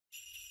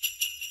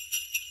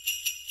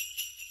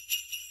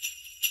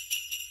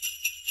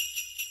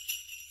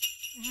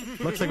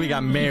Looks like we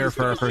got Mayor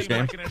for our first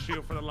game.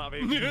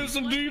 Yes,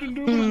 indeed,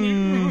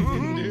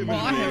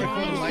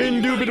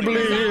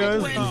 Indubitably,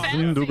 yes.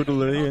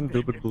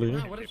 Indubitably.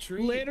 Wow, what a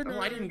treat. Oh,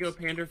 I didn't go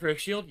pander for a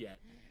shield yet.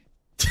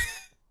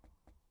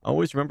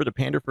 Always remember to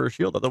pander for a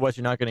shield, otherwise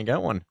you're not going to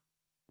get one.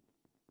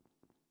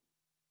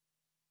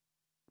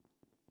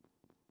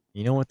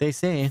 You know what they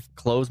say,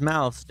 closed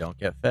mouths don't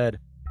get fed.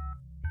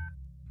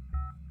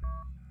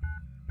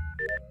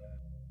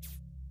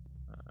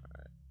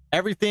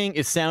 Everything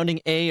is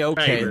sounding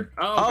A-okay.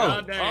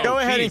 Oh, go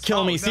ahead and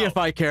kill me, see if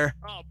I care.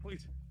 Oh,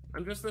 please.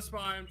 I'm just the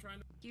spy, I'm trying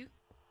to...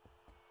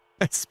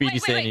 Speedy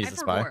saying he's the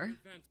spy. Alright,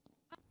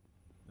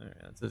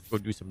 let's go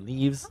do some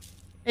leaves.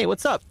 Hey,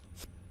 what's up?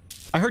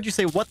 I heard you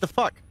say, what the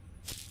fuck?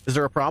 Is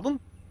there a problem?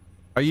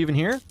 Are you even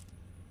here?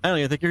 I don't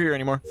even think you're here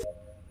anymore.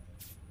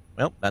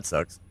 Well, that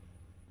sucks.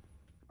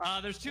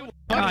 There's two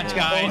guys.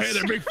 Oh, hey,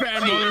 they're big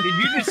fan, brother. Did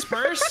you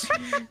disperse?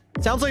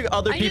 Sounds like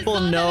other people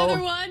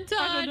know.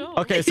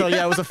 Okay, so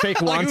yeah, it was a fake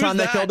wonton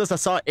that killed us. I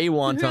saw a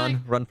wonton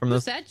run from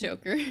this. Who's that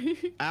Joker?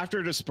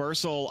 After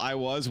dispersal, I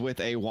was with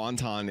a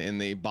wonton in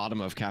the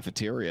bottom of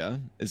cafeteria.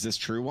 Is this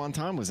true,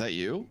 wonton? Was that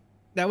you?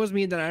 That was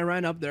me. Then I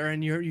ran up there,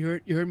 and you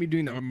heard me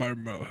doing that. My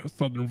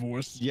southern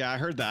voice. Yeah, I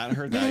heard that.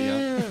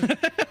 Yeah.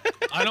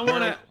 I don't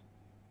want to.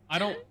 I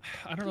don't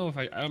know if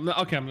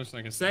okay, I'm just not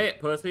gonna say it,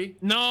 pussy.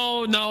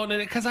 No,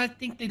 because I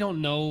think they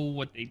don't know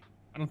what they.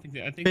 I don't think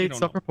they. I think they Bait don't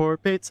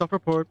self-report. Bait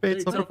self-report.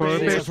 Bait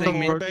self-report. Bait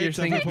self-report. You're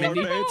saying it's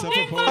Mindy?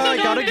 I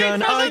got a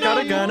gun. I got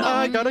a gun.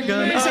 I got a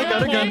gun. I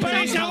got a gun.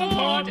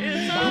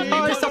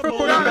 I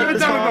self-report at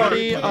this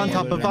party on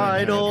top of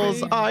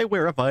idols. I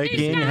wear a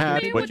Viking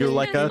hat. Would you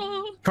like a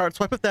card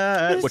swipe with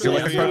that? Would you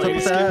like a card swipe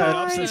with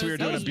that? Since we were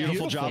doing a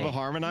beautiful job of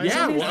harmonizing.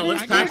 Yeah, well,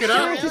 let's pack it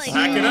up.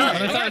 Pack it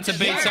up. I thought it's a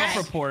bait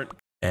self-report.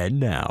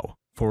 And now,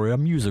 for a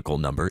musical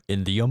number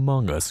in the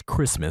Among Us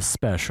Christmas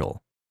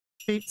special.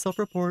 Bait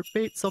self-report,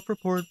 bait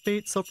self-report,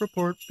 bait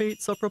self-report, bait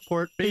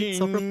self-report, bait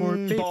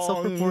self-report, bait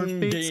self-report,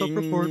 bait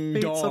self-report,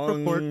 bait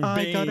self-report.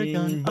 I got a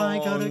gun, I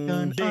got a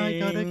gun, I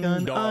got a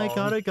gun, I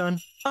got a gun.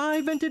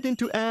 I vented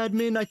into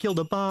admin, I killed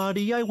a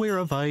body, I wear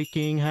a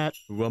Viking hat.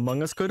 Who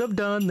among us could have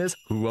done this?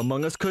 Who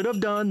among us could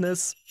have done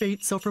this?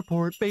 Bait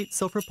self-report, bait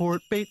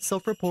self-report, bait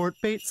self-report,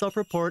 bait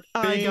self-report.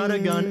 I got a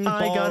gun,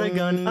 I got a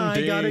gun,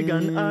 I got a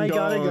gun, I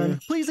got a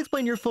gun. Please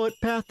explain your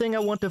footpath thing, I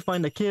want to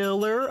find the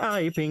killer,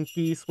 I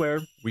pinky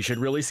swear. We should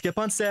really skip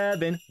on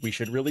 7. We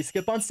should really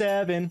skip on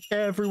 7.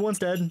 Everyone's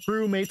dead.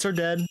 Roommates are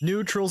dead.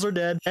 Neutrals are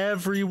dead.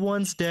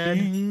 Everyone's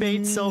dead.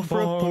 Bait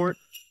self-report.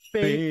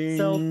 Bait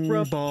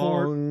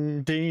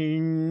self-report.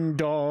 Ding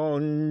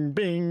dong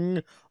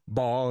bing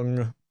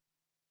bong.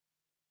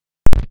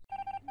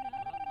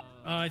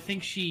 I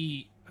think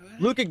she.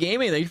 Luca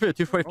Gaming, thank you for the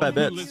 245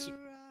 bits.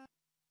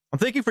 I'm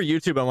thinking for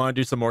YouTube, I want to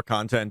do some more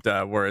content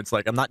where it's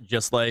like I'm not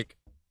just like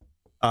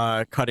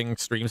cutting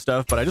stream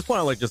stuff, but I just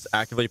want to like just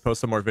actively post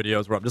some more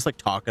videos where I'm just like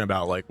talking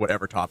about like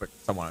whatever topic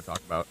I want to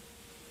talk about.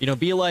 You know,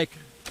 be like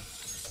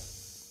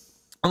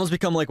almost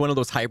become like one of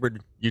those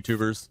hybrid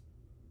YouTubers.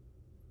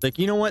 Like,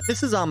 you know what?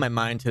 This is on my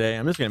mind today.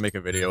 I'm just gonna make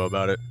a video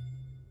about it.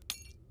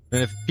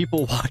 And if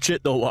people watch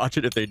it, they'll watch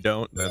it. If they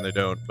don't, then they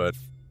don't. But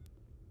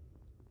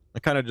I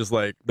kind of just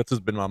like that's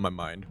just been on my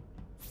mind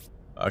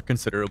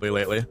considerably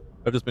lately.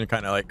 I've just been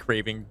kind of like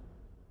craving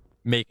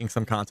making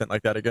some content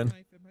like that again.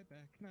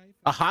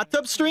 A hot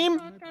tub stream?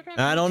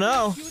 I don't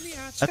know.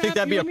 I think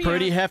that'd be a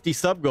pretty hefty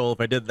sub goal if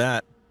I did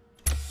that.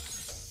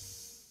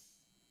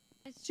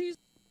 She's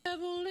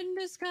devil in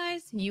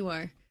disguise. You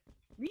are.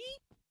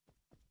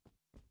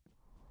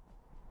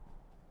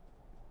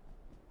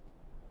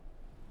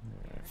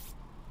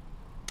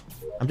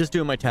 I'm just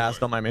doing my task,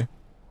 don't mind me.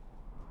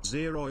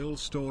 ZeRoyal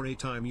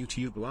Storytime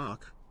YouTube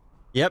arc.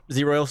 Yep,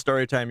 ZeRoyal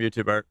Storytime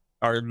YouTube arc.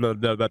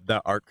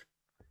 The arc.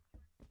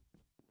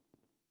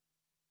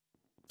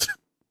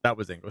 That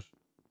was English.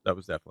 That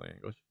was definitely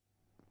English.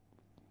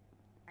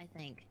 I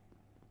think.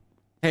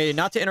 Hey,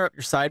 not to interrupt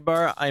your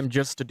sidebar, I'm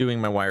just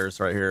doing my wires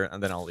right here,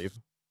 and then I'll leave.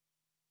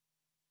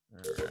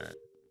 Alright.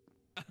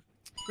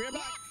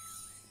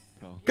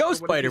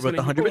 Ghost Biter with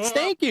the 100 bits.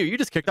 Thank you. You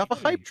just kicked off a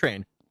hype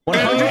train.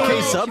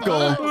 100k sub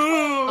goal.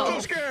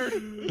 I'm scared.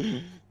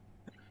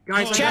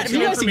 Guys, chat, if you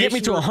guys can get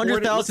me to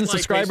 100,000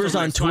 subscribers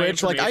on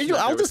Twitch, like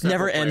I'll just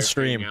never end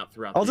stream.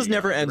 I'll just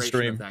never end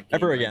stream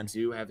ever again. I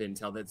do have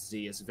intel that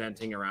Z is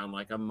venting around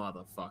like a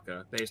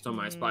motherfucker based on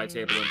my spy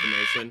table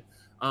information.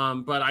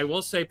 But I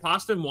will say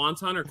Pasta and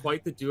Wonton are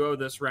quite the duo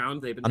this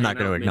round. They've been I'm not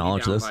going to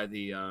acknowledge this. By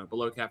the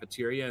below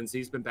cafeteria, and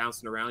Z's been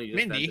bouncing around. You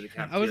just Mindy, the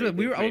cafeteria.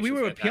 we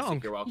were with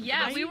Pyong.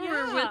 Yeah, we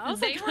were with.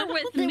 They were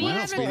with me.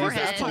 Wow, Speedy,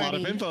 that's a lot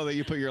of info that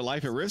you put your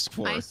life at risk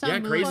for. Yeah,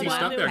 crazy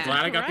stuff there.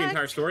 Glad I got the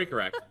entire story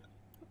correct.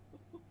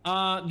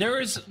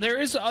 There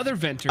is other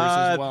venters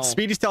as well.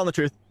 Speedy's telling the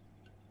truth.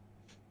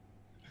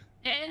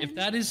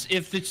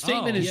 If the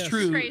statement is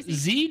true,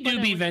 Z do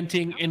be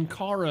venting and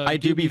Kara. I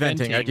do be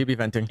venting. I do be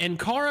venting. And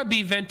Kara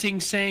be venting,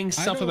 saying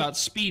stuff about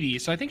Speedy.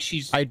 So I think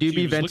she's. I do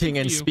be venting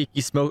and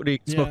smoking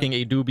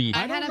a doobie.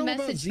 I had a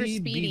message for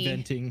Speedy.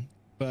 Venting,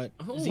 but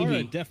Z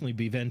would definitely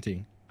be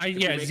venting.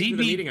 Yeah, make it through the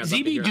meeting, I'd love to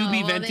ZB hear it. do be Oh,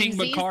 well, then venting,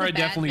 but Z's Kara the bad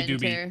definitely do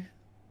be. venter.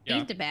 Yeah.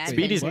 He's the bad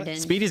Speedy's venter then.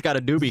 Speedy's got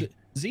a doobie.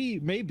 Z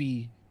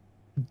maybe.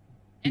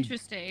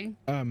 Interesting.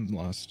 I'm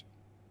lost.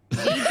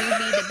 Z do be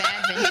the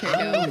bad venter though.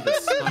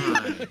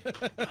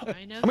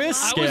 I know. I'm gonna I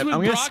skip. was I'm with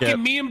gonna Brock, skip.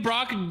 and me and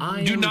Brock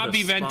I do am not the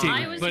be venting,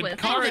 I was but with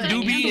Kara Elsa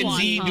do be and and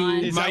Z do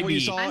Wonton. Is that might what you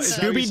be. saw? I'm Is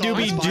so that what you saw on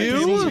Doobie Spy doobie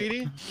Table, doo?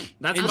 Speedy?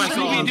 That's And what I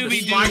saw on the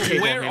Scooby spy Dooby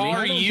table, Where Hammy. are I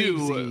don't think you?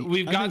 Z-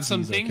 We've I got think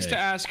some Z's things okay. to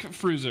ask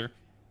Fruzer.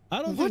 I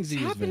don't What's think Z's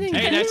happening? venting.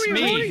 Hey, that's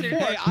me.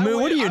 Hey, I Moo,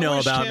 what do you know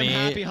wished about him me?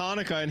 Happy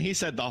Hanukkah, and he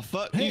said, "The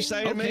fuck you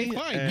say to okay, me?"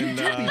 fine. And, You do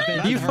be that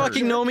venting. You hurt.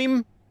 fucking know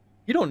me?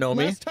 You don't know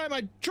me. Last time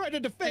I tried to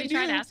Have defend you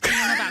tried asking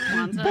him about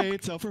Kwanzaa?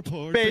 Bait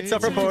self-report. Bait,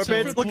 self-report,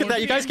 baits. Look at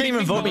that. You guys can't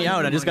even vote me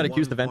out. I just got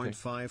accused of venting.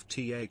 1.5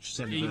 TH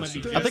you might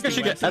be I think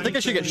I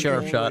should get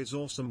sheriff shot. Always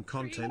awesome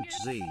content,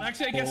 Z.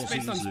 Actually, I guess Or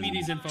based on ZZ.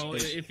 Speedy's info,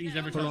 if he's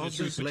ever told the Francis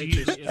truth, which he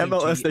latest usually isn't.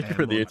 MLS, thank you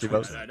for the 18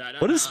 votes.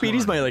 What is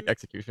Speedy's my like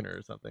executioner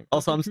or something?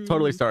 Also, I'm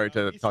totally sorry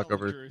to He's talk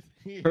telling the over truth.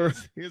 He her.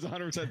 is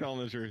 100% telling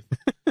the truth.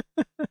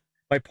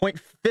 My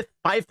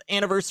 0.5th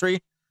anniversary.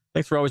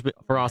 Thanks for always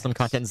for awesome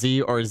content,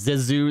 Z or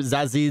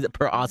Zazie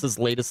per Oz's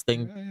latest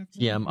thing.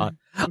 TM.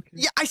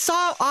 Yeah, I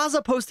saw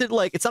Ozza posted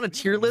like it's on a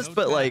tier list,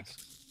 but like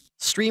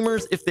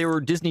streamers if they were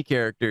Disney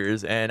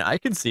characters, and I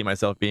could see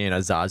myself being a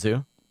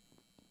Zazu.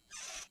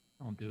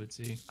 Don't do it,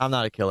 Z. I'm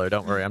not a killer.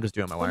 Don't worry. I'm just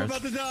doing my I'm wires.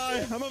 about to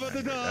die. I'm about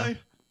to die.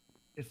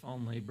 If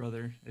only,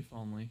 brother. If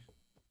only.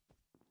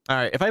 All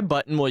right. If I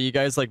button, will you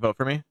guys like vote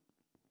for me?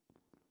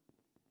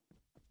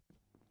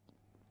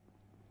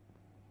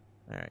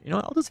 All right. You know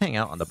what? I'll just hang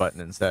out on the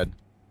button instead.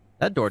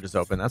 That door just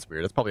opened. That's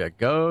weird. That's probably a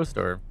ghost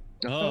or.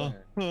 Oh.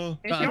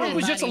 Kara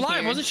was just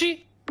alive, wasn't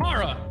she?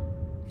 Kara.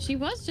 She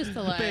was just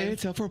alive. Bait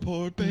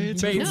self-report. Bait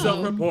Bait No.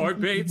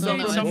 self-report, bait No,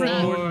 it's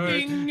self-report.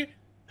 Ding.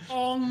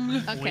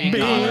 Dong. Okay.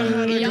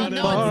 Bing. Y'all know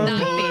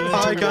it's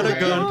not I got a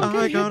gun.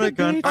 I got a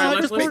gun. All right, I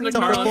let's just listen to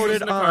put Kara, self-reported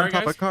listen to on Kara,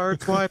 top guys. of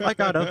card swipe. I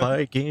got a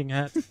Viking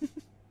hat.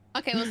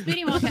 Okay, well,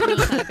 Speedy won't have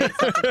knows how to bait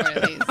self-report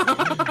at least.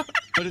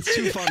 But it's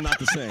too fun not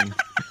to sing.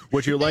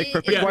 Would you like It-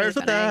 perfect it wires is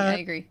with fun, I that?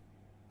 agree.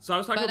 So I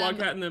was talking But, about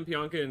Cat and then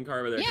Bianca and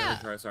Kara were there. Yeah.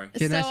 Kara, sorry.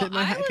 Can I So sit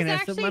my- I was can I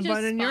sit actually my just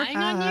butt in your spying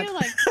on hat? you,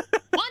 like,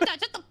 Wanda, shut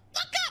the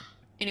fuck up!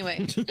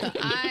 Anyway, so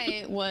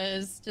I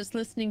was just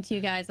listening to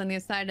you guys on the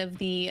other side of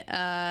the,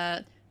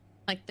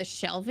 like, the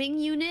shelving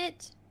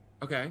unit.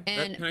 Okay.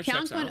 And Can I check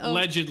Pionk went out? over.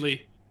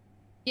 Allegedly.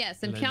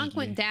 Yes, and Pionk Allegedly.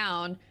 went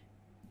down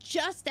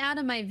just out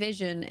of my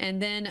vision,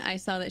 and then I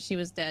saw that she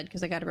was dead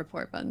because I got a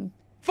report button.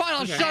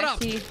 Final, Okay. shut I up.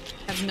 actually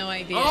have no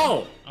idea.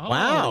 Oh!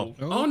 Wow.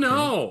 Oh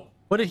no!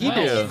 What did he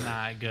Well, do?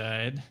 not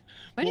good.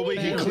 What Well, did we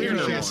he can do?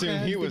 clearly Bad,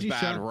 assume he was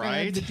bad,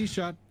 right? Veggie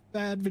shot.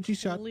 Bad veggie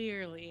shot.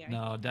 Clearly.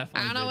 No,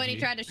 definitely. I don't know when he Veggie.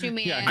 tried to shoot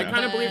me. Yeah, in, I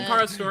kind of believe but-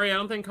 Kara's story. I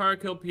don't think Kara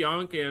killed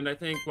Pionk, and I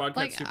think Wadcat's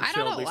Like, super I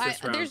chill, don't at know. least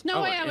this round. There's no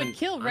Oh, way I would and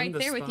kill I'm right the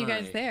there with you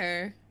guys spy.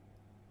 there.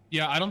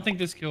 Yeah, I don't think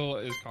this kill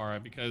is Kara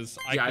because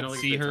I Yeah, I could don't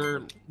think see it's her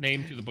Kara.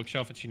 name through the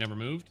bookshelf and she never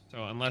moved.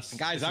 So unless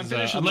Guys, this I'm is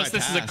finished a, with unless my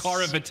this is a tasks.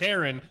 Kara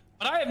veteran,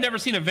 but I have never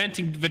seen a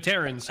venting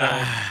veteran. So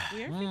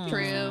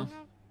True.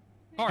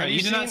 Kara, Have you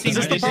you did not see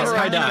seen- Is this her. the part where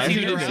I die? Did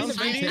you Have not you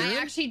see seen her?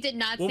 I actually did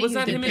not What see was who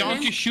that, did him that.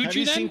 again? Pionk shoot Have you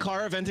you then? seen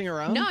Kara venting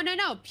around? No. Pionk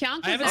I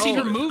was haven't seen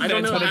her move I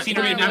don't vents, know. but I've seen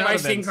her in and Have out I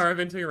of seen vents. Kara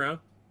venting around?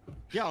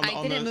 Yeah, I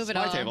on didn't the move at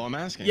spy all. table. I'm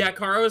asking. Yeah,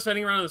 Kara was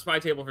sitting around on the spy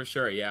table for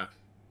sure. Yeah.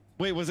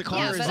 Wait, was it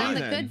Kara Yeah, or but Z I'm the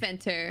then? good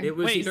venter. It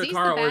was Wait, either Z's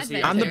Kara the or bad Z.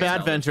 venter. I'm the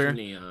bad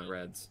venter.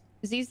 Reds.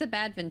 Z's the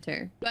bad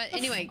venter. But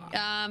anyway,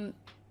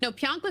 no,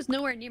 Pionk was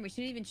nowhere near me.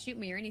 She didn't even shoot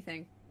me or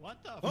anything. What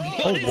the?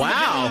 Oh,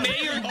 wow.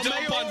 Mayor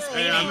jump on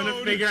Hey, I'm gonna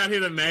Speedy. figure out who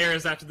the mayor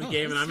is after the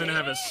game, and I'm gonna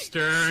have a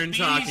stern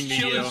talking to Speedy's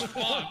chill you. as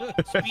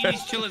fuck.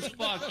 Speedy's chill as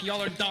fuck.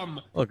 Y'all are dumb.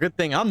 Well, good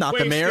thing I'm not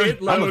the mayor.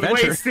 Wasted I'm a load,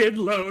 venture. wasted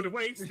load,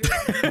 wasted.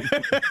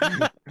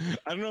 I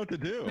don't know what to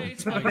do.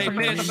 They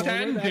missed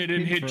and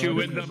didn't hit you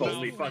in the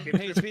Holy mouth. fucking.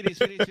 Hey, Speedy.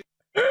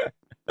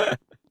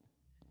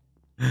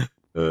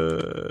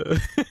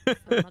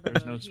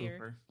 There's no Here.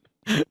 super.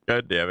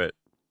 God damn it.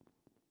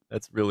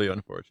 That's really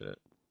unfortunate.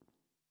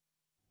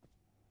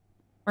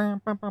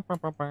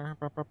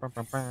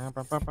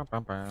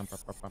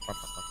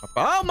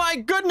 Oh my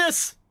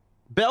goodness!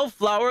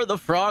 Bellflower the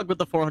Frog with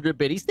the 400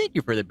 biddies. Thank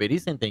you for the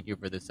biddies and thank you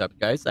for the sub,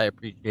 guys. I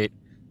appreciate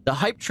the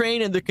hype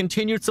train and the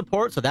continued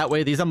support so that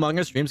way these Among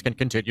Us streams can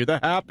continue to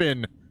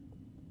happen.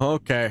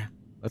 Okay,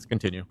 let's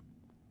continue.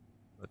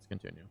 Let's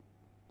continue.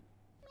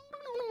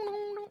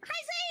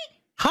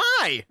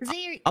 Hi!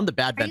 Z, I'm the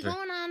bad are you venter.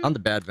 going on? I'm the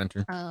bad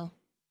venter. Oh,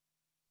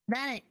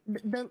 that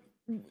ain't the.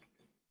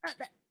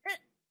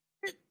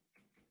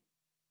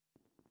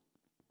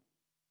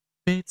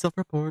 Bait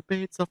self-report,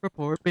 bait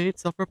self-report, bait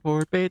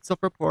self-report, bait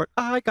self-report.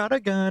 I got a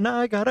gun,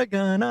 I got a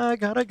gun, I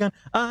got a gun,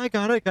 I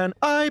got a gun.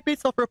 I bait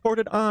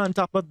self-reported on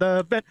top of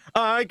the vent.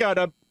 I got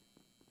a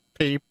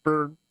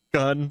paper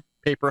gun,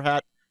 paper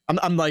hat.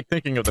 I'm like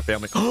thinking of the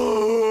family.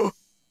 Oh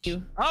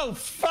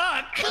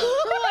fuck! Who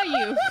are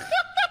you?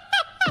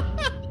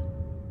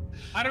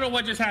 I don't know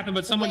what just happened,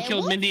 but someone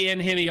killed Mindy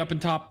and Himmy up in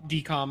top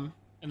decom.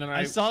 And then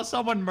I saw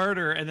someone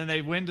murder, and then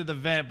they went to the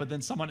vent, but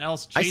then someone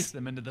else chased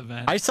them into the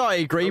vent. I saw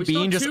a gray We still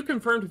bean have just. two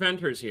confirmed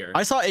venters here.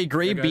 I saw a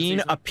gray Okay, bean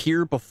Caesar.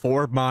 appear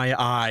before my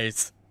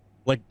eyes,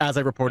 like as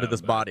I reported this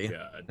body.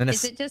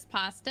 Is it just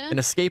pasta? An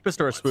escapist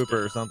or a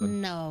swooper or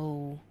something.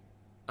 No.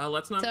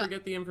 Let's not So,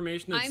 forget the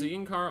information that I'm- Z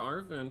and Car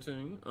are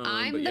venting.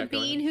 I'm but yeah, the go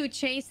bean ahead. who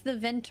chased the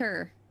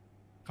venter.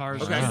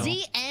 Cars. Okay.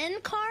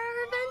 ZN car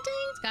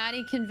venting?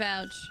 Scotty can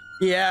vouch.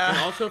 And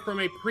Yeah. also from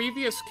a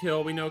previous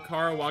kill, we know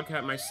Kara, Wildcat,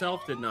 and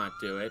myself did not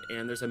do it,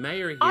 and there's a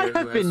mayor here I who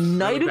have has been really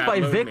knighted bad by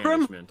load Vikram?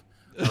 management.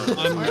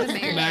 I'm Or the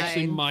mayor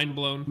actually died. mind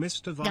blown.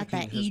 Mr. Got Viking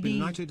that has been ED.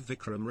 knighted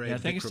Vikram Raid. Yeah, I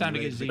think it's Vikram, time to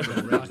Raid, get Z Vikram,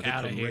 the Raid, fuck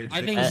outta Vikram, here. Raid,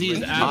 I think Vikram, Z is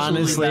Raid, absolutely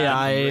Honestly,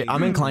 Vikram,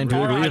 I'm Raid, inclined to Vikram,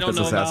 Cora, agree I with don't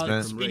this know about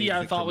assessment. Speedy.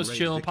 I thought was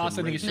chill.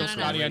 Pasta, I think it's still No,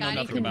 Scotty. I know Scotty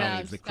nothing can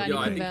about. vouch. Scotty Yo,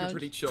 I can think you're vouch.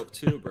 pretty chill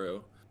too,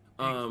 bro.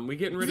 We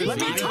getting rid of Let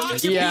me Z? talk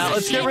to Yeah, you.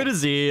 let's get rid of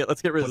Z.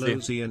 Let's get rid of Follow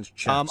Z. Z and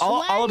chat.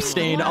 I'll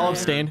abstain. I'll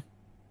abstain.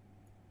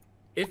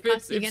 If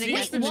Pasta, you if gonna Z's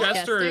guess the what,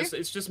 jester, Jester?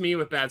 it's just me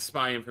with bad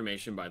spy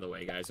information, by the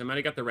way, guys. I might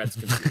have got the Reds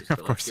confused, but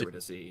let's course get you- rid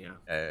of Z, yeah.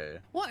 Hey.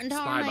 What in Spy,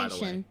 by the way.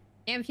 tarnation?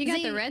 Damn, if you got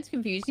Z- the Reds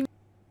confused, you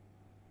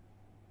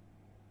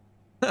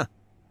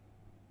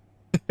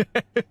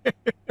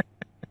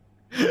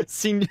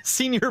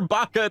Senior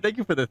Baka, thank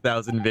you for the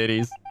 1,000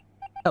 biddies.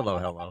 Hello,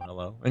 hello,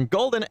 hello. And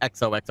Golden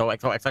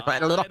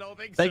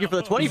XOXOXOXO. Thank you for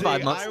the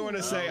 25 Z, months. I want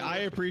to say I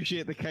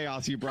appreciate the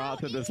chaos you brought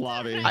to this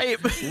lobby. I-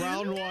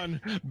 Round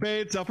one,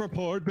 Bates up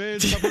report,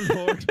 Bates up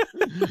report.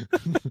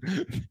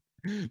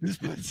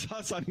 Just put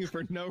sauce on you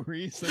for no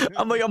reason.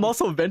 I'm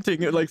also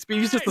venting. Like,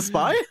 Speedy's just a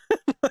spy?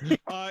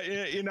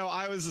 You know,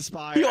 I was a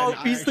spy. You And all-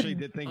 I he's the- actually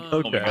did think.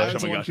 Okay. I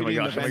was the one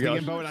feeding the venting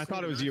info, and I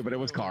thought it was you, but it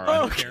was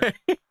Kara. Okay.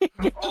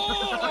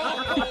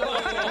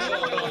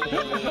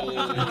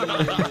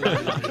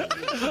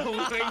 Oh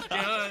my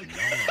god.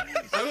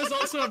 I was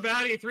also a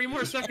baddie. 3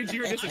 more seconds,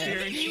 you were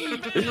disappearing.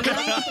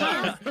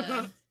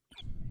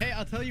 Hey,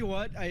 I'll tell you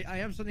what. I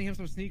am sending him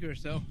some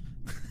sneakers, so.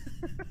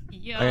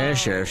 Yo. I'm gonna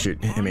sheriff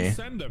shoot me.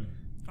 Send him.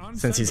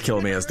 Since he's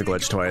killed me as the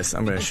glitch twice,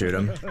 I'm gonna shoot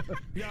him.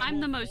 I'm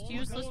the most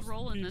useless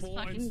role in this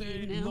fucking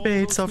game now.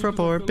 Bait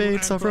self-report,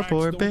 bait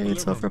self-report, bait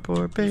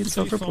self-report, bait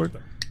self-report.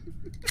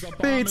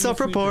 Bait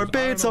self-report,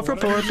 bait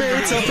self-report,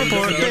 bait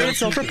self-report, bait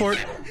self-report.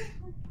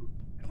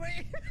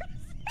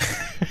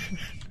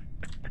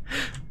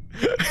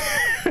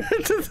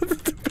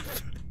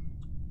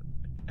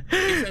 He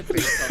said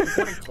face up.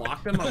 Reporting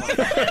clocked him.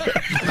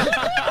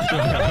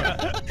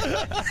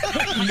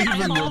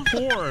 Even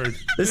report.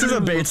 This is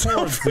a bait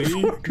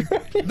self-report. Yeah,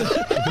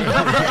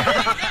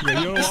 you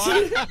know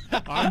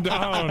what? I'm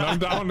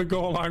down to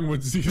go along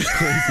with Z's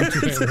crazy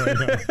train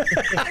right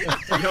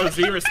now. Yo,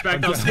 Z,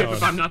 respect. I'll I'm skip down.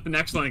 if I'm not the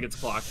next one that gets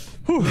clocked.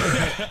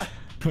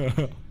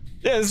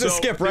 Yeah, this is a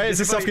skip, right? Is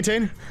this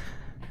self-contained?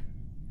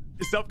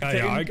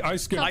 Yeah, I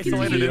skipped for you.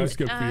 Isolated. I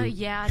skipped for you.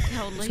 Yeah,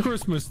 totally. It's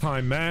Christmas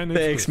time, man. It's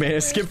Thanks, man.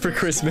 Skip for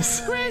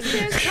Christmas.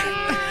 Christmas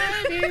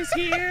time is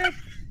here.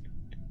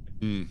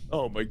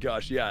 Oh my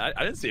gosh, yeah,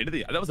 I didn't see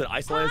anything. That was an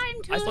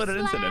isolated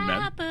incident,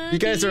 man. You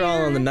guys are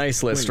all on the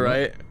nice list,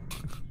 right?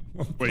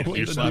 Wait,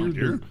 you slapped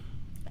here?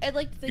 I'd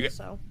like to think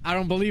so. I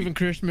don't believe in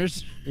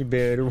Christmas. You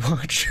better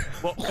watch.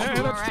 Well, hey,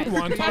 that's the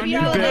one time You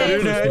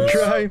better not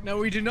cry. No,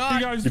 we do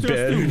not. You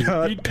better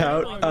not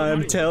pout.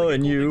 I'm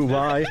telling you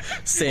why.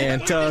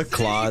 Santa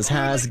Claus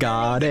has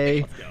got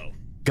a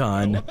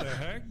gun. What the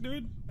heck,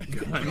 dude?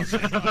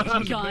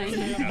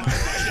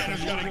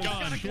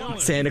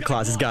 Santa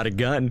Claus has got a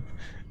gun.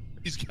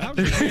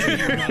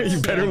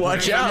 You better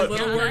watch out.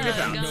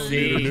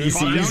 He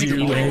sees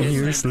you when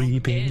you're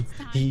sleeping.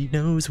 He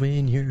knows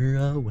when you're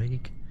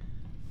awake.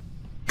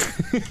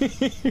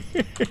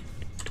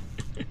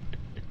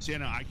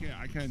 Santa,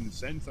 I can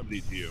send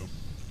somebody to you.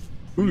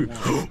 Ooh.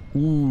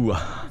 Ooh.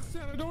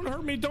 Santa, don't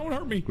hurt me. Don't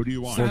hurt me. Who do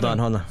you want? Hold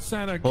on.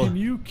 Santa, Hold can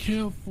you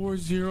kill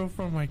 40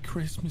 for my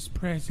Christmas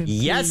present?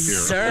 Yes,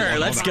 please? sir.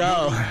 Let's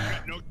go.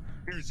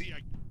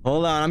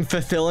 Hold on. I'm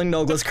fulfilling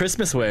Nogla's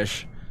Christmas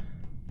wish.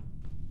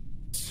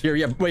 Here,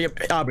 yeah, wait,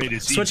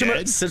 switch him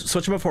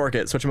a fork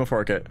it. Switch him a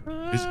fork it.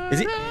 Is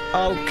he?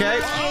 Okay.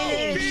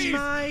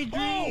 My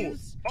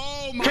dreams.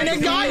 Oh my Can a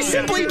guy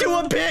simply do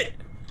a bit?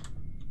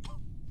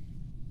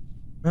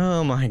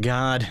 Oh my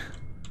god.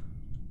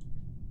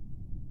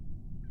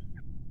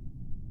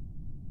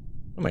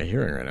 What am I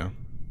hearing right now?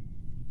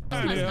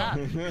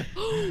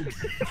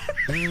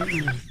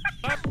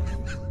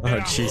 Oh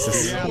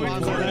Jesus!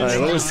 Alright,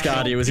 what was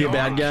Scotty? Was he a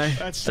bad guy?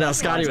 No,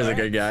 Scotty was a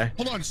good guy.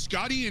 Hold on,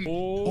 Scotty and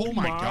oh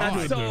my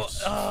god.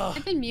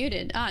 I've been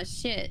muted. Ah,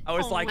 shit. I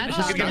was like, I I'm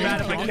thought gonna get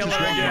mad at my Scotty killer was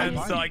again,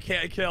 bad. so I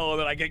can't kill, and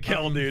then I get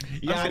killed, dude.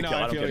 Yeah, I'm no, just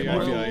I gonna feel kill. you. I I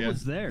don't feel care. you.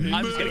 was there?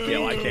 I'm just gonna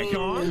kill. I can't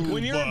kill.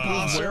 When you're an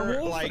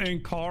imposter, like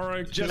and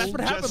Kara, That's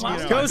what happened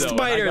last time. Ghost though. I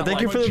Spider, got, thank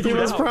like, you for the 3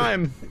 months out.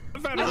 Prime.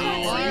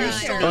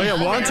 Oh yeah,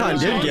 Wonton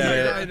did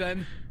get it.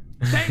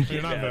 Thank you.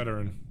 You're not man.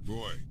 veteran.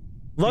 Boy.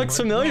 Looks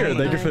familiar.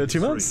 Thank you for the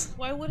 2 months.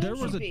 Why wouldn't There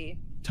was you a be?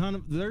 ton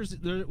of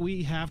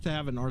we have to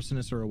have an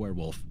arsonist or a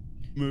werewolf.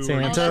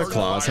 Santa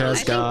Claus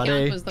has got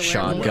a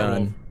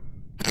shotgun.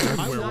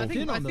 I walked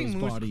in on those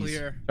bodies.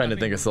 Trying to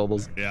think of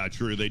syllables. Yeah,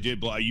 true. They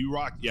did. You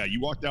rocked. Yeah,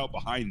 you walked out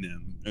behind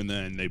them, and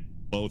then they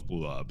both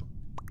blew up.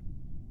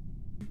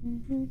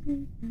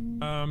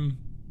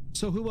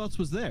 So who else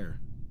was there?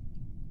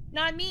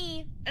 Not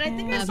me. And I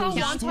think I saw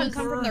Wonton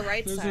come from the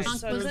right side.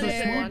 So There's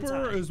a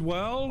swooper as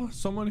well.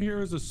 Someone here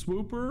is a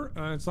swooper.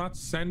 It's not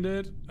Send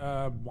It.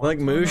 Like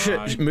Moo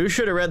should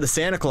have read the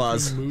Santa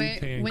Claus.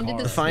 Wait, when did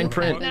the fine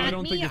print. I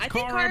think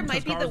Car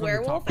might be the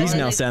werewolf. He's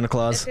now Santa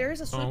Claus. If there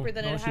is a swooper,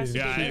 then it has to be.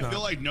 Yeah, I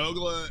feel like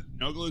Nogla's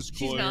cooler.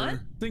 She's not? I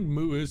think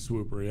Moo is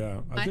swooper.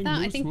 Yeah. I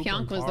think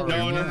Pionk was the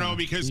werewolf. No,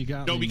 because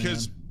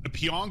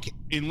Pionk,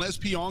 unless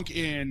Pionk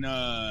and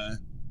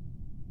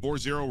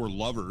 4-0 were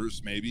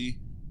lovers, maybe.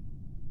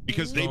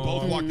 Because they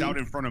both walked out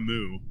in front of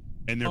Moo,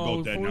 and they're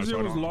both dead now.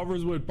 4-0 was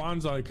lovers with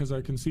Banzai because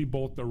I can see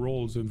both their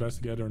roles,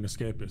 investigator and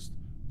escapist.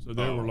 So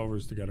they were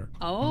lovers together.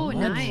 Oh,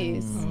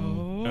 nice.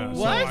 Yeah,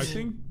 so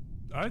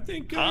I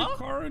think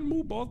Car and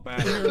Moo both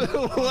bad here.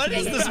 What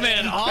is this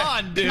man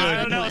on, dude?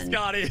 I don't know,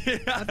 Scotty.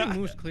 I think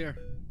Moo's clear.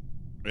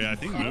 Yeah, I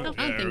think Moo. I don't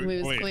think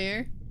Moo's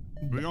clear.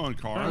 We're going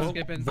Car. Vote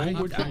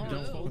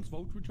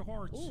with your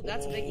hearts. Ooh,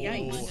 that's a big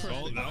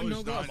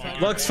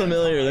yikes. Looks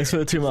familiar. Thanks for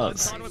the 2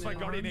 months. Was my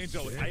guardian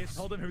angel. I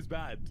told him who's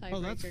bad.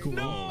 Oh, that's cool.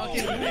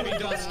 Okay, maybe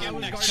don't skip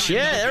next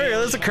Shit, there we go.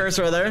 There's a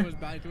cursor right there. Is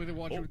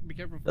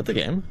that the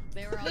game?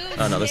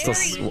 Oh no, there's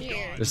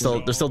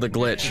still the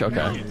glitch.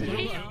 Okay.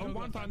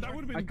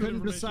 I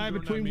couldn't decide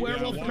between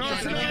werewolf and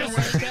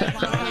arsonist.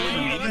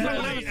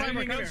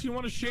 Anything else you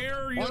want to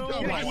share? You know,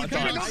 I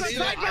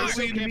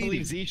still can't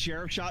believe Z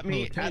Sheriff shot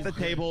me at the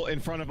table in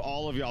front of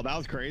all of y'all. That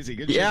was crazy.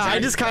 Good Yeah, shit. I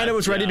just kind of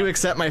was ready to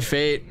accept my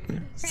fate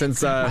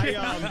since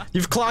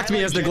you've clocked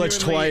me as the glitch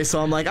twice,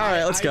 so I'm like, all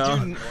right, let's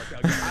go.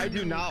 I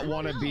do not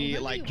want to be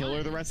like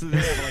killer the rest of the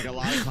day. I have like a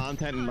lot of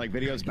content and like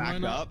videos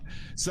backed up,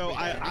 so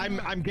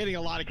I'm getting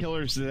a lot of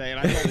killers today, and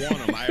I don't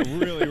want them. I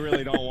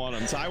really don't want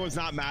them. So I was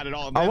not mad at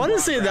all. I want to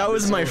say that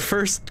was my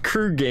first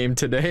crew game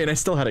today, and I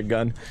still had a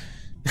gun.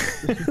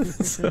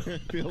 So,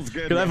 feels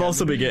good. Because I've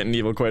also been getting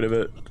evil quite a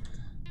bit.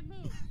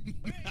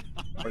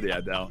 Where the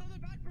ad now?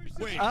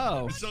 Wait.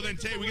 Oh. So then,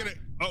 Tay, we gotta.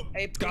 Oh,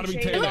 it's gotta be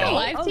Tay Am I now.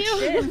 alive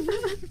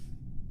too?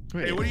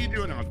 Hey, what are you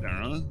doing out there,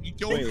 huh? You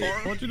killing Car?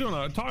 What you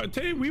doing?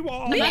 Tay, we were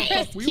all.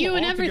 Q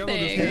and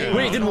everything.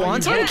 Wait, did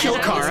Wonton kill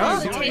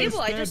Kara? Table,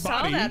 I just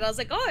saw that. I was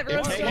like, oh,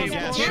 everyone's We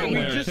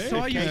just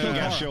saw you kill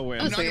Kara.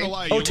 I'm not gonna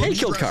lie. Oh, you Tay look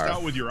killed stressed Kara.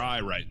 out with your eye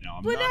right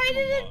now. But I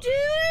didn't do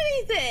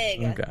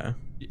anything. Okay.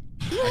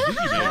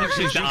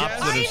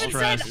 I even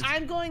said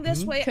I'm going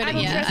this way.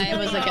 I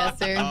was a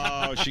guesser.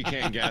 Oh, she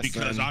can't guess.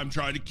 Because I'm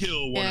trying to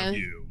kill one of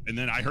you, and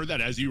then I heard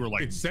that as you were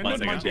like, Send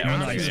it my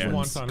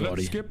Wonton.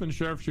 Let's skip and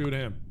Sheriff shoot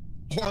him.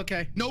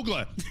 Okay.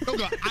 Nogla,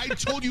 I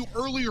told you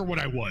earlier what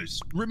I was.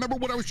 Remember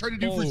what I was trying to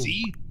do for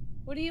Z?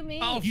 What do you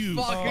mean? Oh,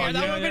 fuck. Yeah,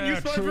 that would have been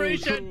useful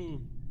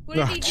information.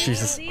 Oh,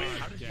 Jesus.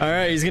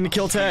 Alright, he's gonna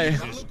kill Tay.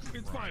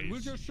 It's fine. We'll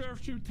just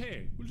Sheriff shoot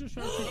Tay.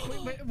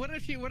 Wait, what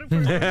if we're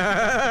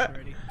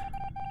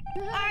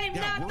I'm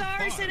not the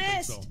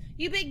arsonist.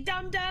 You big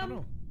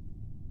dum-dum.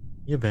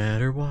 You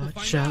better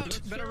watch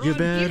out. You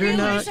better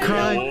not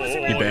cry.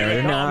 You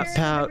better not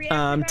pout.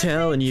 I'm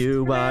telling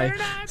you why.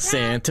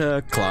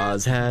 Santa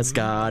Claus has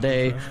got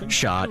a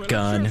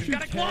shotgun. Okay,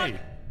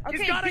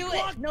 do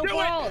it. No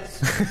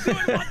balls.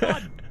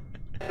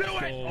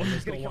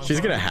 She's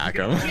gonna hack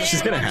him.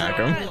 She's gonna hack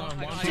him.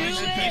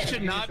 He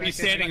should not be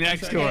standing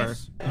next to her.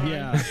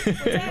 Yeah.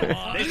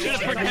 They should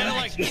have pretended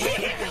like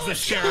is the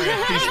sheriff.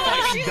 These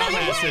fucking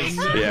dumbasses.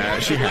 Yeah,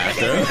 she hacked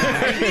him.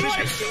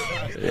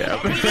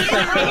 Yep.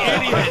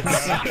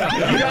 Idiots.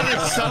 You guys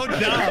are so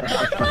dumb.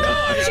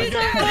 Shoot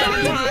that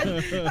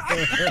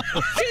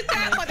Shoot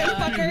that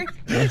motherfucker.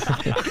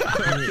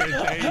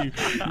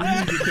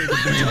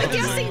 Do a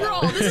guessing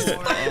roll. This is I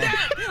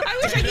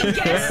wish I could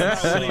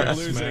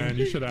guess. Man,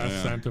 you should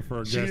ask Santa for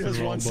a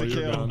guessing roll, but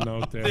you're gonna know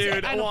that.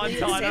 Dude,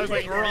 Wonton, I was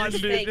like, run,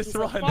 dude, just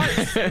run.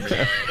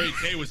 Wait,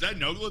 hey, was that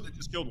Nogla that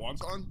just killed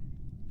Wonton?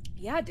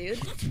 Yeah, dude.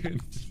 We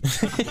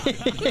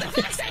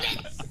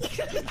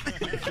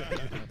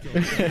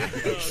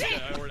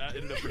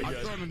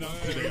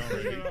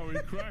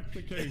cracked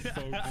the case,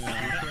 folks.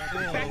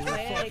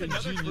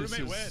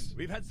 Crewmate win.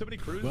 We've had so many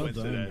crews wins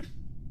today.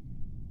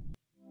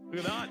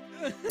 Look at that.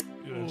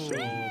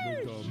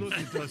 Look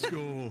at us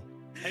go.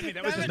 I mean,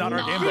 that was just not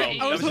our game, bro.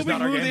 That was just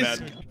not our game,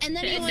 man. And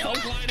then he went, no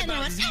line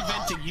about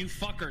Z-venting, you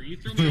fucker. You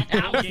threw me off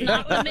the whole game.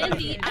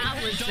 Mindy, that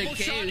was the Double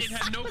shot, it case.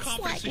 had no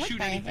confidence to shoot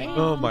anything.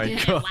 Oh my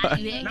god.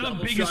 Now I'm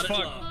big as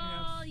fuck.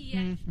 Oh,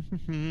 yeah.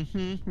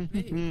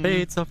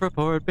 Bait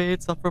self-report,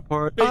 bait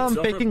self-report. I'm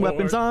faking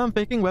weapons, I'm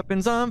faking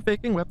weapons, I'm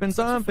faking weapons,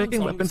 I'm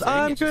faking weapons.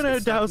 I'm gonna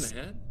douse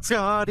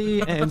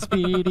Scotty and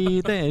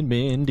Speedy, then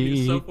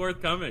Mindy. So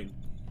forthcoming.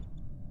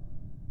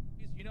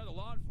 You know the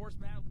law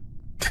enforcement.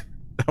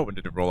 That one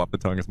didn't roll off the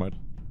tongue as much.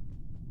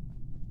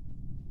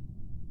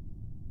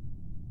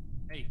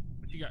 Hey,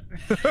 what you got?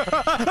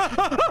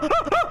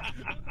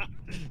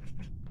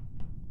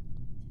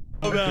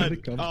 Oh god.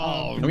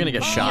 Oh, I'm gonna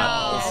get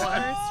shot.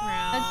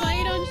 That's why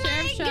you don't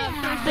sheriff shot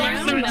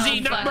first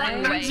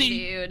round.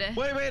 dude.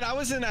 Wait, I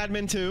was in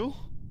admin too.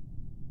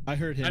 I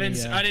heard him. I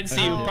didn't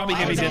see you. Probably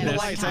Hemi did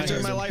this. I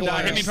turned my light No,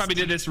 wires. Hemi probably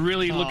did this.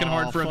 Really looking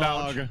hard for a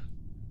vouch.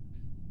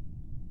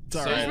 It's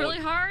all It was right. really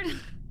hard.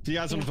 If you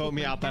guys want to vote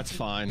me out, that's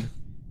fine.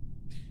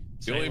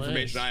 The only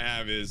information I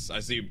have is I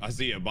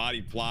see a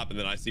body plop, and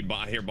then I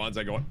hear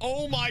Bonsai going,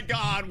 "Oh my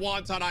God,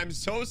 Wonton, I'm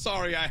so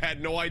sorry. I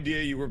had no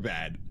idea you were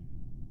bad."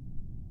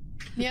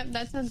 Yep,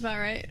 that sounds about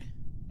right.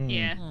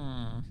 Yeah.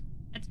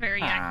 That's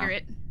very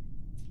accurate.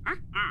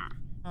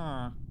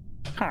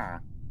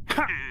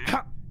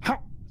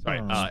 Sorry.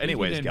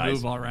 Anyways, he didn't guys.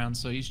 move all around,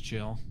 so he's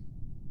chill.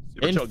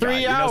 In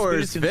 3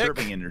 hours, Vic.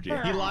 Energy.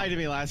 He lied to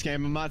me last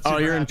game. I'm not. Oh,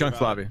 super you're in happy Junk's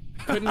about lobby.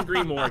 Couldn't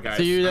agree more, guys.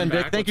 See you then, I'm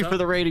Vic. back. Thank you What's for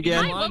the up? raid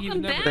again. Hi,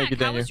 welcome back. Thank you,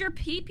 How thank was you. your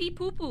pee pee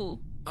poo poo?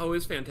 Oh, it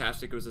was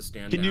fantastic. It was a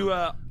stand. Can you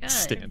Good.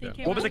 stand up?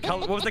 What was the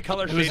color? What was the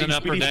color It was shading an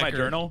upper Speedy in my decker.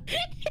 journal?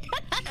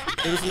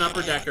 It was an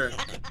upper decker.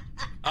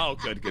 Oh,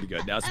 good.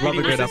 Now, Love Speedy,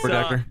 a good was upper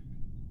this, decker.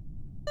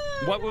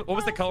 What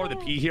was the color of the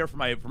P here for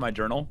my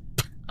journal?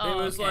 It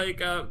was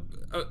like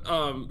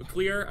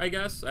clear, I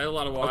guess. I had a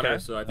lot of water, Okay.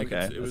 so I think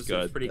Okay, it was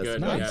that's pretty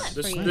good. good. That's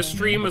Yeah, nice. the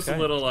stream was Okay.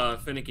 a little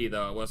finicky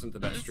though. It wasn't the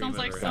best It stream sounds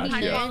like I've some ever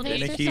high had. quality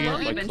Finicky, smoke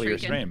like you've been clear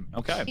drinking. stream.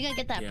 Okay. You gotta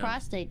get that Yeah.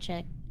 prostate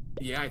check.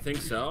 Yeah, I think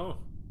so.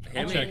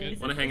 I'll check it.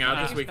 Want to hang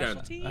out this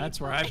weekend? That's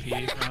where I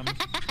pee from.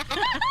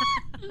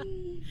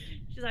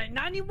 She's like,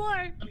 not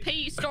anymore. The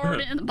pee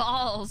stored in the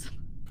balls.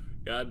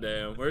 God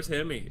damn, where's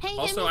Hemi? Hey,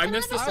 Also, Hemi, I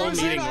missed this I whole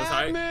was meeting. in Was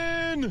I?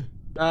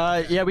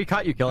 admin. Yeah, we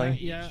caught you killing.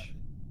 Yeah,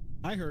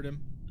 I heard him.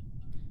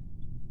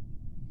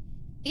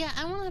 Yeah,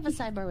 I want to have a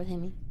sidebar with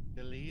him.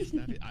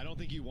 I don't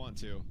think you want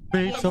to.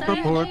 Bait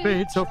self-report,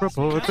 bait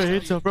self-report,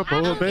 bait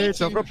self-report, bait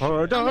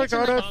self-report. I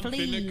gotta. I'm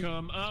finna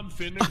come. I'm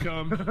finna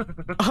come.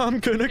 I'm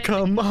gonna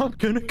come. I'm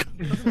gonna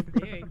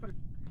come.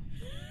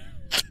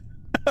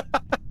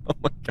 Oh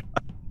my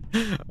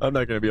god. I'm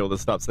not gonna be able to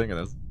stop singing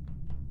this.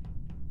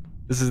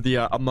 This is the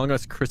Among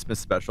Us Christmas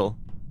special.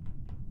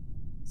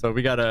 So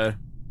we gotta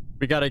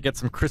get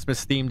some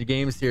Christmas themed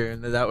games here,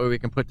 and that way we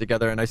can put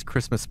together a nice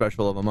Christmas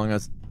special of Among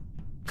Us.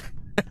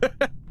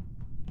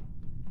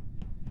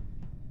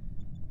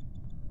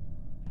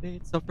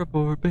 Bait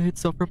self-report, bait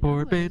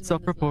self-report, bait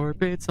self-report,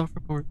 bait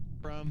self-report.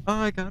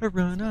 I gotta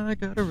run, I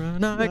gotta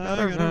run, I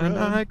gotta run,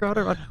 I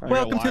gotta run.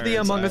 Welcome to the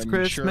Among Us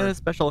Christmas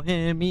special.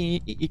 Hemi,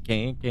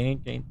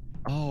 cane.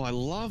 Oh, I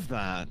love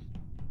that.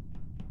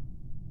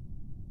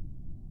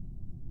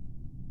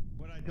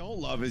 What I don't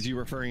love is you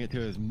referring it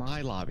to as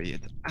my lobby.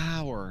 It's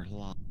our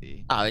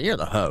lobby. Oh, you're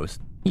the host.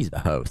 He's the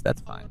host.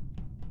 That's fine.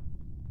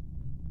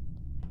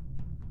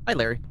 Hi,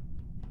 Larry.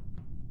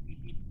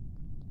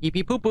 Pee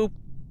pee poop poop.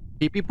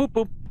 Pee pee poop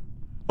poop.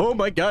 Oh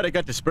my god, I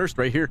got dispersed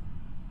right here.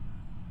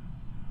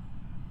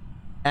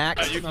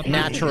 Act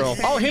natural.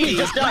 Oh, he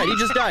just died. He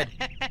just died.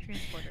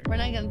 We're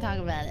not gonna talk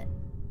about it.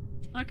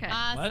 Okay.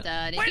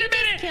 Asta, did Wait you a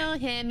minute! just kill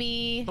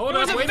Hemi? Hold There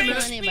was on, a wait a fake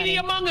minute. Speedy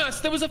Among Us.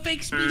 There was a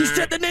fake Speedy. He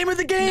said the name of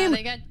the No, game.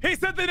 they got He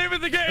said the name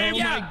of the game. Oh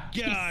Yeah.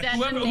 my god. said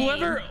the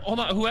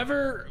name.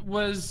 Whoever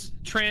was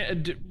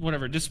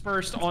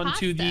dispersed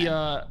onto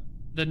Pasta.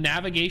 the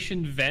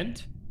navigation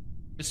vent,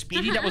 the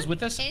Speedy that was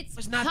with us It's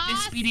was not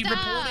this Speedy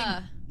Pasta.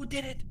 reporting. Who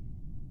did it?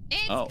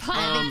 It's Oh.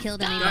 I haven't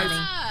killed anybody.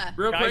 Pasta.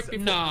 Real Guys, quick,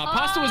 before, Nah,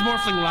 Pasta was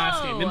morphling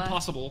last game. Oh.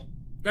 Impossible.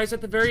 guys,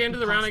 at the very end of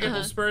the round, I got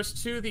Uh-huh.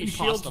 dispersed to the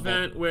shield Impossible.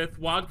 vent with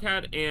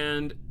Wildcat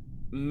and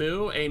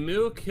Moo. A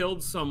Moo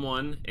killed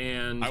someone,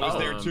 and I was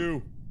there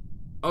too.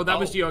 Oh, that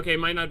was Oh. you. Okay,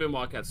 might not have been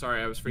Wildcat.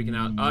 Sorry, I was freaking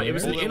out. It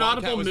was an Well,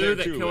 inaudible Wildcat was Moo there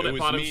that too. killed It at was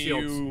bottom me,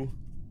 shields. you-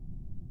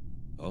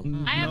 Oh.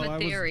 I have No, a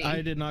theory.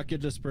 I did not get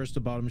dispersed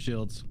to bottom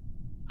shields.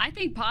 I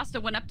think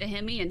Pasta went up to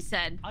Hemi and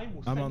said, I'm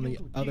on the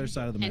other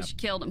side of the and map. she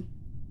killed him.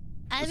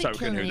 I haven't Sorry, we killed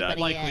couldn't hear that.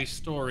 anybody Likely yet.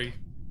 story.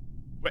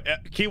 Wait,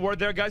 keyword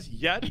there, guys.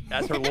 Yet,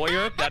 as her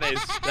lawyer, that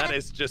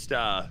is just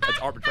that's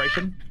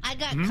arbitration. I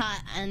got Hmm?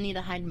 caught. I need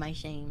to hide my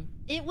shame.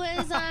 It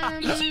was She got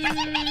added to the it was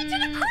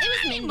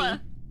crime. Mindy.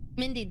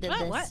 Mindy did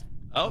this. What?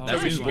 Oh, that Did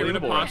we was get rid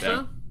of believable right there.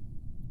 Pasta?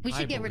 We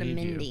should I get rid of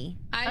believe you. Mindy.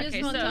 I just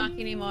Okay, won't so- talk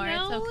anymore.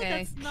 No, it's okay.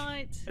 that's not.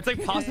 It's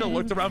like Pasta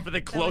looked around for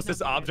the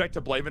closest object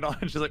to blame it on.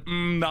 She's like,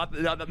 not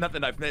the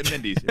knife.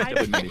 Mindy's. It's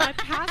definitely Mindy. I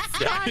passed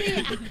Scotty.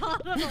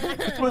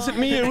 It wasn't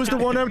me. It was the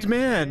one-armed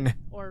man.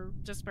 Or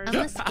dispersed. I'm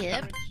gonna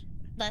skip.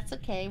 That's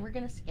okay. We're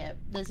gonna skip.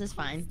 This is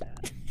fine.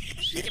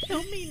 You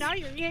killed me. Now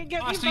you can't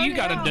get me Pasta, you voted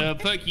got a out.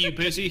 dub. Fuck you,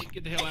 pussy.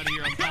 Get the hell out of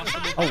here.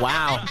 Impossible. Oh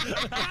wow.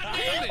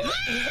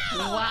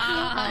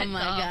 Wow. Oh my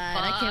god.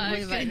 I can't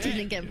believe I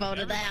didn't get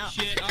voted out.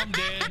 Shit, I'm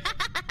dead.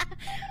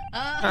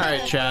 All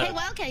right, chat. Hey,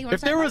 Wildcat, you want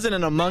If there wasn't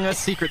an Among Us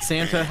Secret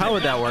Santa, how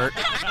would that work?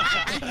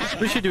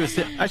 We should do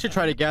I should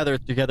try to gather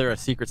together a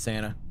Secret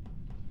Santa.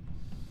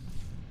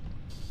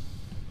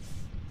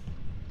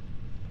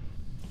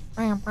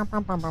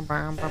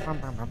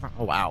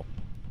 Oh wow.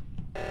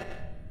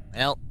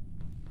 Well,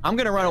 I'm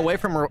gonna run away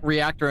from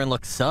reactor and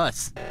look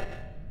sus.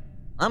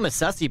 I'm a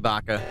sussy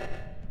baka.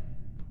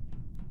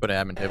 Go to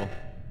admin table.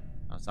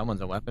 Oh,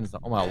 someone's on weapons.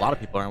 Oh well, a lot of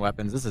people are on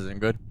weapons. This isn't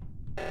good.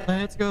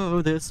 Let's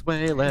go this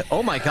way.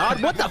 Oh my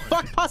god, what the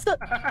fuck, Pasta?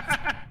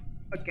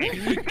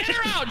 Get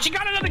her out. She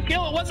got another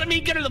kill. It wasn't me.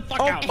 Get her the fuck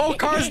out. Oh,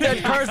 Car's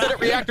dead. Car's dead at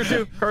reactor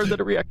 2. Car's dead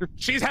at reactor.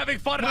 She's having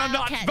fun and I'm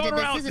not. Wildcat Vote did her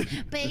this. out. This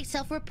is bait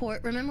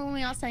self-report. Remember when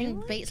we all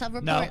sang bait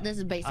self-report? No, This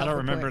is bait I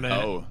self-report. don't remember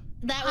that. Oh.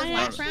 That was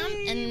last round,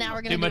 and now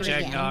we're gonna Too do much it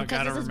again. eggnog. because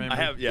I don't this is- remember.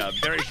 I have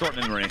very short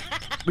memory.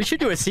 We should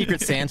do a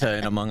Secret Santa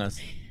in Among Us.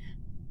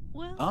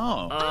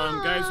 Oh.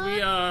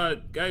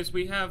 Guys,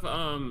 we have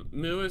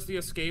Moo as the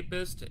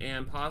escapist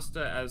and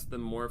Pasta as the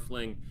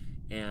morphling,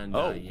 and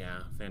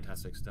yeah,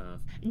 fantastic stuff.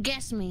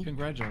 Guess me.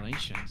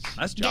 Congratulations.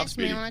 Nice job, Guess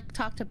me. Speedy. I want to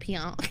talk to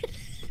Pionk.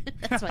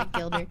 That's why I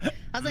killed her.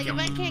 I was like, if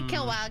I can't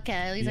kill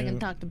Wildcat, at least I can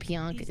talk to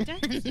Pionk.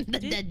 The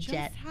dead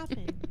jet.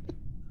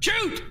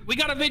 Shoot! We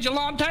got a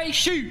vigilante.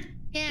 Shoot!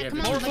 Yeah,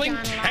 come on,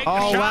 on,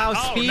 Oh, wow,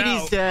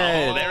 Speedy's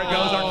dead. Oh, there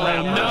goes our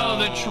trapper. No,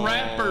 the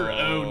trapper.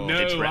 Oh,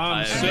 no,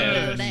 I'm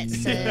sad.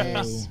 That's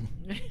sus.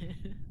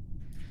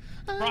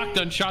 Brock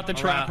done shot the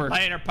trapper.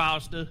 Later,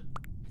 Pasta.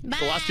 The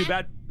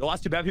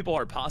last two bad people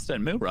are Pasta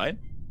and Moo, right?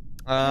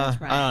 I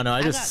don't know.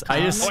 I just Oh,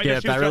 guess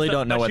skipped. she I was really dressed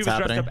don't know up- what's she was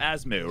happening. dressed up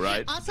as Moo,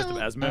 right? Also, Dressed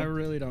up as Moo. I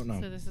really don't know.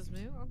 So this is Moo?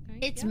 Okay.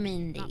 It's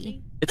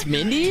Mindy. It's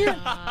Mindy?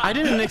 I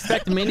didn't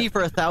expect Mindy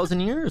for 1,000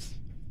 years.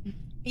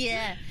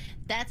 Yeah,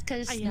 that's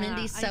because Yeah,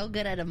 Mindy's so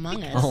good at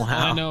Among Us. Oh, All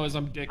I wow. know is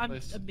I'm I'm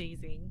dickless.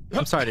 amazing.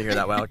 I'm sorry to hear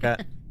that,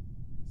 Wildcat.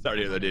 Sorry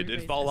to hear that, dude.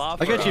 Did it fall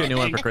off? I got you a new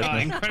one for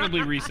Christmas.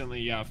 Incredibly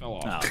recently, yeah, it fell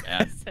off. Oh,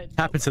 man.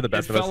 Happens to the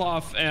best It of fell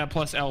us. off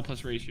plus L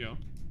plus ratio.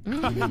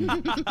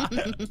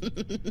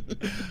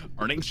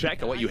 Earnings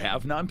check on what you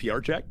have, non-PR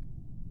check?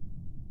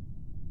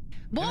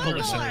 Boy,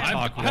 Listen, boy.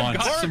 I've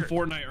got some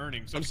Fortnite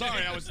earnings. I'm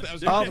sorry, I was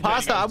Oh,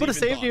 Pasta, I would have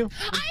saved you.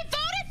 I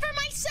voted for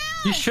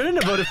myself. You shouldn't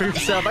have voted for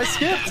yourself. I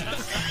skipped.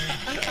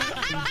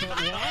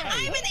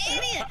 I'm an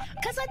idiot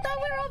because I thought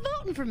we were all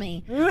voting for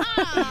me. Oh,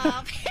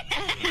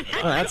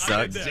 that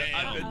sucks.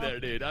 I've been there,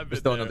 dude. I've been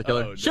Still there. another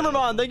killer. Oh,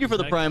 Shimmermon, thank you for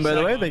the prime, by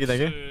the way. Thank you,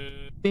 thank you.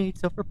 Bait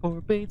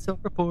self-report, bait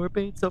self-report,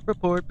 bait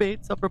self-report,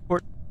 bait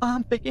self-report.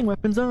 I'm faking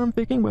weapons, I'm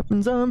faking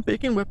weapons, I'm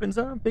faking weapons,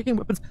 I'm faking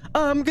weapons.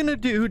 I'm gonna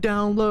do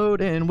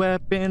download and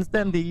weapons,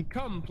 then the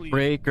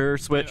breaker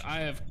switch.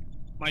 I have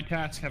my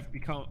tasks have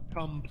become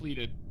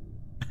completed.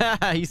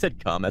 He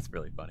said come, that's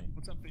really funny.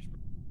 What's up, fish?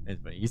 It's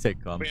funny. You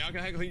said come. Wait,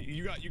 okay,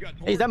 you got.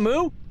 Hey, is that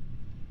Moo?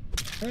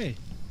 Hey.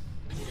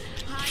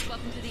 Hi,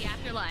 welcome to the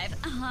afterlife.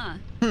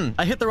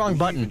 I hit the wrong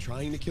button.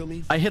 Trying to kill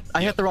me? I hit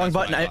the wrong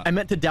button. I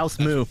meant to douse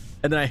Moo,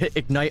 and then I hit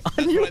ignite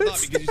on you. That's what I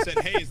thought, because you said,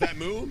 hey, is that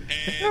Moo? And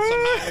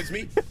somehow it's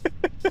me.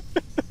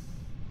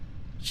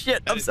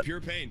 Shit, That is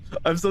pure pain.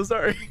 I'm so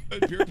sorry.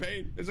 That's pure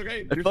pain. It's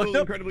okay. I You're fucked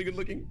still up. incredibly good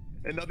looking,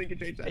 and nothing can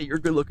change that. Hey, you're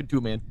good looking too,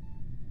 man.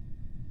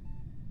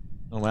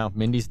 Oh wow,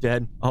 Mindy's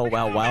dead. Oh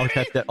wow,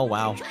 Wildcat's dead. Oh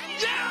wow.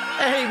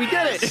 Hey, we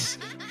did it!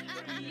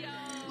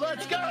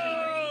 Let's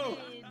go!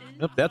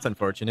 Oh, that's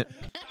unfortunate.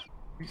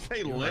 You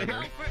say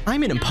later.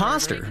 I'm an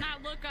imposter.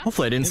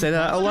 Hopefully I didn't say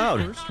that out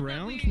loud. First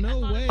round? No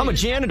way. I'm a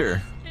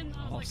janitor. No,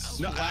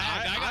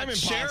 I'm imposter.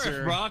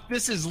 Sheriff, Brock.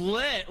 This is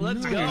lit.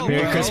 Let's go.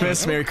 Merry bro.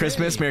 Christmas, Merry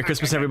Christmas, Merry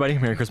Christmas, everybody.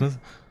 Merry Christmas.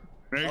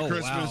 Merry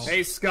Christmas.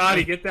 Hey,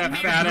 Scotty, get that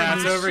fat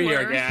ass over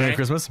here, guy. Merry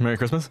Christmas, Merry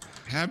Christmas.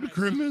 Happy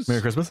Christmas.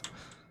 Merry Christmas.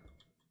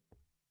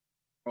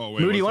 Oh,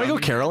 wait, Moody, you want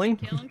what's to go happening?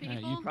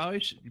 caroling? You probably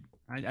should.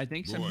 I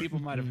think some Boy. people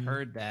might have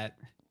heard that.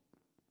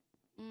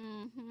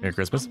 Merry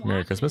Christmas,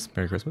 Merry Christmas,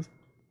 Merry Christmas.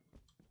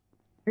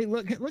 Hey,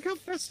 look how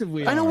festive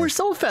we are. I know we're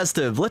so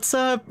festive. Let's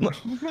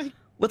Right.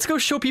 let's go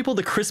show people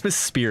the Christmas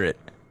spirit.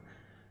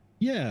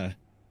 Yeah.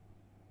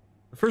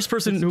 The first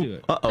person Let's who do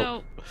it.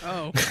 So,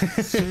 Oh.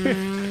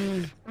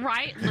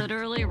 right,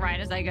 literally right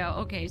as I go.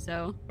 Okay,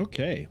 so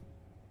Okay.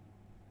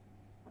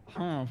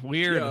 Huh,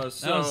 weird. Yo, That was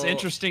so-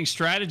 interesting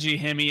strategy,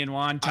 Hemi and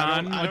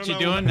Wonton. I What you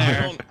don't doing know-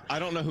 there? I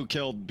don't know who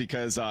killed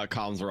because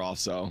comms were off,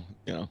 so,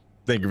 you know.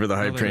 Thank you for the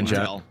hype train chat.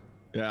 Tell.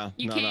 Yeah,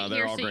 you no, can't they're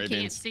hear, all so you great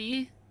can't beans.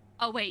 see.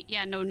 Oh wait,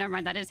 yeah, no, never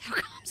mind. That is how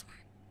comms work.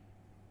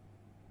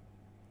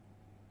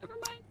 Never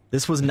mind.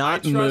 This was I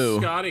not trust Moo.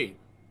 Scotty.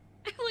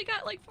 I only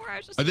got like 4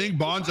 hours. I think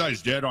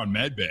Bonsai's dead on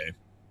medbay.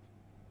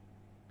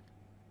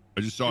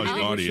 I just saw his Who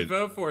do you think we body should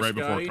vote for, right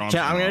before Scotty? Thompson.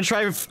 Yeah, I'm gonna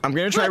try Let's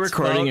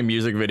recording vote a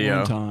music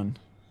video Wonton.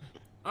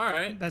 All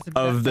right.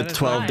 of the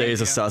 12 days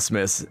of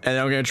Susmas, and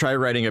I'm gonna try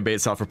writing a bait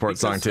self-report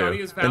song Because Scotty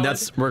too. is And valid,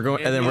 that's we're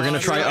going, and then we're gonna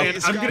and try. I'm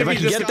gonna If I be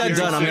can get that disappearing.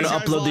 done, I'm gonna This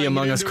guy's upload the lying,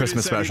 Among he Us didn't do what he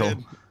Christmas said he special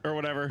did, or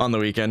whatever. on the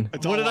weekend.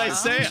 It's What all did I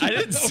lies. say? I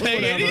didn't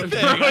say anything. Bro,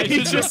 I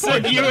he just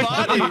said you and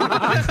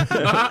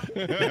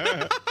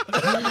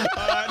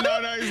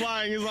No, he's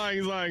lying.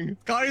 He's lying.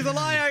 Scotty's a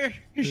liar.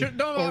 You should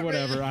know. Or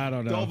whatever. I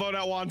don't know. Don't vote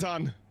out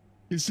Wonton.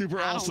 He's super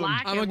I don't awesome.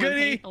 like I'm it a when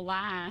goodie. people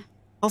lie.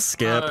 I'll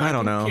skip. I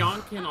don't know.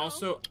 Pionk can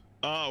also.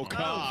 Oh,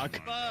 cock.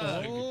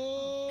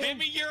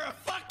 Hemi, you're a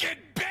fucking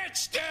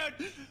bitch,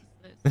 dude.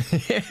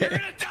 You're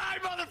gonna die,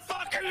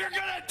 motherfucker. You're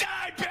gonna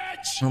die,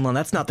 bitch. Hold on,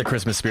 that's not the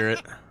Christmas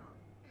spirit.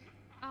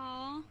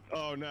 Oh.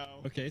 Oh no.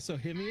 Okay, so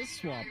Hemi is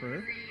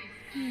Swapper.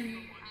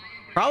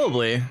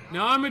 Probably.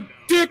 Now I'm a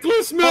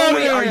dickless Oh man.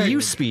 wait, are you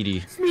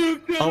Speedy?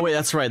 Oh wait,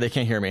 that's right. They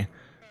can't hear me.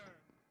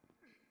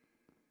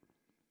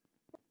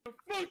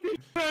 Fucking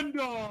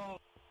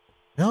Pendle.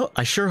 No,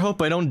 I sure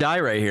hope I don't die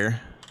right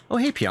here. Oh,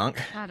 hey, Pionk.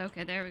 God,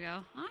 okay, there we go.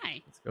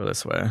 Hi. Let's go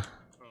this way.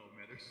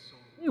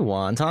 Hey, I don't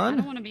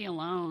Wonton. want to be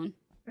alone.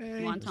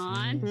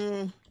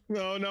 Wonton.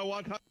 No,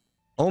 Wonton.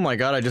 Oh my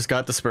god, I just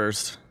got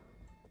dispersed.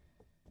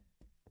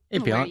 Hey,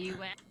 Where are Pionk. you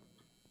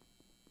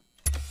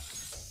at?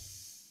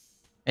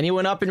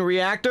 Anyone up in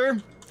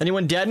reactor?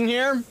 Anyone dead in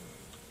here?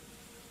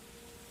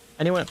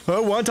 Anyone?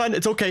 Oh, Wonton,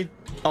 it's okay.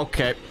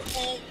 Okay.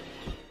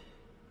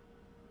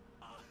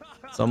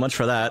 So much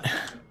for that.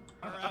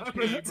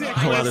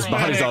 Oh wow, there's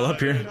bodies all up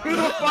here. Who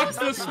the fuck's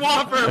the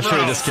swapper, bro? I should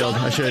have just killed.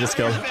 I should have just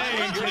killed.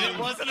 It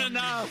wasn't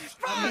enough.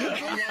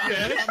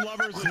 I'm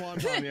lovers with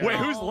Wonton, yeah. Wait,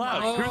 who's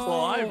left? Who's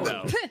alive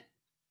now?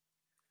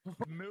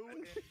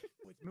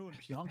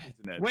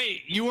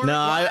 Wait, you were. No,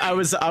 I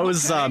was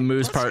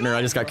Moo's partner.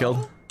 I just got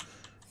killed.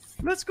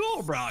 Let's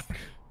go, Brock.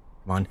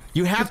 Come on.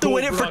 You have to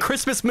win it for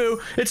Christmas, Moo.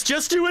 It's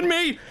just you and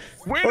me.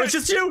 Or it's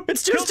just you.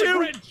 It's just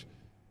you.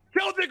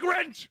 Kill the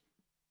Grinch.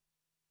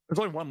 There's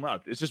only one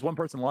left. It's just one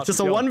person left. Just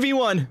a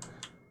 1v1.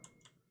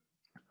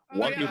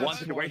 1v1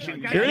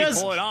 situation. Here it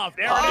is. Pull it off.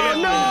 There Oh, it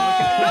is.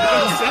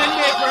 no! Send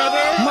it,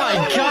 brother. My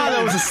god,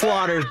 that was a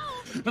slaughter.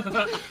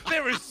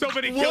 There were so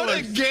many What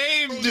killers. a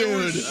game,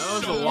 dude!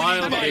 That was a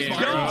wild game,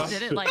 bro.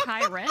 Did it like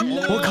high red?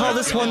 We'll call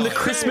this one the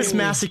Christmas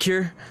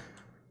Massacre.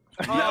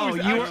 Oh,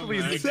 you were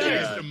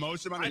The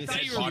most amount I of thought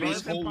dead you were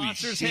bodies. both Holy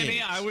imposters, shit.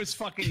 Timmy. I was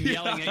fucking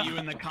yelling at you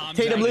in the comments.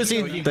 Tatum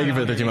Lucy, thank you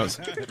for the 13 months.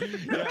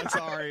 Yeah,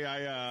 sorry,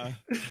 I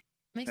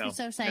Makes me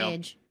so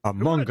sage.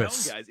 Among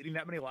Us. Guys eating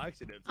that many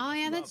laxatives. Oh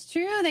yeah, that's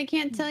true. They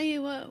can't tell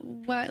you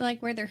what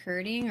like where they're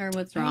hurting or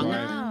what's wrong with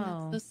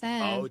them. That's so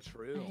sad. Oh,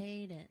 true. I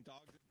hate it.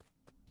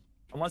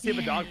 Unless you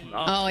have a dog.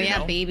 Oh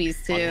yeah,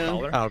 babies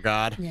too. Oh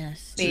god.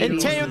 Yes. And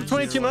Babies. Tay with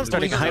 22 months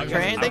starting a hype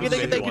train. Thank you,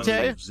 Tay.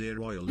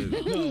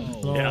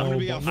 Oh,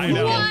 Yeah, I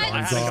know. What?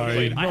 I'm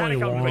sorry. No, you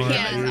won't.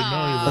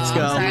 Yeah, Let's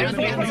go. Sorry, I was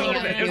able to hang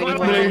out with you anymore.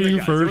 Blame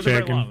you for a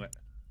second.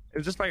 It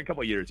was just like a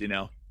couple of years, you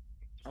know.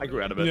 I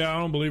grew out of it. Yeah, I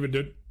don't believe it,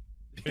 dude.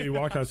 Hey,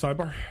 Wildcat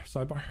sidebar.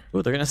 Sidebar.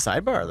 Oh, they're gonna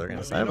sidebar. They're gonna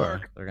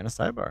sidebar. They're gonna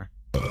sidebar.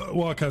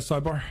 Wildcat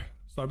sidebar.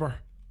 Sidebar.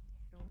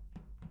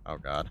 Oh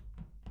god.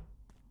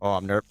 Oh,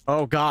 I'm nervous.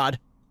 Oh god.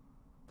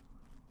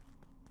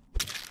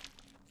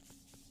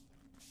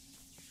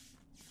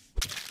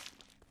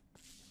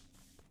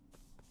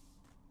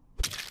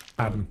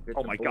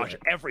 Oh my gosh,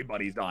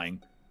 everybody's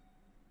dying.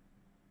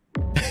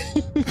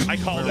 I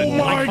called it. Oh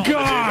my I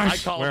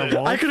gosh! called it.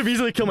 I could have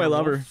easily killed my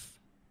lover.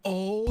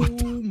 Oh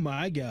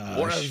my gosh.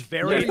 Or a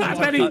very Larry I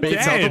bet he walked up-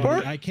 did.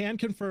 Self-report? I can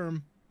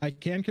confirm.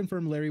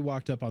 Larry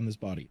walked up on this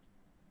body.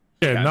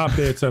 Yeah, not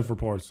bait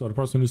self-report. So the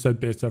person who said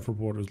bait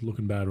self-report is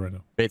looking bad right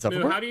now. Bait Dude,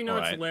 self-report? how do you know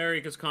Alright. it's Larry?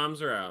 Because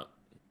comms are out.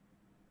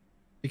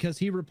 Because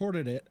he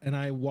reported it, and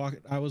I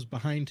was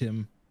behind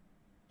him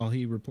while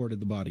he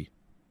reported the body.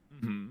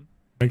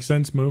 Makes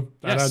sense, Moo.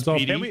 That Yeah, adds up.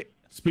 Speedy.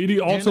 Speedy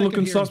And I also could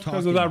looking hear him sus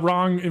because of that talking.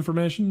 wrong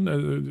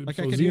information. Like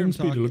So I could Z hear him and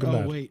Speedy talking. looking Oh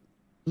bad. wait.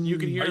 You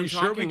can hear Are him you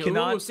sure we talking.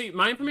 cannot- Ooh, see,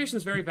 my information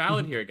is very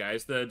valid here,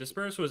 guys. The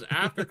disperse was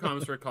after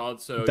comms were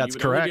called, so That's you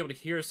would correct. only be able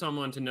to hear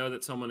someone to know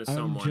that someone is I'm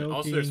someone.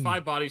 Also, there's joking.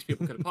 5 bodies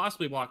people could have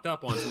possibly walked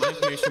up on, so my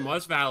information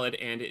was valid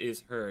and it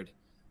is heard.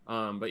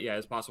 But yeah,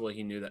 it's possible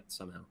he knew that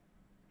somehow.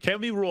 Can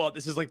we rule out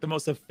this is like the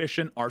most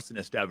efficient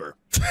arsonist ever?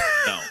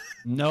 No.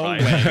 No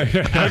Right. way.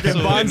 Okay,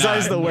 Absolutely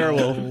Bonsai's not. the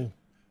werewolf.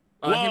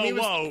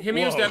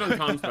 Himmy was dead on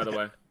comms, by the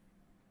way.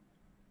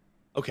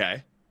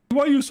 Okay.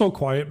 Why are you so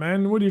quiet,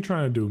 man? What are you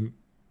trying to do?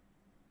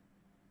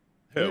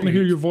 I want to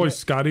hear your voice,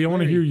 Scotty. I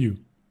want to hear you.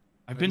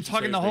 I've been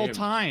talking the whole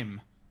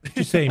time. What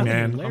you say,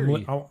 man?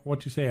 Larry.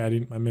 What you say?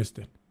 I missed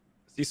it.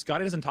 See,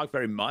 Scotty doesn't talk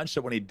very much,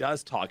 so when he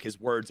does talk,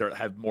 his words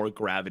have more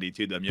gravity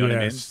to them. You know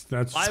Yes, what I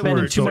mean? that's My Spending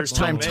words, too there's much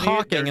so time many,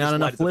 talking they're and just not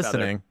enough light as a feather.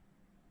 listening.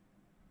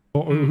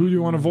 Well, who do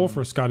you want to vote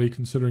for, Scotty?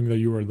 Considering that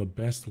you are the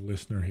best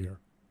listener here.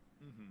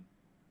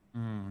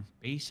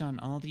 Based on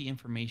all the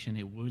information,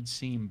 it would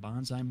seem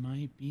Bonsai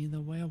might be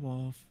the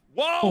werewolf.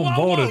 Whoa, Oh, whoa,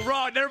 voted. whoa,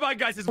 Ron, never mind,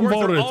 guys. His I'm words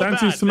are voted. all It's bad.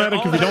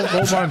 anti-Semitic They're if you all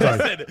don't vote bad.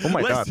 Bonsai. Listen, Oh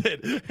my God.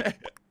 listen.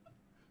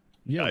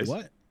 Yeah. Guys.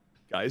 What?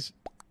 Guys,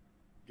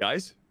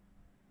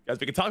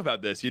 we can talk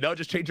about this. You know,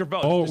 just change your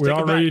vote. Oh, Just we take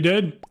it already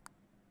back.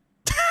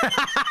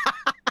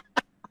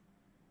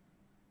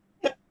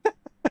 did.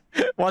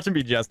 Watch him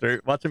be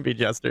Jester. Watch him be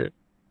Jester.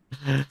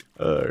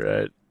 All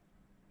right.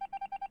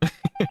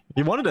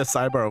 He wanted a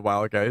sidebar a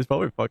while ago. He's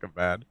probably fucking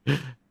mad. All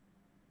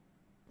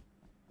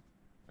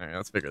right,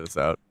 let's figure this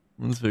out.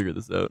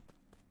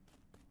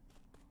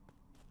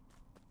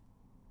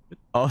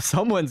 Oh,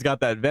 someone's got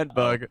that vent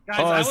bug. Guys,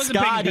 I oh, wasn't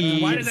paying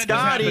attention. Why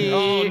Scotty!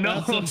 did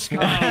that just happen? Scotty!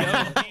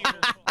 Oh no, Scotty.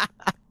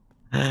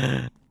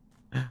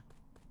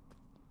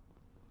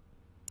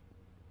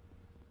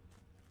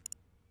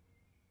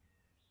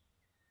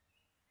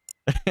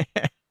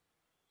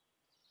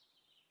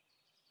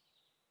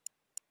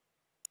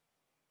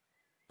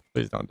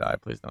 Please don't die.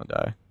 Please don't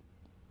die.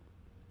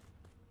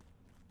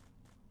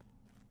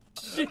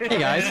 Shit. Hey,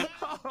 guys.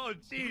 Oh,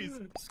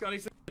 jeez.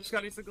 Scotty's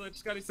the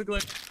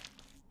glitch.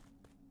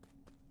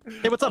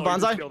 Hey, what's up,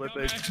 Bonsai?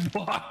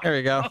 There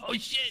you go. Oh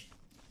shit.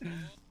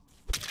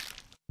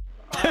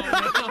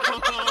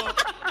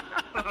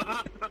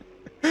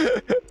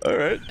 All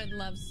right. Good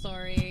love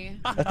story.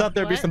 I thought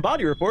there'd be some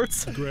body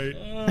reports. Great.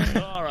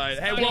 All right.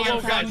 Hey,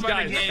 whoa, guys.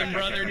 Game,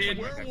 brother, dude.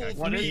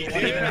 What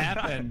even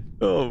happened?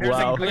 Oh,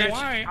 wow.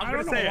 Why? I'm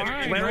gonna say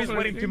it. Larry's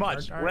winning too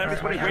much.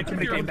 Larry's winning way too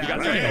many games.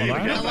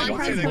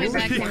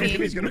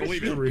 He's gonna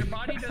believe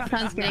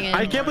it.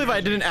 I can't believe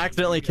I didn't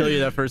accidentally kill you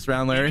that first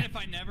round, Larry. If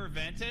I never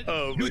vented.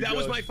 Oh, dude, that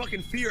was my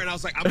fucking fear, and I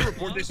was like, I'm gonna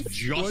report this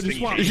just in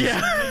swap case.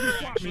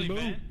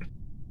 Yeah.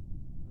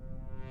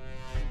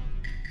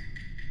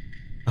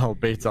 Oh,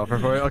 bait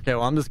self-report. Okay,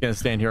 well, I'm just gonna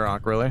stand here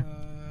awkwardly.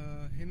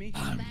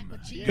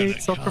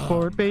 Bait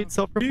self-report, bait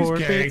self-report,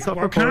 bait Cheesecake. What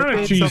self-report, kind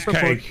of bait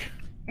self-report. cheesecake?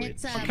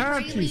 It's What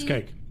kind of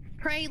cheesecake?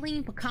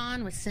 praline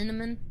pecan with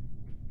cinnamon.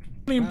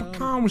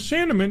 Pecan with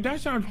cinnamon.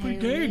 That sounds pretty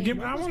good. Give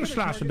me. I want a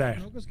slice of that.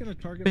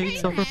 Bait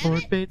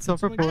self-report, bait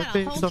self-report,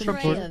 bait Whole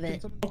self-report. tray of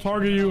it. I'll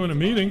target you in a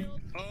meeting.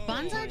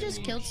 Bonsai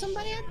just killed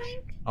somebody, I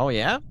think. Oh,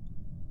 yeah?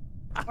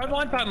 I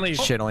want that leaf.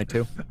 Shit, only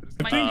 2.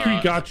 I think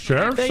we got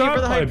sheriff Thank you shot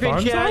for the by hype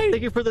pin, chat. Bonsai.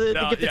 Thank you for the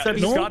gifted yeah,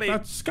 subs. No, Scotty.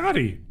 that's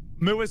Scotty.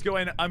 Moo is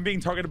going, I'm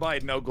being targeted by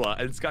Nogla,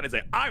 and Scotty's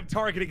like, I'm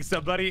targeting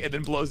somebody, and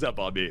then blows up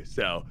on me,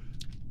 so.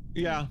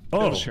 Yeah.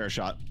 Oh. That was share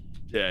shot.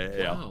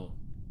 Yeah. Oh.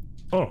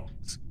 Oh.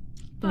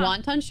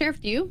 Wonton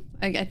sheriff, do you?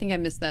 I think I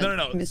missed that.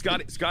 No.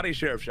 Scotty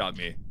Sheriff shot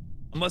me.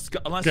 Unless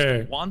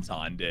Okay.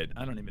 Wonton did.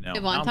 I don't even know.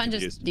 Did I'm Wonton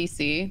confused. just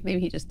DC? Maybe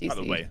he just DC.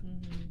 Probably.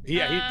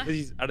 Yeah,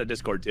 he's out of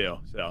Discord too,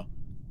 so.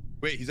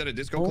 Wait, he's at a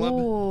disco club?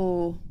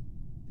 Oh.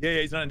 Yeah,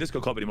 he's not in Disco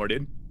Club anymore,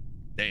 dude.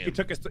 Damn. He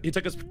took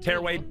his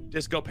tearaway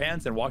disco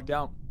pants and walked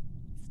out.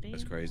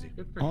 That's crazy.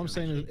 All I'm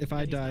saying is, if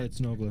I die, it's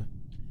Nogla.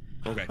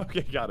 Okay.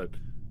 Okay, got it.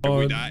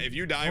 If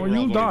you die, Oh, we're all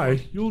you'll voting die.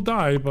 for you. You'll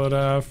die,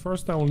 but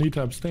first I will need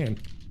to abstain.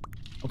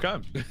 Okay.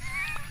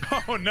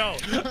 Oh no.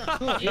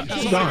 You'll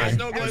die.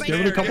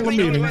 Give it a couple of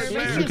meetings.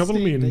 Give it a couple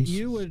of meetings.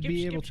 You would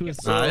be able to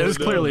assist. There's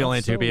clearly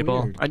only 2 So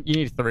people. weird. You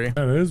need 3.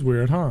 That is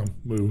weird, huh?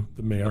 Moo,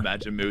 the mayor.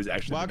 Imagine Moo's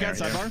actually. Wildcat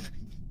the mayor.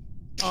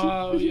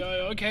 sidebar. Yeah,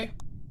 okay.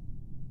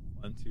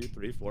 1, 2,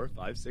 3, 4,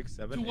 5, 6,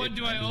 7, To what 8,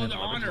 do I 9, owe 10, the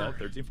 11, honor? 12,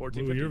 13,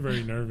 14, Moo, 15. you're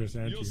very nervous,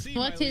 aren't you?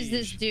 What is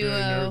this Very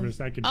duo?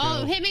 nervous, I can Oh,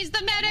 tell. Himmy's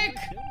the medic!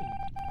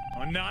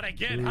 Oh, not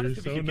again. How You're does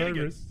it so keep getting it?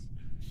 nervous.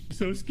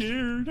 So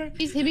scared.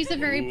 Himmy's a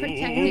very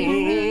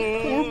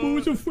protective. Oh,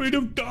 Moo's afraid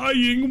of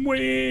dying.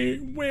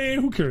 Where?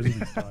 Who cares if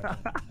he's dying?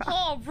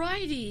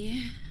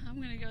 Alrighty.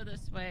 I'm gonna go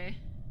this way.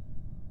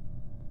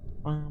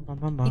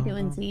 How you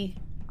doing, Z?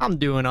 I'm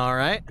doing all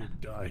right.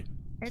 Die.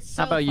 It's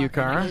so How about you,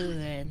 fucking Kara?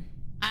 good.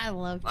 I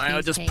love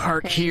I'll just cheesecake,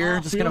 park okay? here. I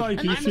Just feel gonna.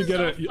 like you should get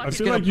a. I Just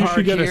feel gonna like you park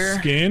should get here. a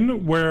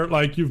skin where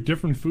like you've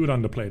different food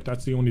on the plate.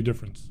 That's the only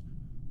difference.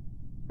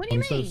 What do you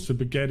Instead mean? of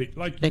spaghetti,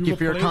 like Thank you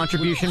for your have a plate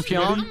contribution, with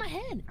spaghetti. Fionn. On my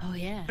head. Oh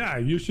yeah. Yeah,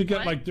 you should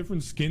get like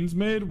different skins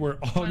made where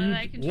all you.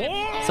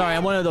 Whoa! Sorry,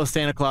 I'm one of those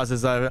Santa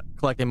Clauses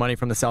collecting money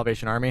from the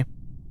Salvation Army.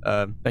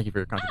 Thank you for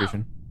your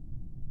contribution.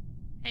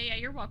 Hey, yeah,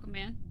 you're welcome,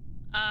 man.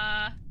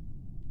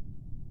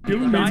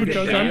 Killing me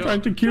because I'm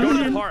trying to kill Go to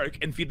the you. park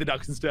and feed the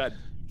ducks instead.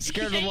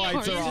 Scared of the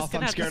lights are off.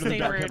 I'm scared of the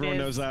dark. Everyone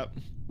knows that.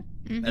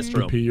 That's You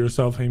true. pee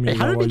yourself, Amy. Hey,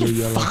 how did while we you're get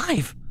yelling.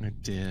 5? I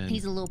did.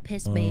 He's a little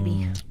piss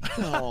baby.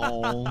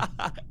 Oh.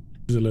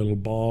 He's a little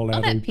ball.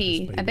 Love adult that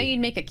pee. I bet you'd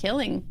make a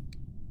killing.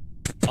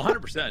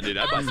 100%, dude.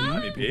 I'd buy some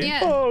MVP.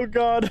 Yeah. Oh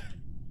God.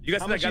 You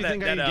guys How see much that do guy you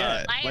think that, I that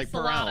could get? Like Nice, a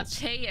per lot ounce.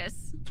 of payas.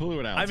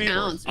 Fluid ounce. I mean,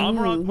 Ounce.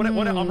 Amron, what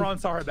Mm. Amron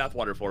saw her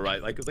bathwater for,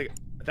 right? Like, it was like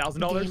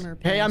 $1,000?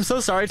 Hey, I'm so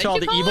sorry to Thank all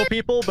you, the evil caller.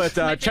 people, but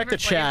My check the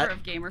favorite flavor chat.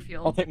 of Gamer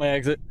Fuel. I'll take my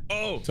exit.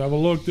 Oh. Let's have a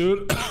look,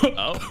 dude.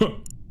 Oh.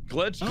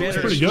 Glitch. That's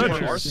pretty good.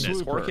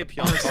 Arsonist. Orchid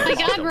Pion. Oh my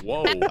God,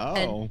 Whoa.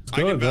 Oh.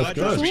 Good, that's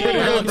good.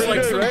 It's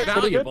like some right?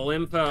 Pretty valuable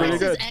info. Pretty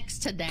This good. is X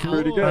to down.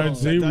 Pretty good. All right,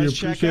 Z, That we does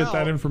check appreciate out.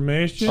 that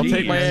information. I'll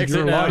take my and exit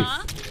your now.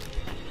 life.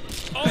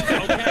 Oh,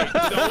 okay.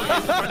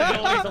 So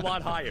credibility's a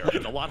lot higher.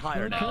 It's a lot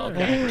higher now.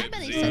 Okay. I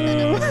bet he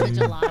said that in the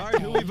July. All right,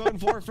 who are we voting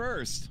for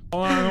first?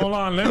 Hold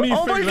on. Let me,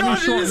 Oh my let me God,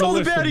 shorten it's the all the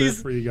list a bit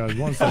baddies. for you guys.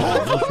 One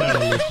second. Let's have a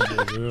list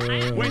a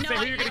bit. Wait, say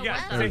who you're gonna guess.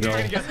 Say There who you you're go.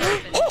 gonna guess.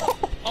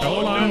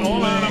 Hold on.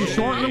 I'm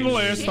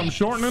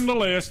shortening the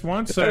list.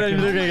 One They're second.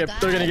 gonna get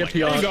There you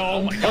Pion.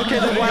 go. Okay,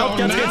 then Wildcat's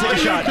gonna take a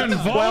shot.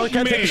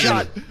 Wildcat, take a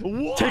shot.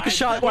 Take a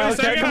shot, Wait a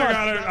Wildcat. second. Come on.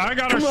 I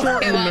gotta Come on.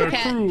 shorten the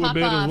Wildcat, crew a pop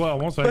bit as off. well.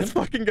 One Let's second.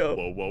 fucking go.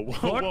 Whoa, whoa,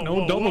 whoa, What? whoa, No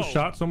whoa, double whoa.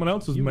 shot. Someone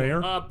else is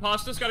mayor.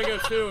 Pasta's gotta go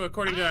too,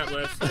 according to that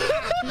list.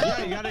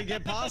 Yeah, you gotta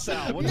get Paz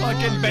out. What the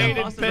Fucking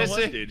baited Austin's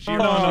pissy. dude.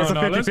 No, it's a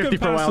Let's 50-50 get for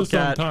past this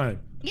Wildcat. sometime.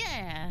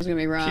 Yeah. I was gonna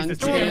be wrong. She's a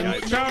too. team guy.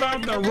 Shout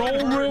out the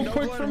roll real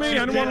quick for me.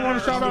 Anyone want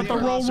to shout out the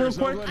roll real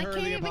quick? I can't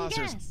even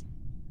guess.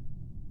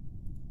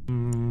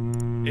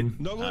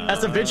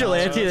 As a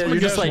vigilante, you're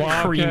just like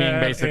creaming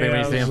basically when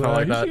you see info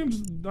like that. He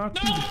seems not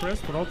too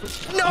depressed, but also.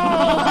 No!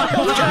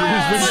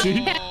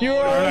 You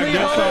are I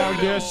guess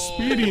I'll guess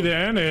Speedy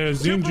then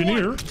as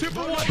engineer. What's Oh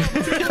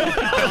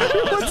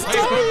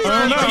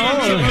no!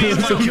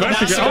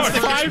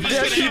 5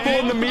 dead people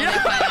in the meeting.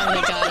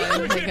 Finally got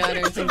her. They got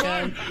her. Thank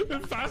God.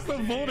 Fast the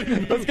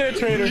voting. Let's get a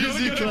traitor.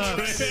 Game's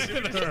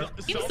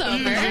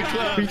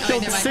over. We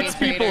killed 6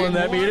 people in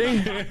that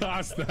meeting.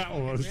 Chaos that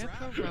was.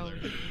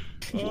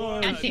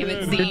 God damn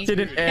it, Z. It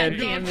didn't end.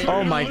 damn it.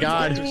 Oh my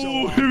god.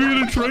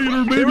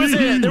 There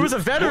was a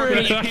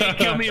veteran.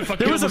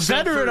 There was a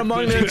veteran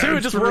among them too.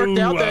 It just worked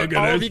out that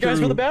all of you guys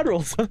were the bad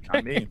rolls.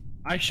 Not me.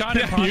 I shot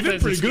it. You did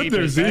pretty good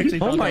there, Z.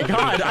 Oh my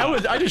god.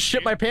 I just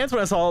shit my pants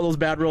when I saw all those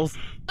bad rolls.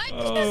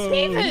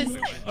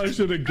 I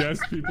should have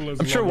guessed people as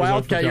I'm sure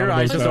Wildcat, your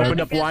eyes just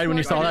opened up wide when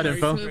you saw that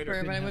info.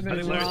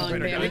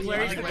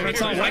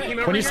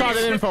 When you saw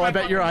that info, I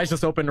bet your eyes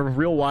just opened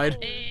real wide.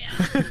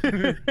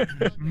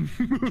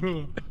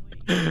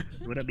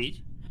 What up,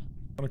 beach?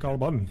 I'm gonna call a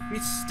button.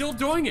 He's still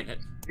doing it.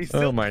 He's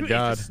still Oh my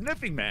god. He's a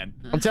sniffing man.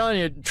 I'm telling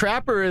you,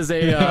 Trapper is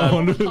a. I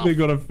wonder if they're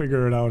gonna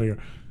figure it out here.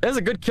 That's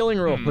a good killing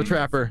roll, the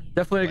Trapper.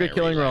 Definitely a good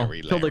killing roll.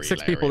 Killed like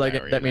 6 people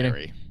that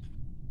meeting.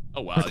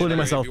 Oh wow, including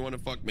myself. If you want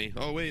to fuck me.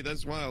 Oh wait,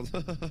 that's wild.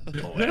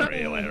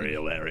 Larry.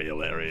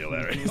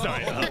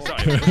 Sorry.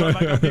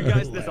 You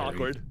guys this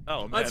awkward.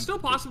 Oh man. It's still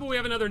possible we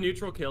have another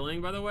neutral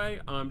killing, by the way.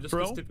 Just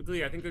because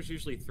typically I think there's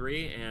usually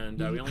 3, and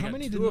we only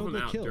got 2 of them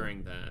out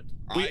during that.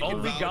 I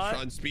can vouch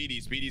on Speedy.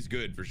 Speedy's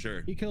good for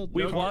sure. He killed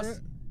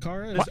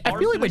Kara. I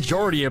feel like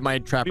majority of my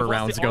Trapper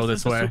rounds go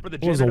this way.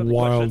 It was a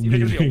wild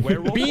meeting.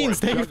 Beans,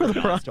 thank you for the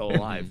prop.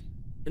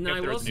 And then I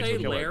will say,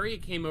 Larry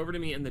came over to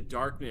me in the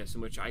darkness,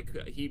 in which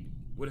he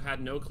would have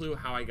had no clue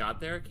how I got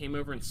there. Came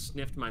over and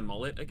sniffed my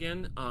mullet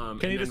again.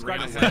 Can you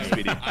describe it,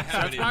 Speedy? I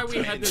have an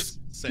intense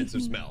sense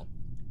of smell.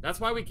 That's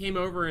why we came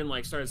over and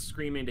like started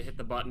screaming to hit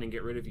the button and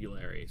get rid of you,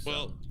 Larry. So.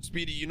 Well,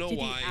 Speedy, you know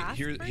why?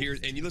 Here,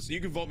 and you listen.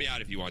 You can vote me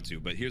out if you want to,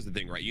 but here's the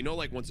thing, right? You know,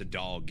 like once a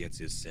dog gets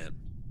his scent,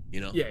 you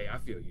know? Yeah, I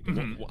feel you.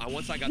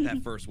 Once I got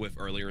that first whiff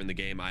earlier in the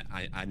game,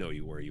 I know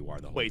where you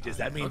are the whole Wait, time. does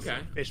that mean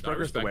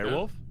Fishburger's the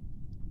werewolf?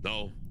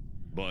 No,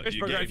 but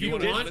Fishburger, if you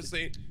want to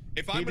honestly.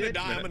 If I'm gonna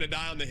die, I'm gonna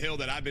die on the hill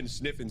that I've been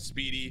sniffing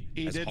Speedy.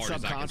 He as did hard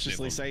as I can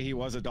subconsciously sniff him. say he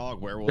was a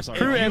dog werewolf. If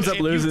crew ends up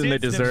losing, they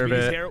deserve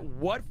it.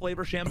 What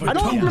flavor shampoo? I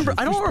don't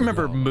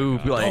remember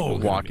Move like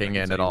walking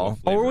in at all.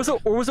 Or was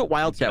it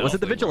Wildcat? Was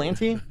it the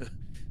vigilante?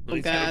 Oh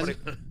god.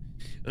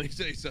 Let me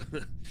say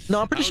something. No,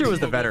 I'm pretty sure it was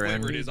the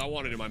veteran. It is. I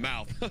want it in my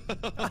mouth.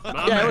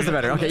 Yeah, it was the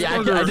veteran. Okay, yeah,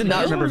 I did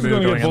not remember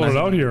Move going voted in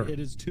out here. It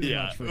is too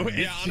much for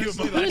me. Yeah,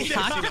 honestly,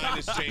 that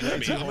just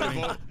changed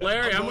me.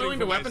 Larry, I'm willing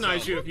to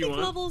weaponize you if you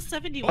want. Level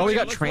 71. Oh, we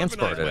got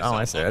transported. Oh,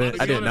 I see. I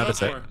didn't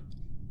notice it.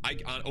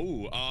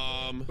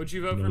 Would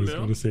you vote for He's Mill?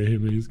 gonna say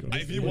him. He's gonna.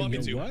 If you want me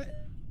to. What?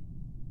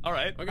 All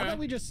right. I thought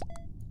we just.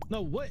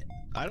 No, what?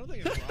 I don't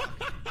think it's wrong.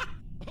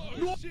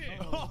 Oh, shit.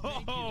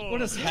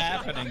 What is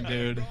happening,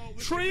 dude?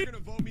 You're gonna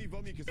vote me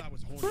because I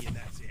was horny and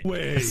that's it.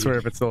 Wait. I swear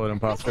if it's still an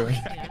imposter.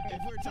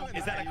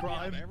 Is that a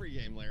crime? Every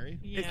game, Larry.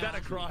 Is that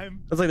a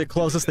crime? That's like the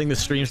closest thing to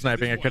stream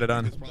sniping I could have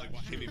done.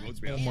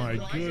 Oh my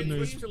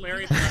goodness. To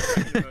Larry, by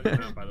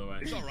the way.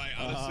 It's all right,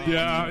 honestly.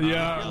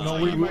 Yeah.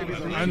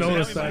 No, I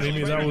noticed that,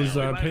 Amy. That was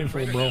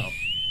painful, bro.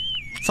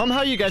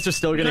 Somehow you guys are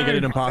still gonna get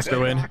an imposter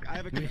win. I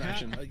have a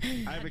confession.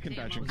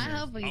 I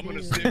hope we I'm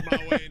gonna do. stick my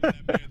way into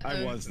that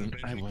man's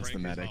I was the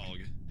medic.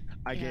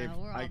 I gave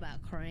we're all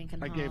about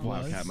cranking I gave hogs.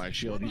 Wildcat my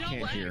shield. You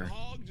can't hear.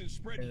 Hogs and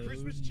spread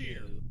Christmas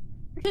cheer.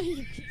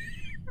 I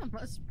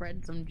must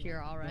spread some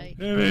cheer, all right.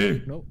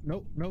 No.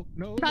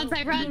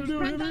 Bonsai, run!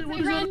 Run,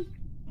 Bonsai, run!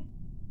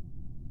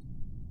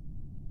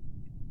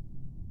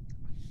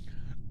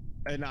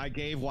 And I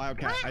gave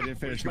Wildcat. I didn't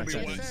finish my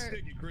sentence.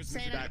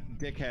 That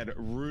dickhead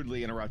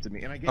rudely interrupted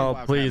me, and I gave Oh,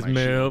 Wildcat please my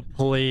move, shield.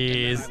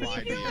 please, And then I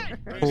lied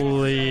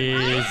to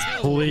you.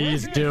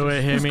 please do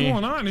it, What's Himmy.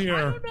 going on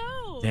here?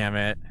 Damn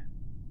it.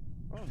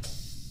 I'm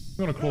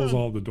gonna close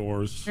all the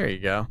doors. There you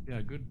go.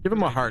 Yeah, good. Give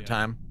him a hard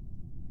time.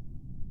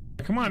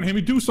 Come on,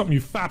 Himmy, do something,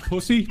 you fat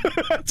pussy.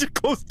 Just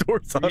close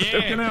doors on him.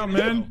 Looking out,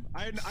 man.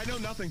 I know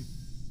nothing.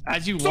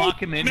 As you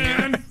walk him in here,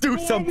 Man, Do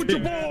go on something. with your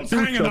balls Do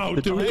hanging out,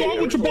 dude. something. Go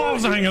on with your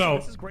balls hanging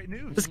out. This is great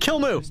news. Just kill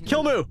Moo.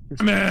 Kill Moo.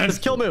 Man.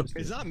 Just kill Moo.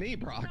 It's not me,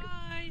 Brock.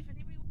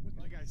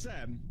 Like I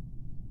said,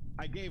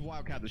 I gave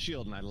Wildcat the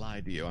shield, and I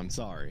lied to you. I'm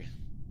sorry.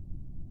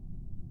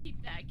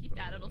 Keep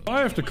that. It'll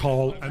I have to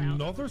call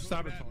another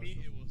sabotage.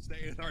 It will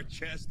stay in our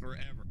chest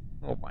forever.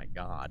 Oh my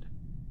god.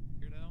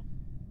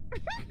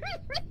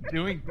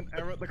 doing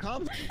The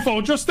comms.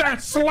 Oh, just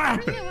that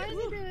slap. Yeah, why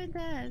is he doing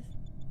this?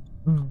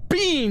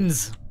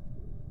 Beans!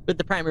 With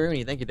the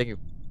primary, thank you.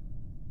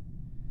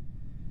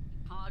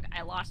 Hog,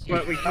 I lost you.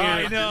 But we I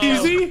can't. know.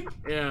 Easy?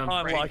 Yeah.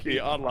 Unlucky.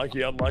 I died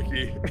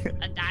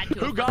to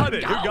Who a got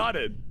it? fucking Who dog. got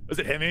it? Was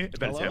it Himmy?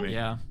 That's Hello? Himmy.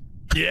 yeah.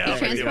 Yeah.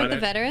 Transport the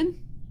veteran?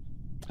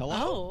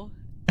 Hello?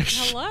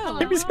 Hello.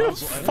 He's gonna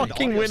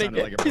fucking win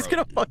again. He's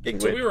gonna fucking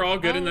So we win. were all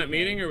good in that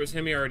meeting, or was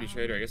Himmy already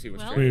traitor? I guess he was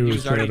Well, traitor. He He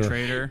was already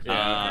traitor.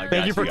 traitor.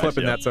 Thank you for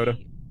clipping that, Soda.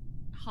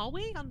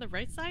 Hallway on the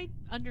right side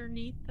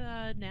underneath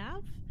the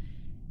nav.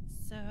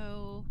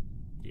 So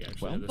Yeah,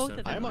 Well, both of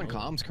them I'm on are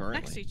comms next to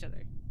currently. each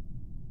other.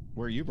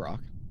 Where are you,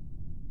 Brock?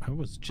 I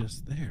was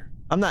just there.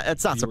 It's not You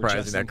were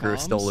surprising just that in crew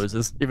still comms?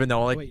 loses, even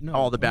though like Wait, no,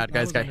 all the I- bad I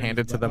guys was got on my-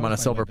 handed to I them was on a on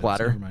my silver iPad, so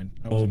platter. never mind.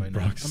 I was Oh, on my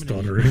Brock's I'm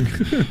an idiot.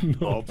 stuttering.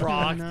 Oh,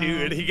 Brock, no.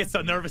 dude, he gets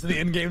so nervous in the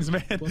end games,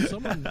 man. Well,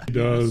 someone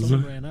does.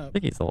 ran up, I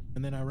think he's old.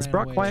 and then I Is ran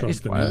Brock away. quiet? He's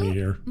Trust in quiet. me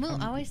here. Moo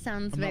always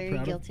sounds I'm not very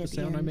proud of guilty the at the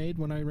sound I end. made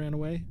when I ran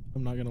away.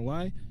 I'm not gonna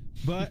lie,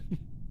 But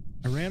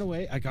I ran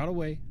away. I got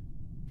away.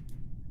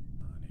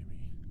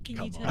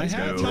 Can you tell I me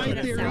have what my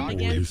that theory. sound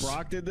again? If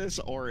Brock did this,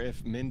 or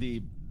if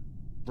Mindy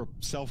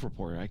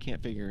self-reported. I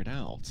can't figure it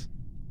out.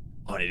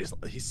 Oh,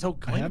 he's so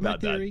I clean have my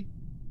about that. theory.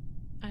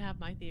 I have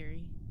my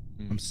theory.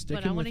 I'm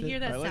sticking But I want with to hear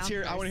it. that All right, let's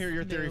sound hear. I want to hear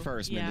your theory Moo.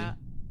 first, Mindy. Yeah.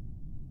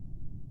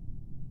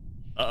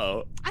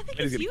 Uh-oh. I think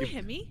Mindy's it's gonna you,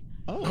 keep- Himmy.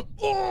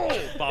 Oh,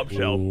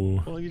 bombshell.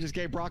 well, you just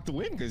gave Brock the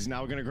win because he's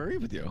now going to agree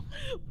with you.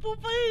 Well,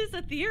 but it's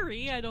a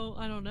theory. I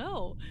don't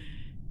know.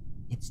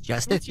 It's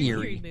just What's a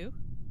your theory. Moo?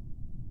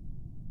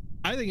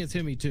 I think it's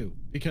Himmy too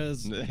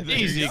because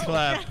Easy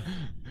clap.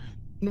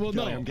 Well,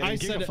 no, I'm getting I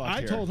said it. gigafucked I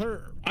here. told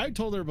her. I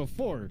told her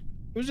before.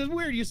 It was just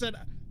weird. You said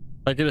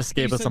I could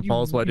escape You with said some you-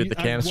 pulse while I did the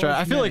I cam was strat.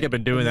 I feel like medic, I've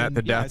been doing and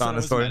that to then- I death, said I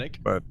was honestly. medic.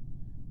 But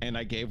And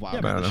I gave Yeah,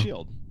 Wildcat I don't the know.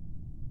 shield.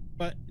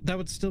 but that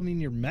would still mean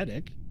you're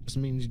medic. Just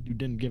means you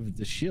didn't give it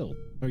the shield,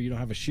 or you don't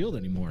have a shield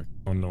anymore.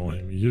 Oh no,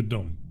 Amy, you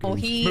dumb. Oh,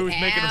 he Moo's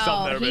making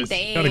himself ow, he nervous.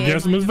 dead. Gotta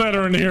guess him as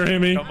veteran here,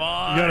 Amy. Come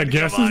on. You gotta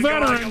guess his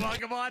veteran.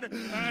 Come on.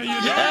 Yay!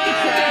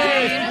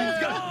 Let's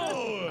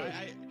go.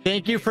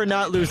 thank you for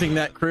not losing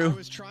that I crew.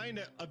 was trying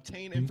to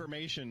obtain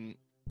information.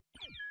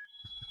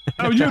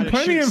 Oh, you Try had to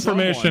plenty of shoot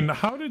someone. information.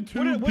 How did two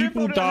What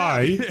people info did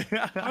I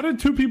die? How did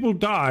two people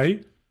die?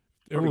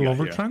 They What were we got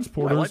over here? I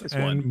transporters like this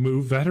one. and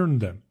move veteran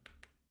them.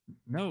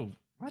 No.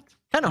 What?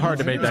 Kind of hard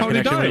to make that How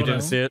they connection when you died.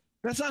 didn't see it.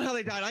 That's not how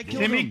they died. I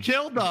killed Timmy them.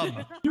 killed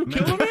them. You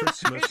killed him?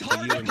 Christmas It's for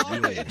hard, you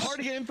and it's hard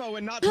to get info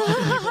and not Oh, talk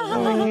to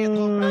people when they can't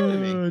talk back to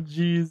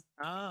me. jeez.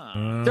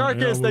 Ah.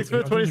 Darkest, thanks for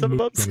the 27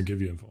 bucks. bucks. Gonna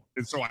give you info.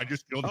 And so I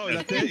just killed Oh, him.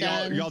 that's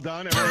it? Y'all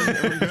done?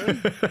 Everyone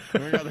good?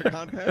 Everyone got their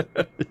content?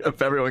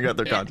 If everyone got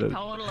their content.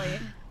 Totally.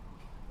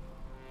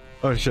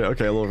 Oh shit,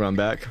 okay, a little run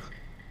back.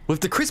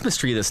 With the Christmas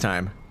tree this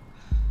time.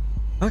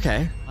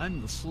 Okay.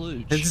 I'm the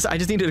slooch. I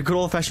just needed a good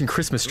old-fashioned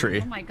Christmas tree.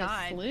 Oh my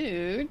god.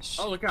 Luge.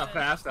 Oh, look how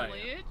fast I am.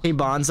 Hey,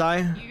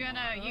 Bonsai. You gonna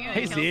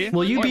Hey, kill Z. people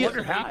Will you with be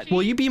your hat?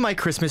 will you be my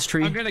Christmas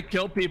tree? I'm gonna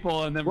kill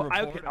people and then Well,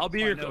 report I'll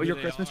be if I know your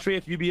who they Christmas are. tree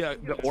if you be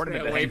the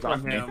ornament that Away hangs off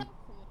from me. him.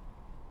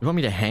 You want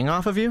me to hang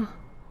off of you?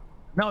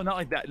 No, not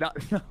like that. Not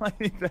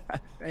like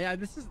that. Yeah,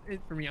 this is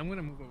it for me. I'm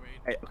gonna move away.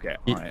 Hey, okay.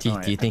 Do All right, you all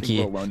right. think I think we're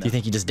he alone do you now.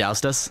 think he just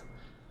doused us?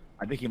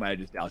 I think he might have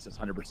just doused us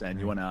 100%.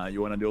 You wanna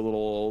do a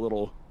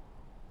little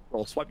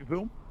swipey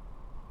poo?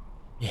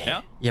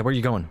 Yeah. Yeah, where are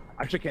you going?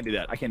 Actually, I can't do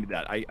that. I can't do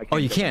that. I can't Oh,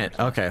 you go can't.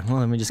 there. Okay, well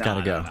then we just No, gotta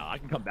no, go. No, I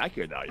can come back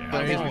here though.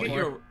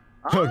 Yeah.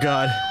 Oh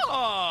god.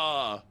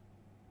 Oh.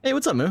 Hey,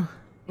 what's up, Moo?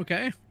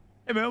 Okay.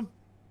 Hey, Moo.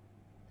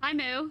 Hi,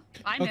 Moo.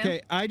 Hi, Moo.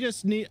 Okay, I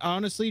just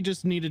honestly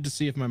just needed to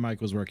see if my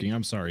mic was working.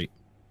 I'm sorry.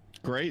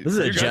 Great. This is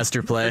a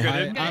jester play.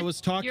 I was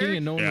talking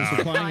and no one was Yeah.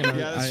 replying, and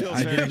Yeah, this feels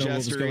I very didn't know what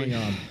was jestery. going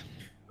on.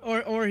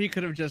 Or he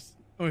could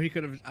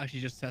have actually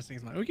just testing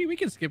his mind. Okay, we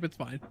can skip. It's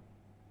fine.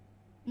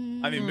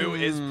 I mean, Moo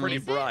is pretty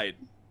Is it? bright,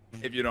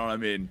 if you know what I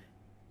mean.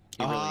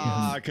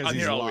 Ah, because I'm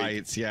he's here all week.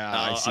 lights. Yeah,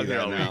 I see I'm here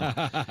that all now.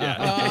 Yeah.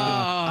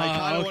 I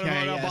kind of want to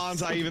okay, run out yes.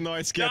 Bonsai even though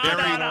I skipped No,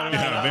 every no, one no, of no,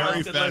 them. no, very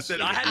listen, fast.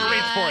 listen, I had to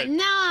wait for it.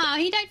 No,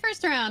 he died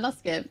first round. I'll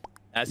skip.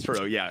 That's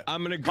true. Yeah.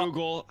 I'm gonna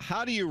Google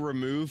how do you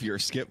remove your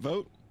skip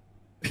vote?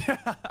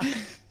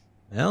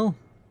 Well,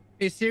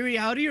 Hey Siri,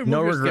 how do you remove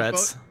no your skip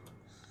regrets. vote?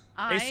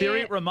 Hey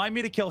Siri, remind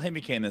me to kill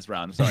Himmy Kane this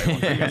round. Sorry,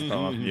 I got thrown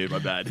off mute. My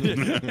bad.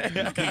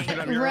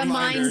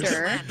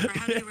 Reminder. For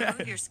how to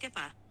remove your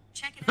skipper.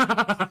 Check it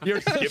out.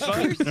 Your skipper?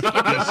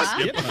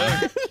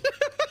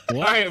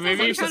 All right,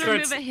 maybe you I'm should trying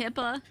to start. remove a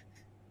HIPAA.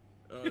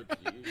 Oh,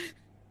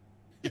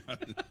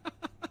 jeez.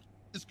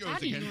 This goes How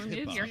do you against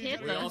remove HIPAA. your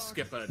We all HIPAA?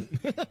 skip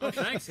it. Oh,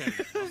 thanks,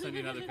 Henry. I'll send you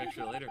another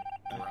picture later.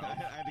 I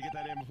had to get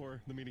that in before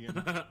the meeting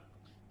ended.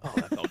 Oh,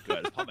 that felt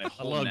good. It popped my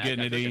whole love neck.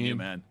 getting I it think of you, in.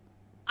 man.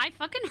 I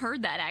fucking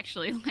heard that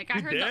actually. Like I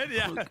You heard did? that.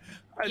 Yeah.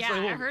 Yeah,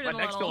 I heard it my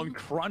a neck's little. feeling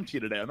crunchy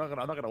today. I'm not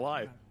gonna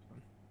lie.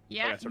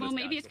 Yeah, Okay, so well this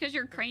maybe guy. it's because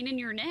you're craning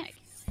your neck.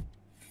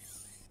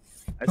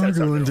 I'm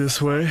going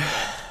this way.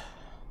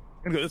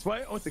 Gonna go this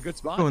way? Oh, it's a good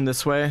spot. Going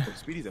this way. Oh,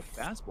 Speedy's a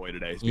fast boy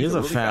today. He is a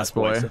really fast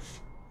boy. So-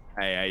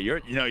 Hey, you're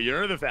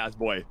the fast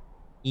boy.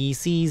 He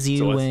sees you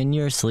So let's- when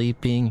you're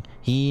sleeping.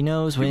 He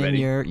knows You when ready?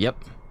 you're. Yep.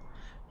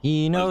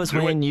 He knows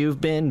do when you've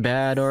been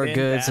bad or Been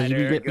good, so bad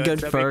you or get good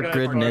so be for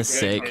goodness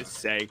sake. goodness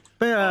sake.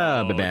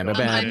 I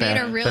made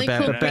a really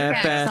cool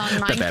pickaxe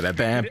on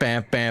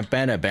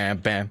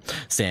mine.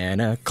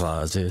 Santa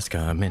Claus is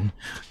coming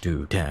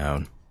to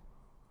town.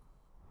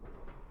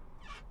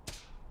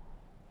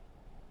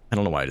 I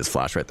don't know why I just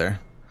flashed right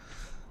there.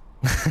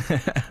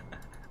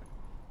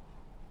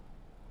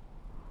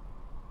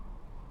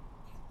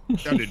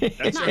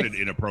 That sounded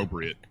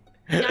inappropriate.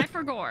 Die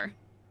for gore.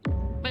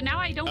 But now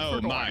I don't Oh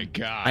for gore. my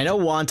god. I know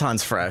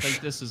wonton's I fresh.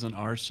 think this is an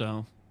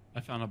arso.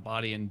 I found a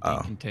body in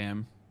Oh.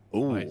 decontam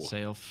Ooh. by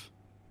itself.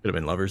 Could have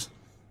been lovers.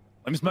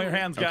 Let me smell your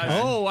hands, guys.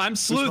 Oh, I'm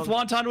Sleuth.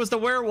 Wonton was the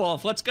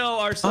werewolf. Let's go,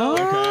 Arso.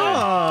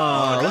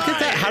 Oh, look at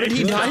that. How did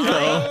he die,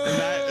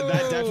 though? And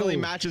that definitely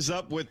matches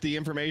up with the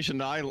information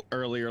that I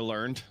earlier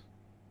learned.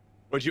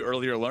 What'd you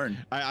earlier learn?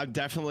 I'm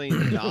definitely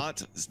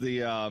not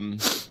the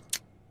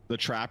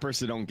trapper,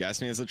 so don't guess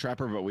me as a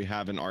trapper, but we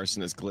have an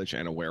arsonist glitch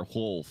and a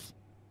werewolf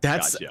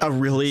That's Gotcha. a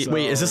really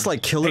wait. Is this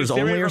like killers Hey,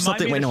 Siri, only or remind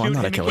something? me Wait, to no, I'm shoot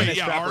not a him killer. again.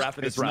 Yeah,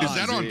 after this is round.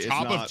 that on It's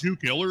top not- of 2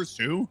 killers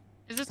too?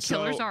 Is this So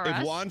killers if are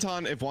us?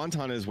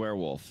 Wonton is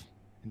werewolf,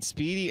 and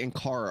Speedy and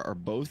Kara are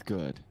both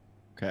good,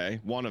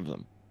 okay, one of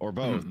them or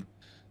both.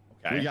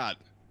 Okay. We got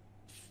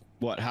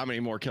what? How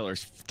many more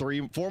killers?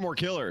 4 more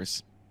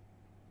killers.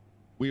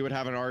 We would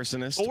have an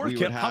arsonist. We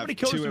would have How many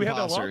killers 2 do we have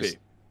in the imposters. lobby?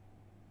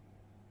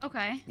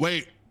 Okay.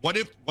 Wait, what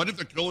if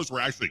the killers were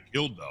actually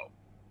killed though?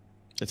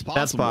 It's possible.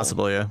 That's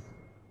possible, yeah.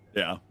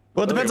 Yeah.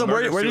 Well, it depends on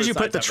where Murder, did you suicide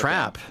put the type of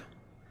trap?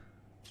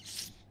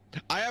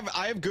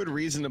 I have good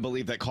reason to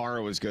believe that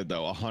Kara was good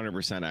though,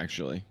 100%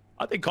 actually.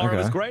 I think Kara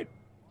was Okay. great.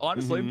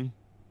 Honestly,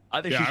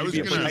 I think Yeah, I she was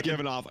should be gonna- a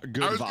Giving off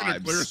good I was gonna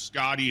vibes. clear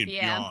Scotty and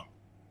Yeah. Pionk.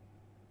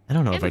 I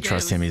don't know if Yeah, I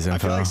trust Timmy's I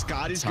info. feel like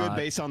Scotty's It's good hot.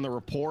 based on the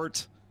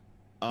report.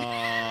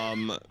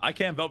 I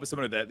can't vote for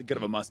someone with that good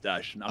of a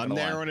mustache. Not I'm gonna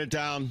lie. narrowing it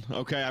down.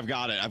 Okay, I've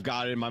got it. I've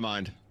got it in my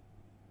mind.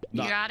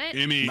 You got it?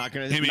 Timmy, Not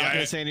gonna Timmy,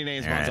 say any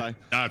names, All right. Bonsai.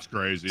 That's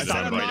crazy. I that said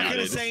I'm everybody not got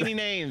gonna it. say any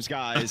names,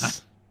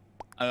 guys.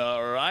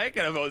 All right,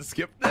 gonna vote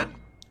skip then.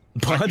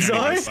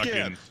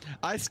 Bonsai?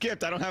 I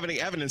skipped. I don't have any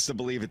evidence to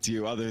believe it's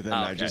you, other than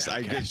I Okay,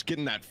 just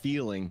getting that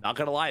feeling. Not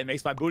gonna lie, it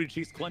makes my booty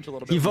cheeks clench a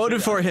little bit. He when you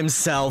voted say for that.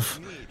 himself.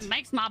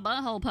 Makes my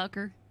butthole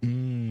pucker. I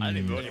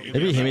didn't vote.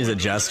 Maybe Himmy's a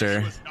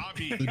jester.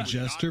 The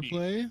jester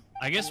play?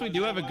 I guess we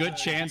do have a good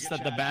chance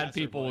that the bad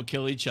people will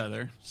kill each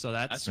other. So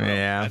that's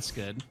Yeah. that's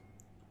good.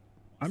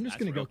 I'm just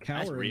gonna go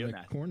cower real in the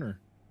nasty. corner.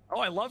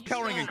 Oh, I love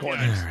cowering in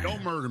corners. Yes,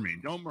 don't murder me.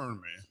 Don't murder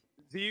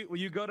me. Will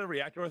you go to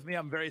reactor with me?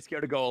 I'm very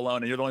scared to go alone,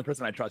 and you're the only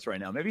person I trust right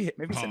now. Maybe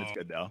Cinder's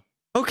good though.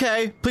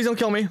 Okay, please don't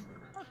kill me. Hey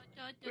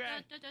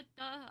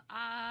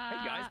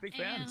guys, big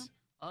fans.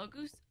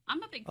 Goose.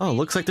 I'm a big Oh,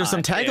 looks like there's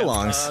some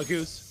tag-alongs.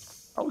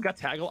 Goose. Oh, we got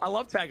tag. I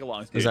love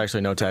tag-alongs. There's dude.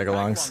 actually no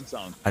Tag-along tag-alongs.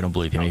 song. I don't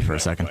believe Himmy for a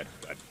second. Good,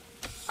 good.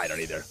 I don't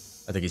either.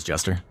 I think he's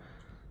jester.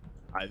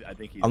 I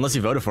think he's. Unless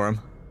you voted for him.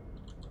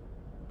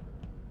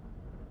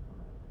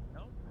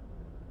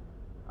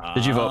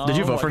 Did you vote? Did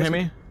you vote for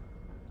Himmy?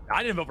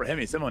 I didn't vote for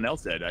him. Someone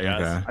else did. I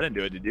guess. Okay. I didn't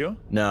do it. Did you?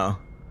 No.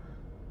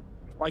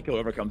 Like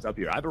whoever comes up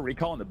here. I have a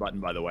recall on the button,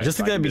 by the way. I just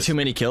think so I that'd can be too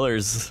many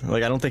killers.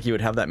 Like, I don't think you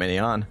would have that many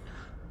on.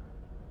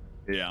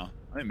 Yeah.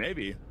 I mean,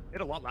 maybe. He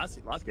had a lot last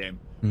game.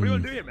 What do you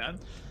want to do here, man?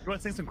 You want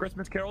to sing some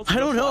Christmas carols? I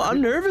don't know. I'm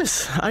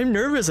nervous. I'm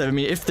nervous. I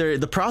mean, if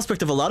the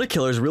prospect of a lot of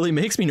killers really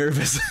makes me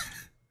nervous.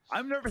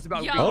 I'm nervous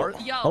about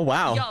Oh,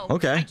 wow.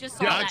 Okay.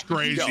 That's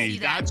crazy.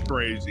 That's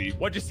crazy.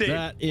 What'd you see?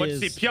 That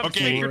What'd you is see?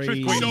 Okay,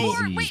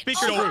 crazy.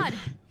 so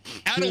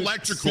at Dude,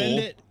 electrical, send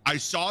it. I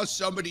saw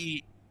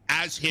somebody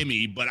as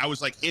Himmy, but I was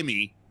like,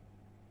 Himmy,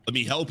 let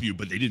me help you,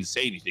 but they didn't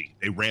say anything.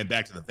 They ran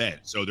back to the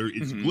vent. So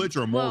it's a glitch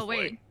or a morph. Whoa,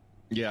 wait.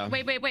 Yeah.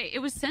 Wait. It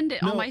was Send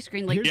It No, on my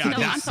screen. Like, here's Yeah, no,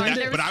 I'm sorry.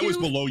 There but was I was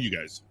two- below you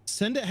guys.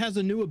 Send It has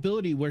a new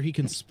ability where he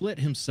can split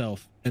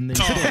himself and then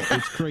kill.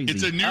 It's crazy.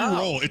 It's a new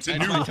role. It's a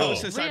new role.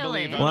 Mitosis, I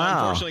believe.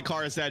 Wow. Unfortunately,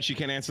 Kara said she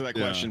can't answer that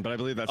question, but I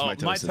believe that's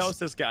mitosis.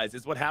 Mitosis, guys,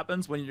 is what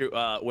happens when you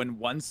when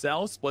one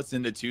cell splits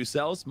into 2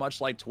 cells,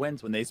 much like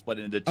twins when they split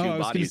into 2 Oh, I was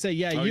gonna bodies. say,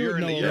 yeah, Oh, you you're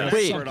would in know the- a little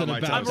Wait. something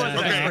about I'm that.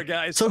 an expert,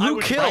 guys. So I who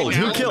would killed? right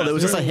Who now- killed? It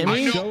was just a I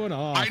Himmy? know, Going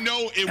off. I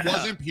know it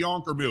wasn't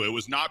Pionk or Moo. It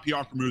was not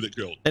Pionk or Moo that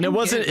killed. And it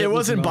wasn't It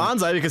was not.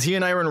 Bonsai because he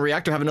and I were in a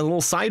reactor having a little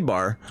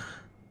sidebar.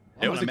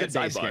 It was a good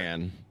Medbay sidebar.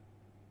 scan.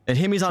 And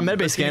Himmy's on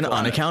medbay scan people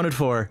on it. unaccounted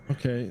for.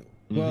 Okay.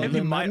 Well, Him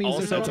then might that means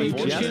there's also a be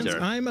good chance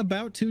jester. I'm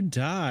about to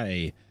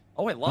die.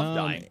 Oh, I love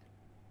dying.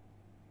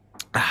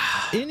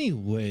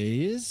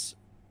 Anyways,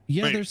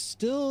 yeah, Wait. there's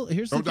still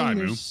here's the Don't die, thing.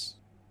 Moo. There's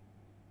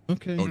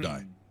okay. Don't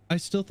die. I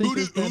still think Who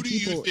do- there's bad who do you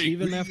people think? even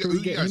Who do you- after who we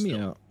do get you guys Himmy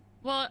know? out.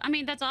 Well, I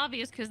mean, that's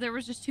obvious because there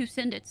was just 2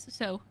 Send It's.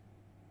 So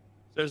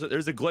There's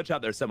a glitch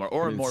out there somewhere,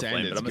 or a more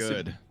flame. It's But I'm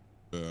good.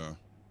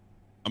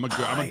 I'm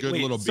a good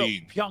little so,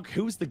 beat. Pionk,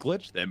 who's the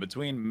glitch then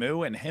between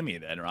Moo and Himmy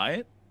then,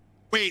 right?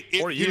 Wait,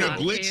 Or in you. a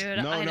glitch?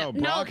 Dude, No, I no, don't-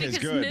 Brock is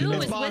because good. Moo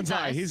It's is with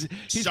Bonsai. us.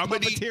 He's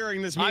Somebody-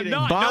 puppeteering this I'm meeting.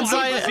 not.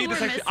 Bonsai, See,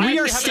 this actually- we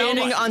I are have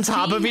standing no- on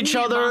top of each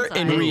Team other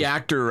in Bonsai.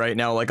 reactor right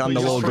now, like on the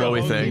Please little don't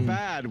glowy be thing.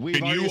 Bad. We've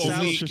Can already you only-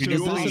 established can two you Is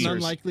this only- an imposters.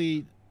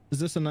 unlikely? Is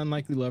this an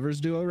unlikely lovers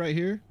duo right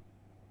here?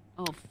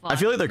 Oh, fuck. I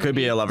feel like there could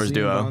be a lovers Is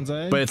he in duo,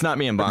 Bonsai? but it's not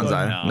me and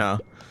Bonsai. No.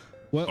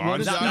 What Bonsai?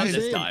 does Not he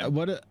this say? time.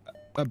 What?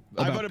 I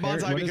about voted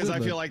Parrot? Bonsai What is because it? I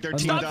feel like they're I'm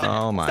teamed not- up.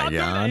 Oh my Stop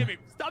doing that, god. Himmy.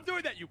 Stop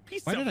doing that, you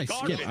piece Why of did I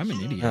garbage. skip? I'm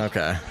an idiot.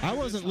 Okay. I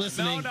wasn't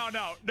listening.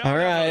 No. All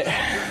right.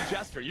 You're a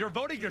jester. You're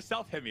voting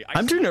yourself, Himmy.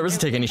 I'm too nervous to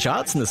take any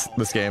shots in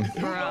this game. Who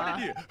voted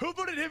you? Who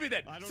voted Himmy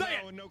then? Say it. I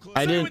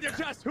Say it didn't- with your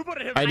chest. Who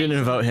voted Himmy? I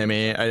didn't vote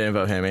Himmy. I didn't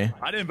vote Himmy.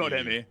 I didn't vote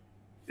Himmy.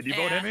 Did you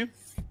vote Yeah. Himmy?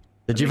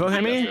 Did you vote I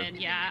Himmy? did,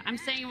 yeah. I'm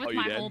saying it with Oh, you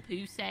my did? whole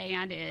poo say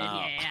I did. Oh,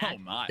 Yeah. oh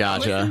my.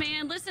 Gotcha. Listen,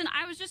 man. Listen,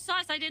 I was just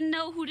sus. I didn't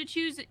know who to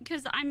choose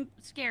because I'm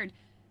scared.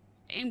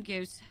 Aim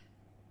Goose.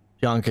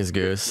 Pionk is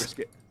You're Goose.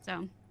 scared.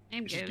 So,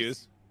 Aim She's Goose.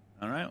 Goose.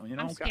 All right. Well, you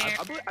know, I'm okay.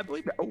 scared. I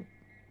believe that.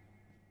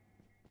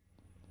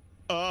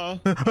 Oh.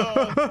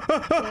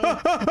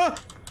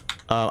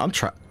 I'm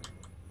trapped.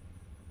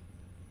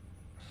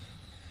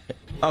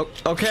 Oh,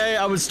 okay.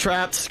 I was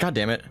trapped. God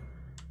damn it.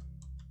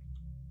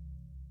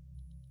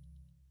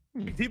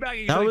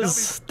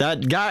 Teabagging.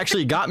 That guy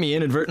actually got me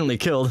inadvertently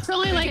killed. It's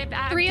only like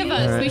 3 of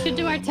us. We should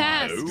do our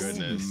tasks.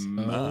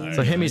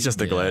 So Himmy's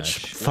just a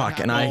glitch. Fuck,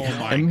 and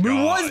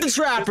Moo was the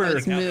trapper.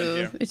 It's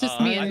Moo. It's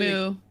just me and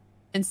Moo.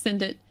 And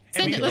send it.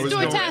 Send it. Let's do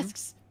our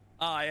tasks.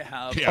 I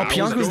have. Oh,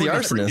 Pionk was the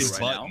arsonist.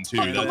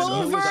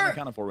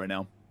 Accounted for right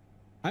now.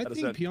 I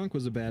think Pionk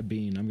was a bad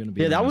bean. I'm gonna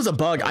be. Yeah, that was a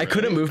bug. I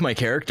couldn't move my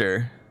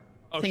character.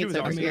 Oh, she was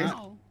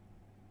arsonist.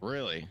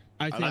 Really?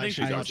 I think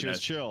she was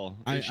chill.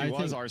 If she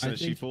was arsonist,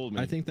 she fooled me.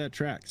 I think that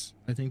tracks.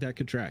 I think that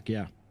could track.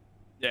 Yeah.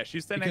 Yeah,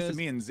 she's standing next to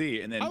me and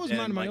Z, and then I was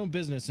minding my own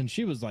business, and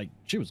she was like,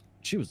 she was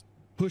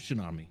pushing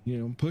on me. You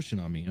know, pushing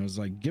on me. I was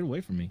like, get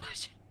away from me.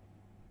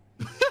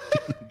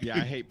 Yeah, I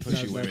hate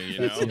pushy women. You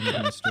know. That's the end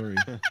of my story.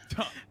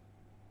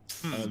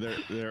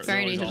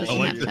 Very neat to I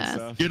like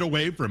this. Get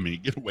away from me.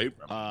 Get away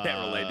from me.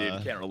 Can't relate,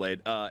 dude. Can't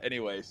relate.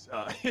 Anyways.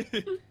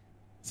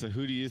 So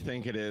who do you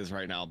think it is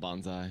right now,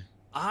 Bonsai?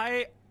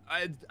 I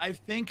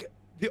think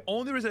the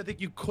only reason I think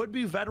you could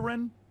be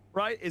veteran,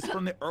 right, is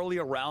from the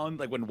earlier round,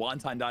 like when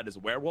Wonton died as a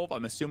werewolf.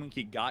 I'm assuming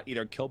he got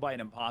either killed by an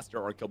imposter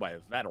or killed by a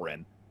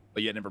veteran,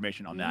 but you had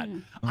information on that.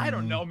 I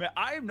don't know, man.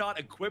 I am not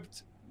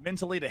equipped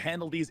mentally to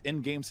handle these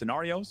in-game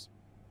scenarios.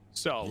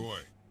 So,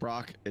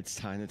 Brock, it's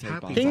time to take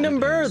Kingdom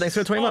Bird. Thanks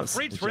for 20 months.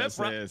 Free trip.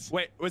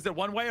 Wait, was it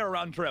one way or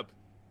round trip?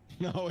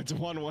 No, it's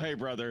one way,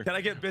 brother. Can I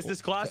get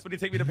business class when you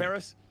take me to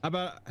Paris? How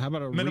about a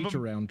reach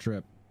around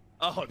trip?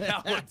 Oh,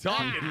 now we're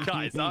talking,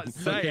 guys. Not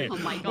saying. Oh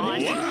my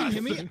god.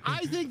 I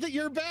think that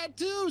you're bad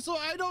too, so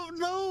I don't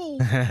know.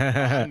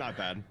 I'm not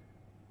bad.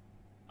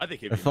 I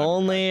think if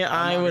only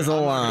I was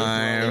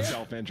alive.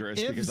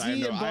 Self-interest, If because Z I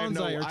and have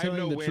Bonsai are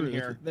telling the win truth,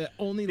 here. that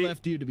only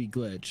left you to be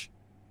glitch.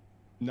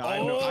 No, I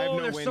have no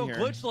there's win still here.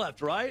 glitch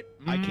left, right?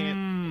 I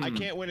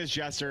can't win as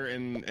Jester,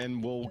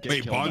 and we'll get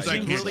Wait, killed. Bonsai He's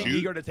can't really shoot?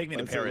 eager to take me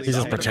to Paris. He's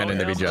just pretending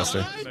to be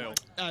Jester.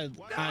 I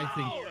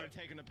think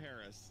taking to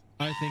Paris.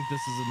 I think this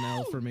is an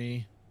L for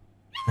me.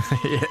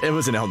 It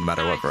was an L no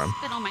matter what for him.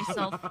 Spit on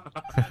myself. Oh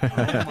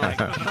my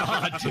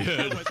god,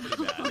 dude.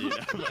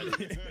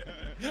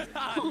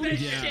 Holy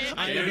shit.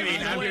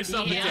 Have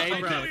yourself a day,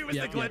 bro. He was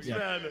the glitch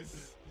man.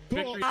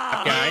 Cool.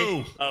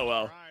 Guy. Oh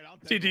well.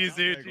 GG's,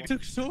 dude. It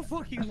took so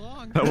fucking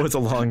long. That was a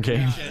long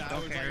game. That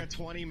was like a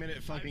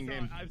 20-minute fucking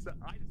game. I just said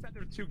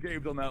there were 2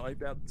 games on that like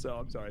that, so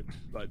I'm sorry.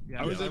 But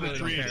I was in the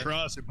tree of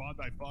trust, and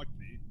Bonsai fucked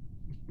me.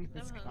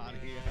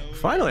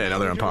 Finally,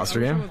 another imposter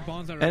game,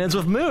 and it's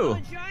with Moo.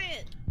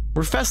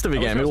 We're festive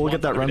again. Maybe we'll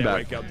get that run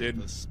back. Wake up,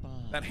 dude.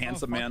 That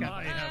handsome man.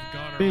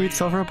 Beat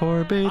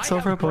self-report. Beat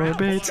self-report.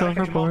 Beat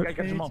self-report.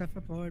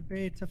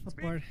 Beat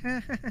self-report.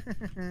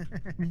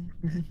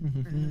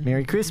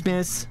 Merry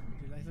Christmas.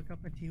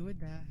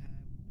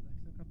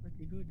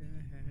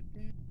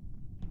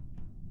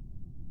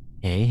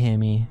 Hey,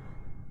 Himmy.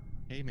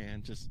 Hey,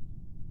 man, just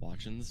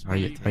watching this. Are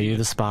you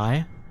the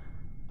spy?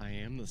 I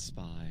am the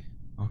spy.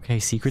 Okay,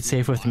 secret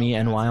safe with me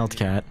and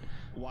Wildcat.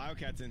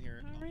 Wildcat's in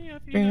here.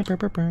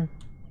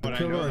 But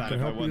I know that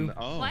if I wasn't.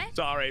 Oh, What?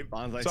 Sorry.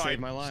 Bonsai Sorry.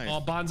 saved my life.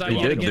 Oh, Bonsai You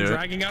yet did again do it.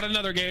 dragging out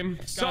another game.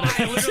 Sorry,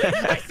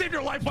 I saved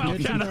your life,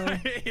 Wildcat.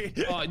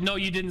 Oh, no,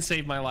 you didn't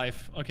save my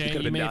life. Okay,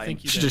 you may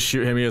think you Should did. just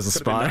shoot Himmy as a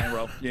spy.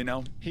 Bro, you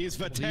know. He's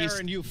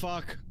veteran, you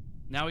fuck.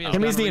 Now he has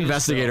Himmy's the gonorrhea,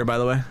 investigator, so- by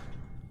the way.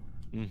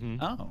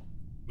 Oh.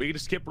 We can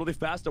just skip really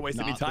fast. Don't waste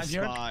any time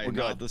here. We're Not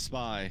good. the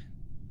spy.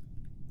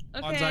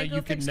 Okay, Bonsai, go you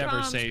can fix never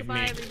comms. save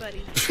Goodbye, me.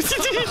 everybody.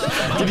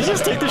 Did he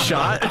just take the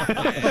shot?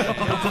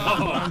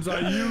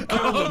 Bonsai, you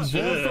killed them. Vote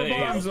for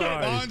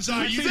Bonsai.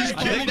 Bonsai, you I just think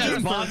killed that's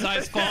him.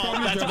 Bonsai's fault.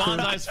 That's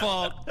Bonsai's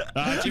fault.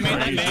 She made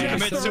that man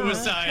commit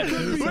suicide.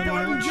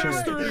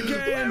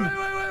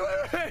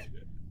 Wait.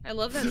 I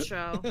love that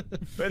show.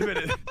 Wait a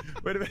minute.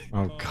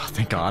 Oh God!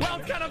 Thank God.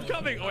 Wildcat, I'm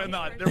coming. Oh, I'm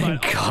not. Never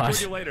mind. Thank I'll God.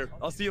 see you later.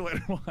 I'll see you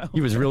later.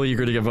 He was really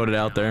eager to get voted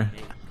out there.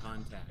 Isn't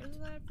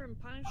that from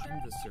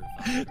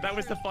Punisher? That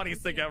was the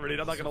funniest thing ever,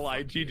 dude. I'm not gonna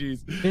lie.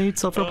 GG's. Beat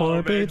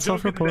self-report. Beat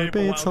self-report.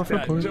 Beat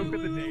self-report.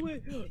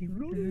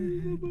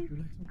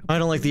 I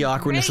don't like the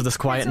awkwardness of this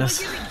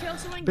quietness.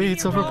 Beat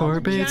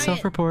self-report. Beat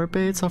self-report.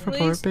 Beat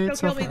self-report. Beat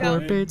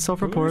self-report. Beat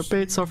self-report.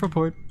 Beat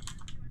self-report.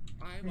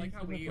 I like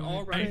how we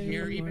all right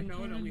here, even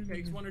though it only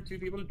takes 1 or 2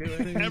 people to do it.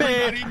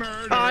 Everybody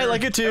murdered. I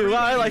like it too.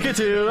 I like it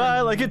too.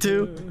 I like it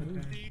too.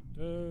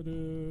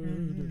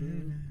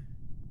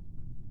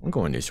 I'm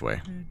going this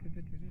way.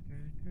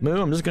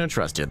 Moo, I'm just gonna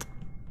trust you.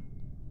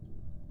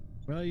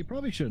 Well, you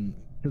probably shouldn't,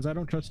 because I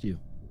don't trust you.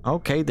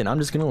 Okay, then I'm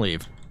just gonna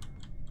leave.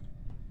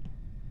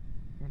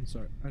 I'm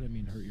sorry. I didn't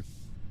mean to hurt you.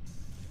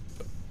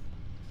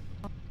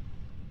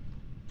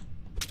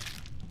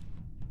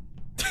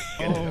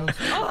 There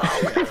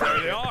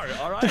they are.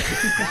 All right.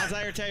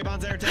 Bonsai or Tay,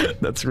 Bonsai or Tay.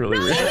 That's really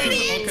weird.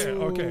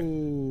 Okay.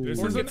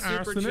 This is an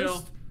super chill.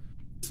 arsonist.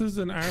 This is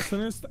an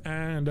arsonist,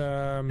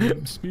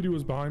 and Speedy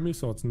was behind me,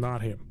 so it's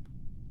not him.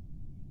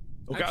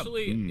 Okay.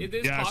 Actually, it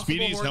is Yeah, possible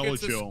Speedy's hella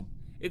Horket's chill.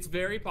 It's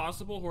very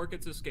possible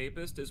Horket's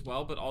escapist as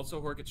well, but also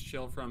Horket's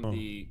chill from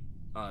the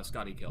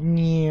Scotty kill. What?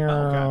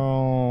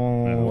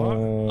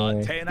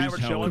 Tay and I were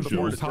chilling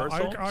before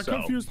dispersal. I'm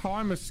confused how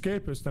I'm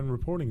escapist and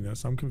reporting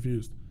this. I'm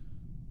confused.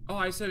 Oh,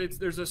 I said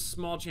there's a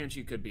small chance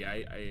you could be.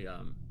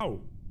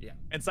 Oh. Yeah.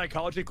 In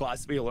psychology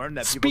class, we learned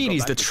that people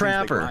Speedy's go back the to things they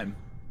trapper. climb.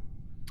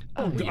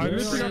 Oh, I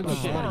literally got the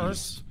Yeah.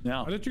 sparse. I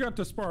literally got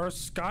the sparse.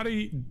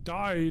 Scotty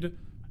died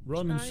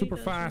running super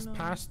fast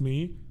past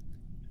me,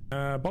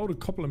 about a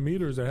couple of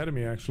meters ahead of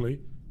me actually.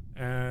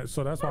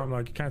 So that's why I'm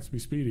like, it can't be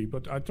Speedy.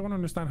 But I don't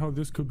understand how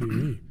this could be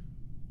me.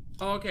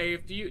 Oh, okay.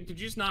 Did you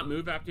just not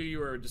move after you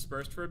were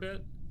dispersed for a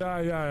bit?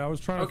 Yeah. I was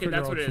trying to Okay, figure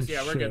that's out what it is. some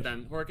Yeah, we're shit. good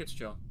then. Hork, it's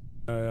chill.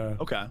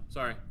 Okay.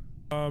 Sorry.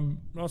 No,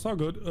 it's all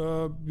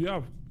good.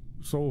 Yeah.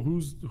 So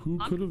who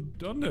could have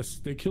done this?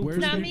 They killed Where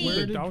two did- people. where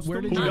They did- doused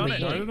where them. did Who you-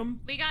 ignited them?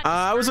 We got.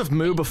 I was with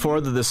Moo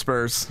before the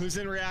disperse. Who's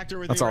in reactor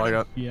with That's you? all I right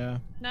got. Yeah.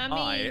 Not me.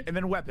 Alright, and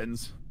then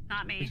weapons.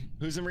 Not me.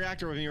 now? Who's in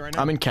reactor with you right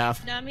now? I'm in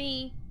calf. Not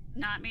me.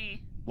 Not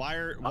me.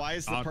 Why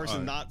is the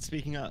person not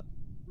speaking up?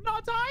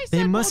 Not I.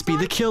 They must be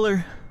the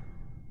killer.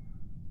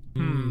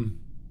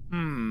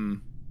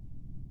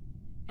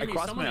 I Amy,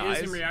 crossed someone my is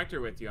eyes. in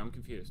reactor with you. I'm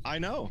confused. I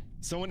know.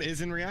 Someone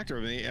is in reactor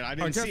with me, and I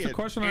didn't guess see the it.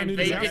 question I And need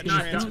they to did ask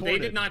not. is, They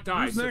did not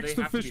die. who's so next they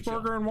to have to be chill.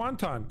 Fishburger and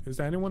Wonton? Is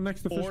there anyone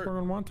next to Fishburger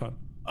and Wonton?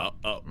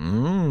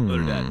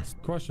 Mm. That's the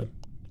question.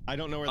 I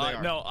don't know where they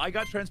are. No, I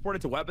got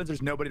transported to weapons.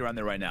 There's nobody around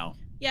there right now.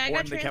 Yeah, I Or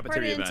got in the transported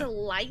cafeteria into event.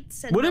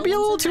 lights. And Would it be a no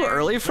little one's in too there.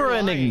 early for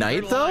an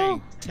ignite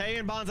though? Tay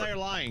and Bonsai are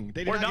lying.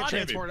 They did We're not get not,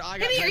 transported. I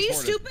got Hemi, are you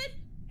transported. stupid?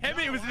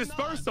 Hemi, it was a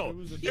dispersal.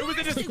 It was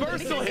a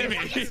dispersal, Hemi.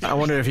 I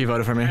wonder if he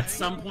voted for me. At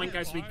some point,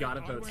 guys, we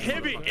gotta vote.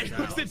 Hemi, it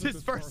was a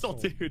dispersal,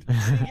 dude.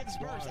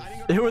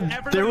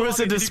 There was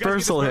a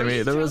dispersal,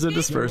 Hemi. There was a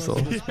dispersal.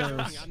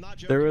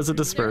 There was a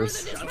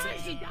disperse.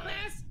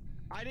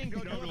 I didn't go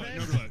to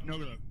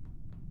No.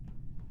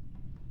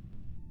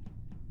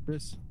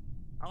 This.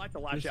 I like to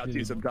lash out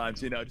too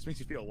sometimes, you know. It just makes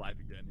you feel alive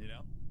again, you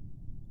know.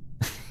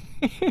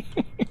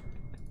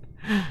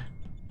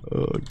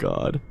 Oh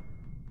God.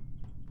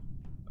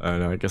 I don't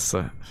know. I guess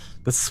the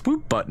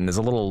swoop button is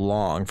a little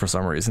long for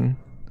some reason,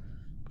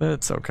 but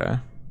it's okay.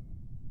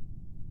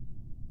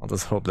 I'll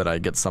just hope that I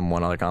get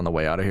someone like on the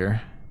way out of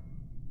here.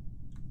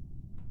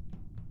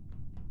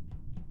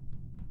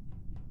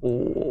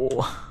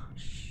 Oh.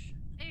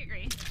 I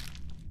agree.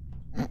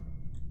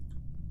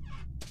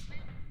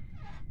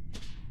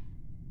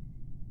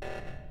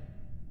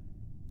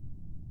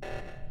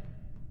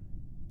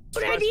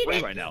 But I need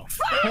it right now.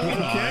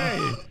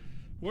 Okay.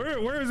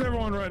 Where is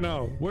everyone right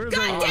now? Where's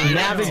everyone?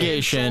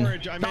 Navigation.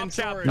 I'm in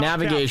storage.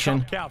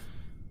 Navigation.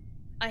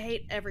 I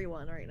hate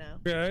everyone right now.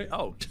 Okay.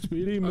 Oh,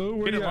 Speedy, Moo,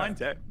 where get you in line, at?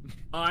 Tay.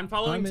 I'm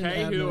following I'm in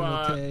Tay, who,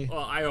 admin with Tay.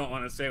 well, I don't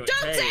want to say what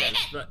Don't Tay say is,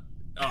 it! but,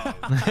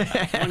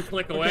 one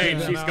click away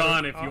and then she's I'll-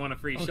 gone if you want a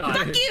free shot.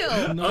 Fuck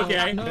you! No,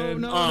 Okay.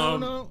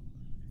 No.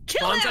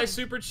 Kill Bonsai him!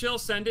 super chill,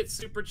 send it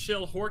super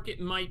chill. Hork it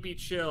might be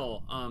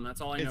chill.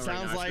 That's all I know It right sounds now.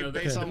 I just know like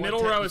that based the on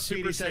middle what row is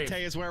Speedy super said, safe.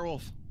 Tay is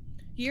werewolf.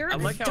 You're a I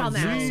like how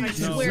dumbass. I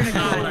Z- swear to No,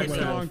 God. I said-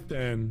 Pionk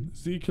then.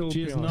 Z killed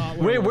She is Pionk. not.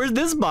 Wait, where's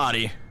this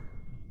body?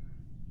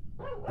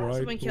 Right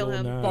Someone kill below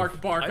him.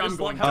 nav. Bark, I I'm just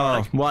going like how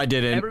Oh, well I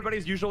didn't.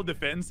 everybody's usual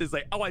defense is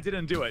like, oh, I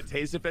didn't do it.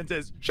 Tay's defense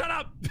is, shut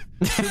up.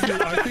 I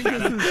think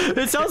this is,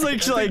 It sounds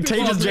like Tay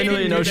just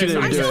genuinely knows she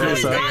didn't I do still it. haven't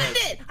So. gotten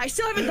it! I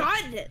still haven't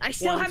gotten it! I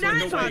still have not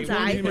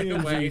Bonsai! Click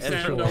away,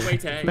 send away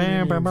Tay.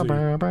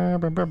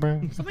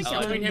 Someone kill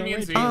Between him. him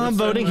and Z. I'm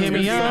voting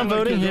Hemi. I'm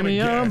voting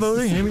Hemi. I'm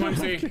voting Hemi.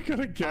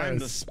 I'm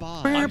the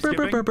spy.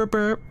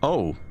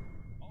 Oh.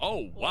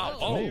 Oh, wow.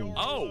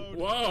 Oh.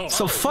 Whoa.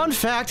 So fun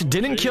fact,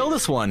 didn't kill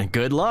this one.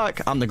 Good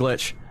luck. I'm the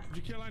glitch.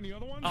 did you kill any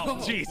other ones? Oh,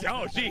 jeez.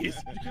 Oh, jeez.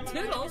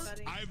 Toodles.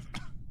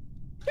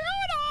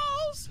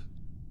 Toodles.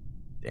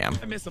 Damn.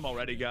 I miss him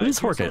already, guys. What is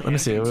Horket? Let me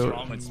see. He's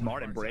strong and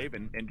smart and brave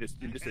and just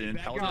an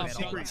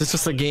intelligent man. Is this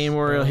just a game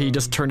where he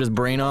just turned his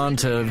brain on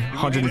to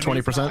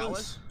 120%? Oh,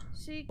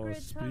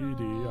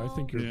 Speedy, I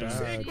think you're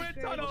bad.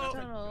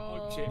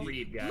 Shit,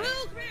 read, guys.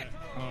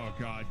 Oh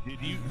God!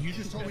 Did you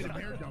just told me to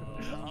bear dump?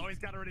 Always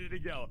got it ready to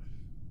go.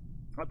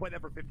 I played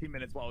that for 15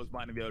 minutes while I was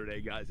mining the other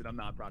day, guys, and I'm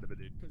not proud of it,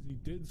 dude. Because he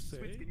did say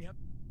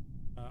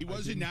He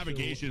was I in didn't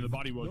navigation. kill- The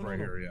body was right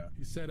here. Yeah.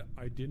 He said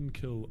I didn't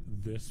kill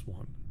this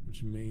one,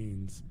 which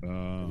means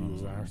that he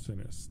was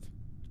arsonist.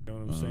 You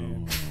know what I'm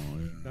saying?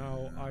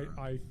 Now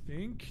I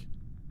think.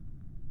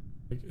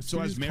 Like, So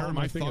as Speedy's mayor, calling am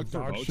I my thing a fucked for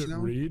dog votes shit now?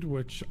 read,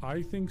 which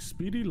I think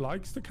Speedy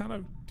likes to kind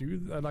of do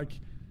that. Like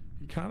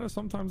he kind of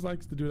sometimes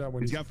likes to do that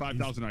when He's got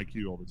 5,000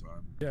 IQ all the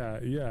time.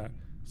 Yeah.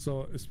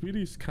 So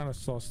Speedy's kind of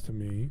sus to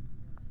me.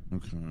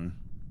 Okay.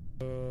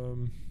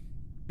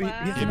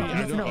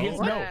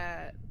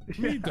 Wow.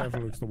 He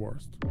definitely looks the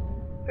worst.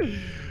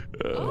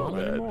 Not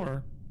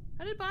anymore.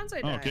 How did Bonsai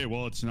Oh, die? okay.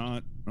 Well, it's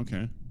not.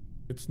 Okay.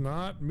 It's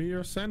not me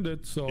or Send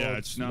It, so Yeah,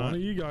 it's not. one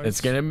of you guys.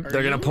 They're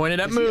gonna point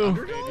it at Moo.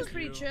 Underdog is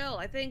pretty chill.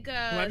 I think.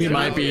 He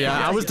might be.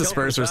 I was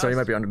disperser, so he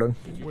might be underdog.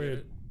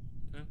 Wait.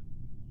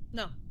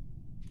 No.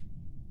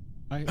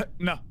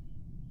 No.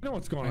 I know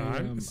what's going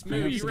on.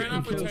 Moo, you ran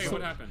off with Tay.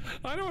 What happened?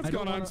 I know what's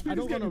going on.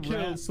 Speedy's getting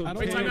killed. So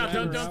Wait, time out.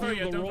 Don't throw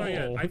yet. Don't throw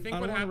yet. I think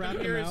what happened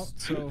here is.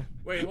 So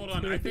Wait, hold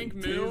on. I think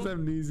Moo. Tay's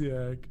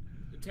amnesiac.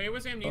 Tay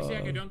was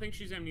amnesiac. I don't think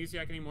she's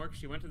amnesiac anymore because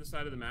she went to the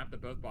side of the map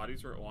that both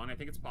bodies were on. I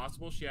think it's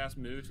possible she asked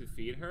Moo to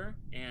feed her,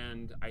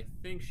 and I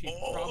think she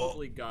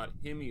probably got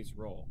Himmy's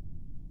role.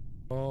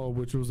 Oh,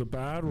 which was a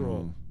bad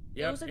roll.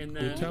 Yep, was a and cool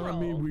then You're telling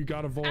me we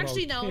gotta vote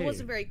Actually, out no, it Tay.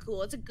 wasn't very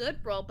cool. It's a good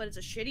roll, but it's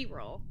a shitty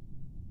roll.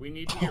 we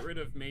need to get rid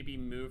of maybe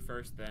Moo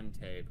first, then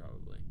Tay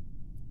probably.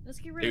 Let's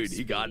get rid of Dude,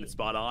 he got it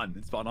spot on.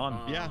 It's spot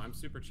on. Yeah, I'm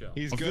super chill.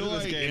 He's I good feel at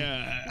this like, game.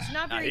 yeah. He's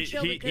not very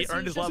chill he because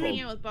earned he's his just level.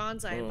 hanging out with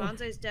Bonsai, and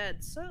Bonsai's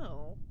dead,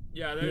 so...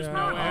 Yeah, there's Yeah,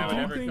 no way I would don't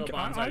ever kill think-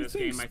 Bonsai I this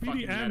think game. My Speedy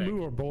fucking and medic.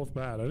 Moo are both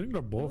bad. I think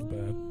they're both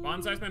bad.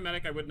 Bonsai's my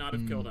medic. I would not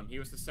have killed him. He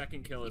was the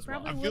second kill as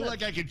well. I feel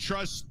like I could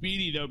trust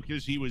Speedy though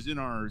because he was in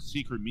our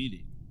secret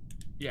meeting.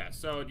 Yeah,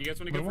 so do you guys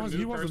want to But go for he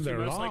Moo wasn't first? He there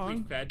most likely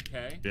long. fed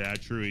Tay. Yeah,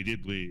 true. He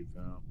did leave.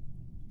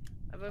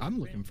 I'm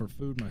looking for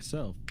food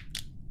myself.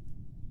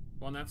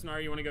 Well, in that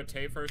scenario, you want to go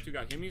Tay first, who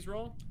got Himmy's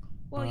role?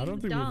 Well, I you don't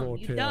think we dumb. vote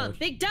You Tay dumb. out.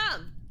 Big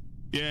dumb!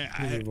 Yeah,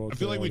 We I vote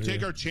feel like Tay we out take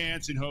here. our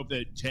chance and hope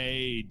that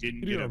Tay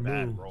didn't Speedy get or a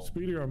bad Moo? roll.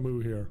 Speedy or Moo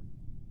here?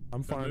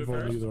 I'm So fine Moo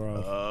voting first? either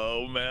of.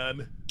 Oh,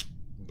 man.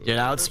 Get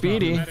out,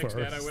 Speedy. Medic's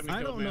dead. I wouldn't have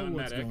I killed don't know my own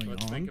what's medic. going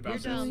Let's on. think about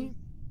this. dumb.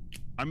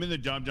 I'm in the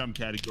dumb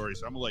category,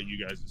 so I'm gonna let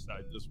you guys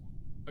decide this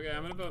one. Okay,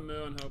 I'm gonna vote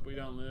Moo and hope we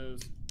don't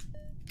lose.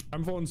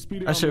 I'm voting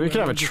Speedy. Actually, on we Moo could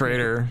have a and just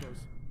traitor.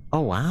 Oh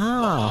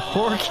wow,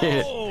 poor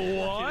kid.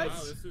 Wow,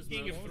 this is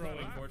most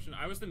unfortunate.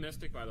 I was the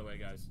Mystic, by the way,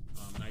 guys.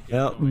 And I did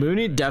Yeah,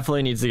 Mooney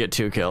definitely needs to get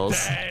 2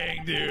 kills.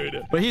 Dang,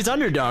 dude. But he's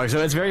underdog, so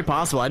it's very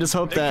possible. I just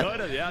hope that.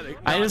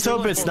 I just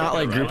hope it's not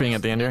like grouping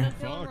at the end here.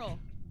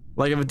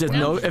 Like if it did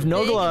if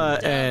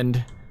Nogla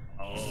and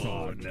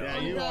Oh, no. Yeah,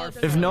 you are.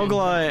 if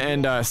Nogla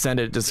and Send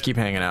It just keep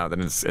hanging out,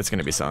 then it's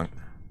gonna be sunk.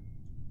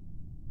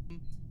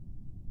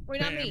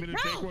 Wait, not Hey, me. I'm gonna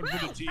take one for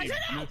the team.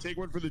 I'm gonna take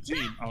one for the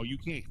team. Oh, you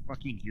can't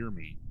fucking hear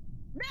me.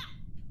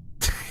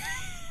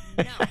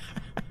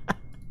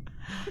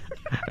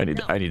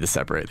 I need to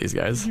separate these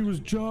guys. He was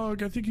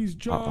Jug. I think he's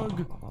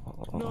Jug.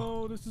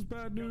 No, this is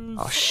bad news.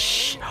 Oh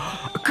shh.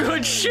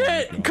 Good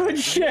shit. Good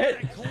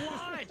shit.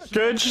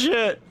 Good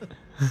shit.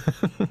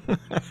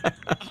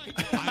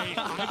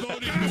 I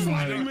voted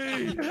fighting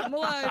me. I'm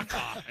alive.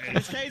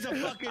 This guy's a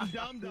fucking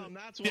dum-dum.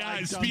 That's why. Yeah,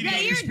 I'm Speedy. Yeah,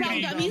 you're a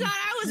Speedy. dumb-dumb. You thought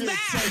I was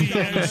bad.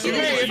 Yeah, You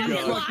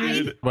didn't fucking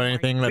lie. What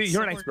anything See, that's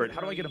you're an expert.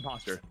 How do I get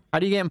imposter? how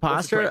do you get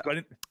imposter? Do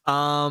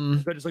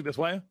I just look this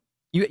way?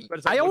 You But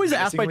I it's always like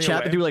ask my menacingly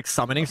chat to away. do like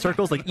summoning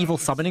circles, like evil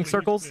summoning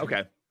circles.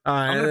 Okay.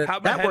 I'm gonna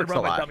have my That head works a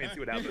around my lot. tummy and see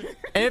what happens.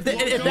 And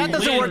if that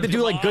doesn't work, to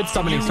do like good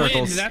summoning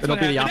circles, That's it'll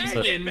what be the happens.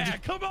 opposite.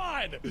 Back, come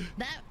on!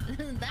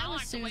 That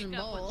was Susan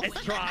Bowl.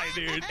 It's dry,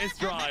 dude. It's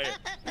dry.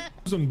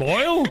 Susan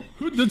Boyle?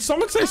 Did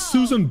someone say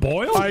Susan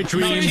Boyle? I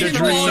dreamed a a dream,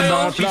 dream,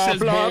 blah, blah,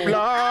 blah,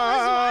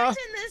 blah.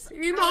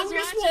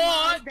 Humongous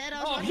what?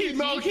 Oh,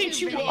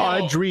 humongous what?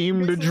 I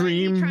dreamed a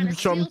dream,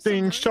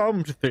 something,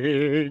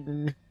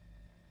 something.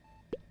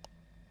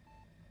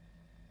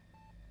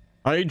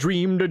 I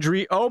dreamed a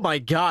dream. Oh my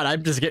god,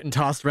 I'm just getting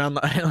tossed around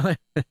the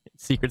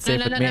secret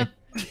safe with me.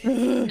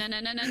 No.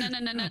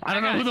 No. I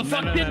don't know who the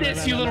fuck did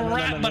this, you little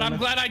rat, but I'm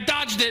glad I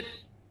dodged it.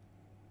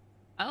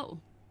 Oh.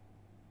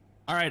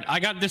 All right, I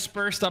got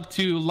dispersed up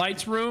to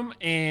Light's room,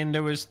 and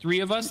there was 3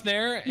 of us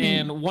there,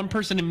 and one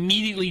person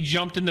immediately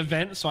jumped in the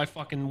vent, so I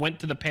fucking went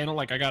to the panel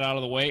like I got out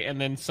of the way, and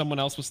then someone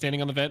else was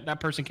standing on the vent. That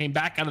person came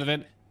back out of the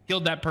vent,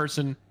 killed that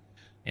person,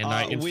 and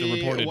I we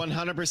insta-reported.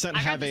 100%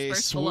 have a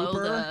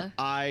swooper.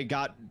 I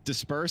got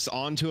dispersed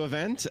onto a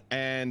vent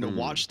and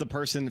watched the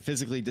person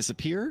physically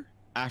disappear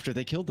after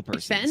they killed the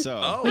person. Vent?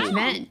 So, Which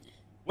vent?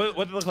 What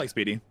did it look like,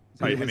 Speedy?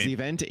 It was the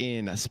event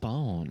in a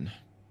spawn.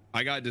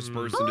 I got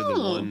dispersed into the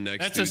one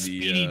next That's to a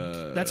speedy.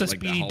 the. That's a like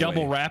the speedy hallway.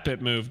 double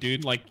rapid move,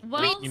 dude. Like,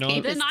 Well, you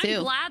know. then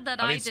I'm glad that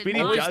I did Speedy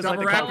not. does like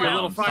to call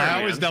rounds. fire. I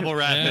always double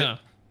wrap Yeah.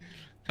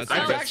 it.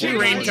 I've actually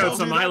raincoats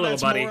on my little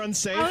buddy. More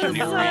unsafe. I was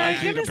You're more gonna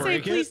likely to say,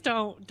 break please it.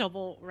 don't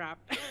double wrap.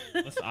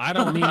 Listen, I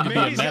don't mean to be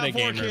a He's got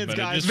 4 metagamer, kids, but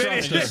guys.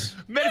 it just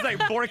Min's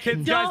like 4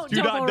 kids, guys. Don't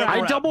Do not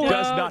double double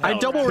wrap. wrap. I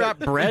double wrap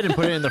bread and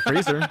put it in the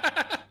freezer.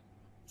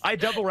 I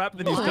double wrap and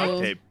then use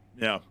duct tape.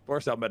 Yeah,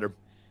 works out better.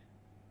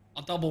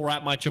 I'll double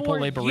wrap my For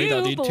Chipotle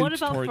burrito, dude. but Two what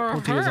about for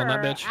tortillas on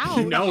that her? bitch. Ouch.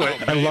 You know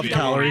it. I love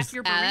calories.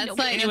 That's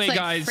like, Anyway, it's like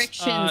guys,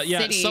 friction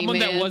yeah, city, someone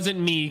that man. wasn't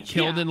me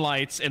killed in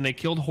Lights, and they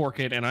killed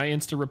Horkit, and I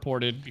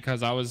insta-reported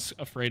because I was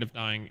afraid of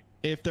dying.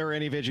 If there are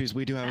any Vigis,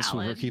 we do have a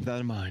swooper. Valid. Keep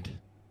that in mind.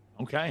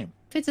 Okay.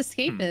 If it's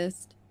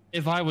escapist.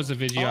 If I was a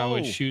Vigi, I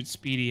would Oh. shoot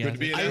Speedy. Could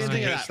be an I didn't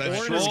think of escapist, that.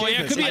 that's Or true. an Oh,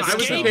 yeah, it could be escapist. If I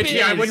was the escapist.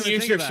 Fidgy, I wouldn't didn't use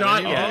think your of that.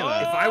 shot Yeah.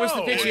 yet. If I was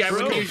the Fidgy, I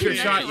wouldn't use your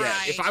okay. shot yet.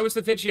 Right. If I was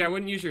the Fidgy, I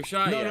wouldn't use your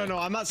shot yet. No.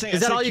 I'm not saying. Is I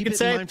that said all you keep can it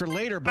say? in mind for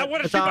later. But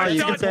wanna That's shoot all my you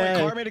shot. can say.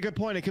 Car made a good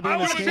point. It could be I an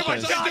want to shoot my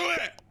escapist. shot. Do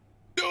it.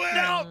 Do it.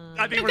 No,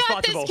 I'm being You got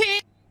responsible. this,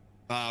 kid.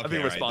 I'm Okay,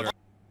 being all right, responsible.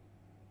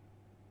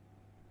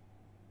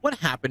 What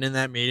happened in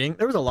that meeting?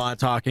 There was a lot of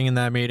talking in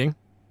that meeting.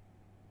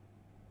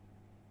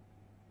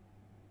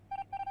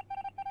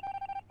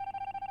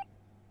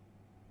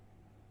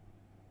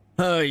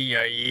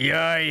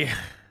 Ay.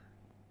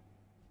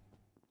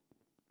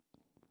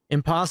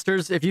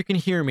 Imposters, if you can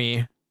hear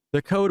me,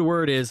 the code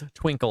word is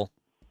twinkle.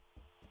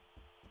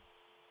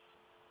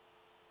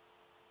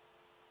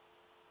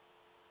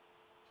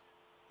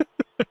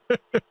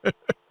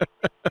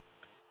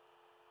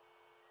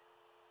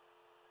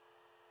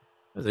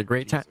 was a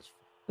great time.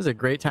 This is a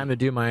great time to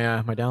do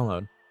my my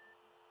download.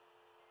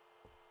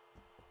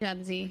 Good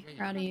job, Z.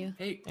 Proud of you.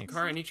 Hey,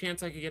 Car, any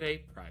chance I could get a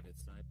private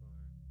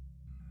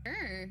sidebar?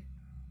 Sure.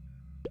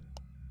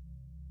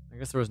 I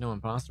guess there was no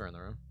imposter in the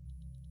room.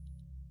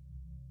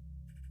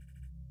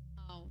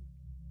 Oh.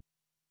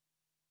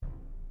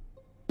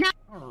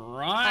 All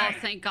right. Oh,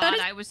 thank God.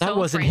 I was That so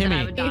wasn't afraid that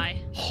I Himmy. would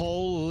die.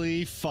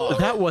 Holy fuck.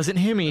 That wasn't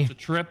Himmy. It's a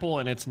triple,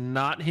 and it's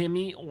not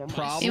Himmy or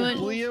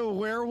Probably a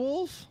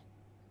werewolf.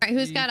 All right,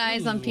 who's got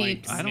eyes on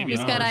peeps? I don't Who's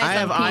know. got eyes I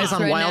have on eyes peeps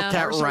on right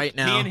Wildcat now? right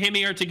Me now. and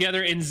Himmy are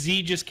together, and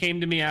Z just came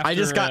to me after. I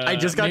just got maybe an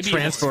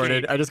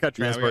transported. escape. I just got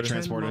Yeah, we got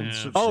transported.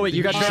 transported. Oh wait,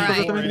 you got All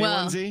transported? right, to me?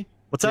 well, Z?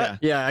 What's that?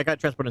 Yeah, I got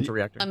transported into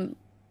reactor. oh,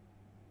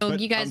 But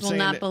you guys I'm will saying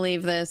not that-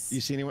 believe this. You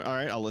see anyone? All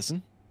right, I'll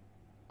listen.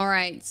 All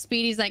right,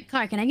 Speedy's like,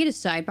 Car, can I get a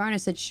sidebar? And I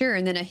said, sure.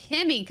 And then a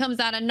Himmy comes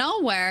out of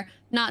nowhere,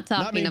 not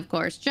talking, me. of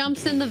course,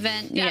 jumps in the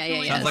vent. Yeah.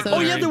 Sounds like So- oh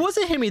yeah, there was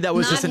a Himmy that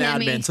was Not just an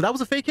Himmy. admin, so that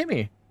was a fake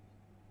Himmy.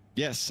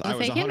 Yes, A I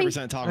was fake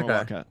 100% talking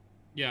about Wildcat.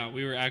 Yeah,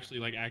 we were actually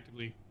like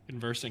actively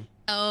conversing.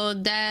 Oh,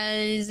 that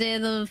is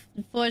it the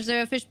 40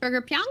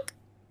 Fishburger Pionk?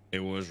 It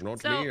was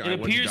not So- me. It I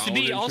went appears to down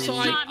be. into- Also,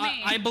 It's not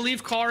me. I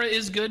believe Kara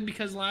is good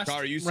because last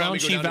Kara, you saw me round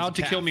go she down as vowed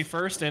to a kill calf. me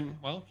first, and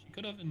well, she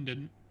could have and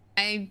didn't.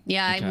 I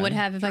Okay. would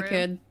have if I True.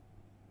 could.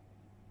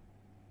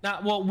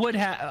 Not well, would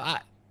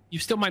have. You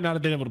still might not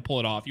have been able to pull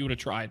it off. You would have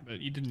tried, but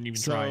you didn't even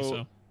try.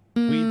 So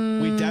we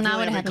not definitely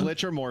what have a happened.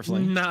 glitch or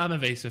morphling.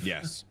 non-evasive.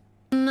 Yes.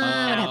 No,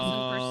 what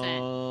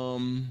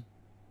happened? 100%.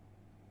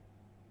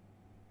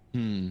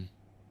 In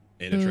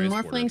a transporter,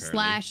 Morphling apparently.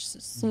 slash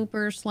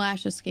super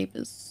slash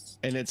escapist.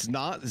 And it's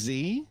not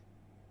Z,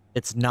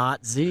 It's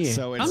not Z.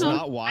 so it's Oh, no. not I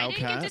didn't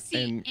Wildcat. get to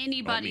see and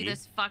anybody me.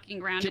 this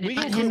fucking round. Can and we if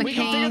I can, was we the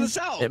can figure king- this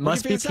out. It We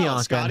must can be figure this out.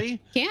 Pianka.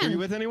 Scotty, Can. were you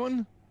with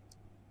anyone?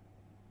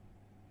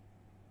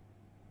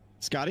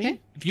 Scotty, Okay.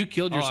 If you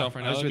killed yourself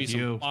right I now, was that would be with some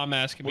you.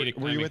 bomb-ass comedic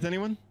were you with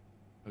anyone?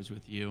 I was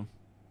with you.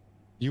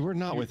 You were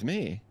not with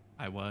me.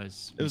 I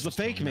was. It was You the just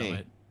don't fake know me.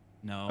 it.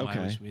 No, Okay.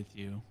 I was with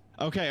you.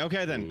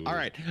 Okay then. All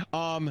right.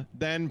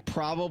 Then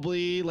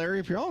probably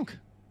Larry Pionk.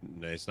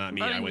 No, it's not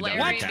me. Voting I went Larry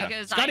down with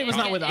because Calf. Scotty was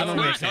not with- I it's don't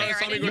not make fair.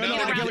 sense. I didn't No, get I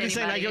get around what he's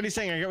saying. I get what anybody. he's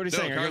saying. I get what he's No,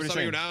 saying. I get what Carl he's saw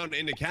you saying. down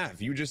into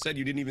Calf. You just said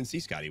you didn't even see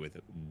Scotty with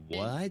it.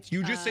 What?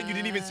 You just said you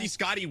didn't even see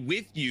Scotty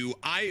with you.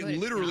 I Wait,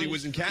 literally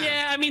was in Calf.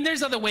 Yeah, I mean,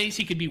 there's other ways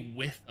he could be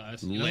with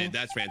us. You know? Lit.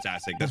 That's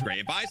fantastic. That's great.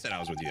 If I said I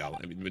was with you,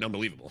 I mean,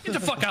 unbelievable. Get the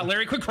fuck out,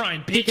 Larry! Quit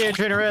crying, PK bitch.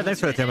 Trainer Red, thanks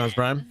for the 10 months,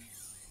 Prime.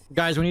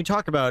 Guys, when you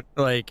talk about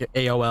like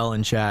AOL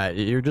in chat,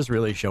 you're just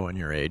really showing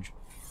your age.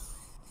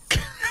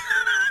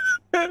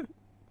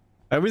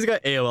 We always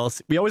got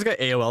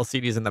AOL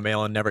CDs in the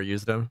mail and never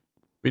used them.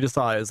 We just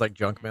saw it as like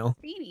junk mail.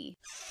 Speedy.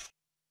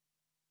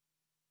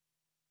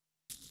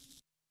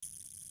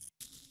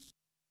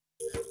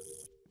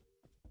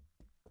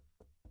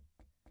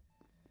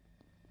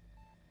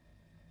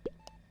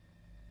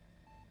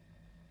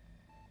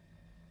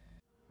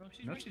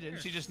 No, she didn't.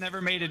 She just never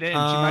made it in. She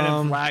might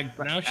have flagged.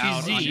 Now she's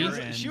out Z. on She your was,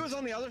 end. she was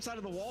on the other side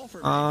of the wall for.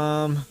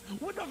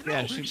 What the? No,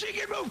 Yeah, she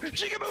can move.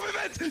 She can move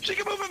events. She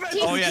can move events.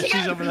 Oh yeah,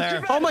 she's over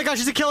there. Oh my gosh,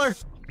 she's a killer!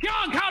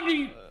 Pyong,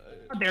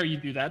 how dare you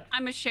do that?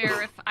 I'm a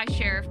sheriff. I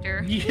sheriffed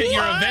her.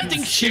 You're a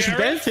venting She's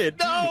sheriff? vented.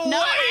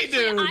 No,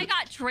 actually, I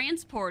got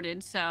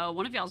transported, so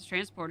one of y'all's a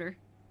transporter.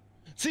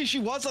 See, she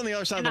was on the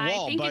other side And of the I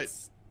wall, think but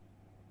it's-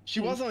 she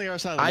was on the other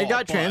side of the wall. I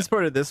got but-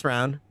 transported this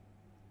round.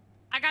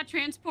 I got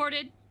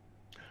transported.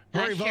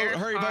 Hurry, vote,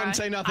 hurry, vote, and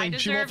say nothing.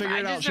 She won't figure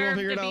it out. She won't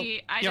figure it out.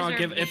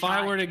 Pyong, if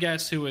I were to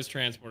guess who was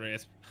transported,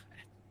 it's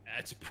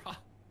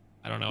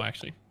I don't know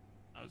actually.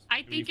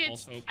 I think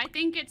it's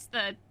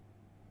the.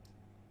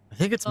 I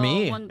think it's Oh,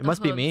 me. one It of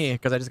must the be me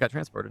because I just got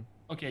transported.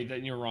 Okay,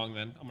 then you're wrong.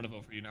 Then I'm gonna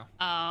vote for you now.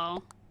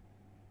 Oh.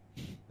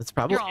 It's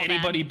probably You're all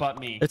Anybody bad. but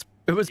me.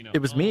 it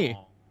was me.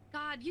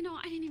 God, you know,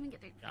 I didn't even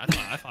get to.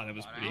 I thought it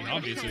was pretty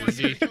obvious it was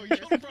Z.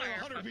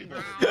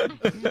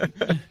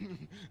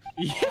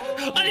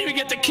 I didn't even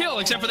get to kill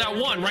except for that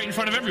one right in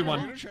front of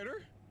everyone.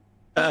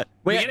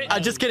 Wait,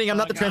 just kidding. I'm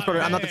not the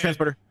transporter. I'm not the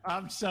transporter.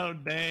 I'm so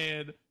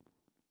dead.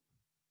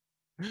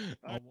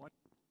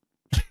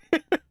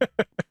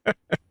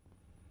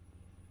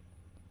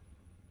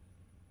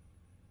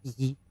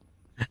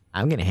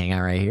 I'm gonna hang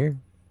out right here.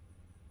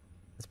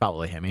 It's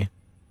probably Himmy.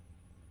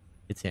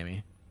 It's Himmy.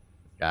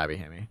 It's gotta be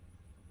Himmy.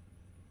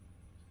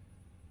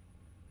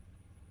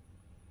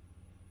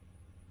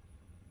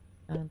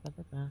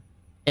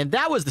 And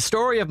that was the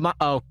story of my.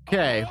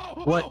 Okay.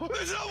 What?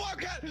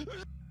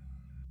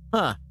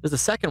 Huh. There's a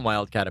second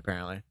Wildcat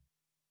apparently.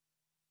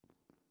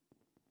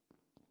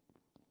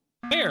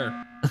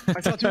 Where?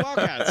 I saw two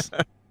Wildcats.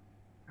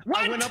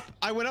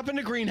 I went up in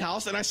the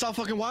greenhouse and I saw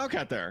fucking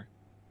Wildcat there.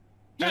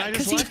 And I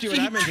just left you at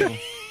admin.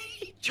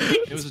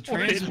 It was a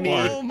transport.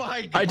 Oh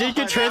my god. I did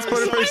get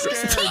transported I was so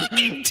first. scared.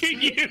 Talking to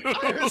you.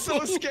 I was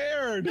so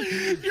scared.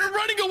 You're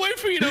running away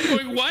from me and I'm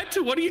going, what?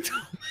 What are you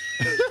talking?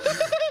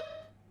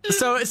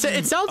 So it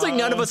sounds like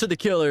none of us are the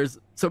killers,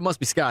 so it must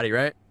be Scotty,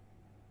 right?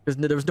 Because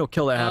there was no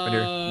kill that happened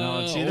here. No,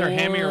 it's either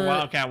Hemi or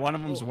Wildcat. One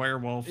of them's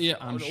werewolf. Yeah,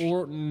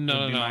 or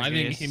no. I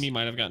think he Hemi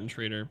might have gotten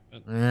traitor.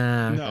 But...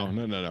 Yeah.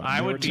 No.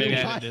 I would be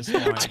dead at this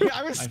point.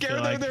 I was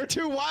scared like... there were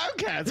 2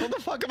 Wildcats. What the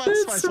fuck am I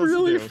supposed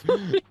to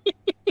do?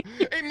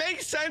 It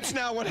makes sense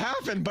now what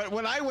happened, but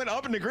when I went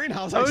up in the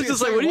greenhouse, I was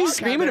just like, what are you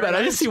screaming about? I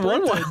didn't see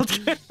one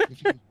Wildcat.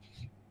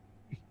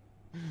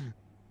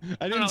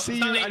 I didn't see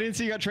you. I didn't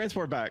see you got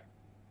transport back.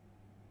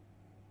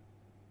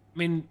 I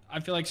mean, I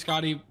feel like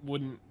Scotty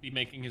wouldn't be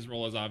making his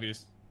role as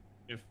obvious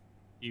if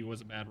he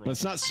was a bad role. But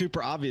it's not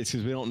super obvious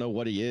because we don't know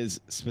what he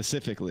is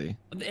specifically.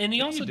 And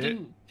he also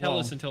didn't tell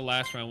us until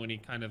last round when he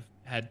kind of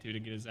had to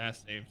get his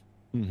ass saved.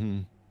 Mm-hmm.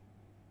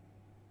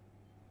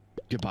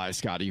 Goodbye,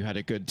 Scotty. You had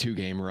a good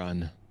 2-game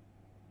run.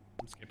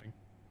 I'm skipping.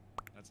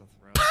 That's a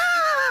throw.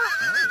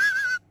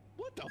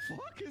 What the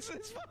fuck is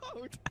this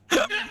vote?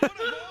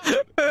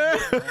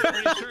 I'm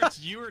pretty sure it's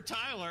you or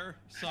Tyler.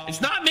 So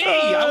it's not me.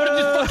 I would have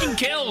just fucking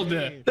killed.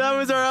 That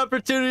was our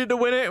opportunity to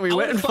win it. And we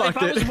went and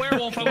fucked it. If I was it.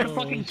 werewolf, I would have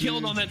fucking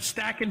killed on that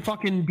stack and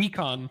fucking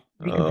decon.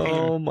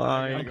 Oh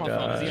my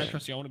god. I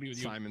trust you. I want to be with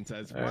you. Simon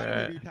says, all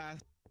right.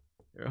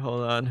 Here,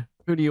 hold on.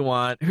 Who do you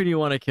want? Who do you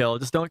want to kill?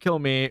 Just don't kill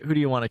me. Who do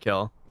you want to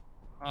kill?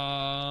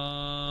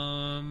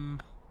 I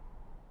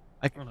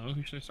don't know.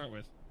 Who should I start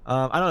with?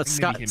 I don't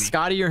know.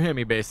 Scotty or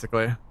Hemi,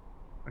 basically.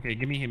 Okay,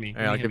 give me Hemi.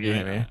 I'll give you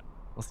Hemi.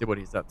 We'll see what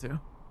he's up to.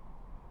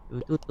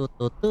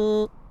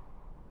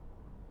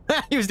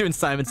 He was doing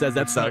Simon Says.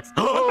 That sucks.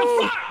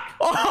 Oh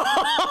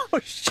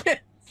shit!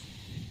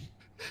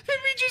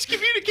 Hemi just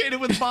communicated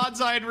with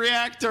Bonsai and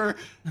Reactor.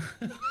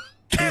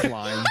 He's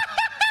lying.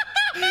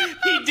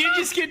 He did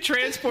just get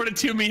transported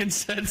to me and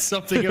said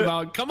something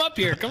about come up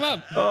here, come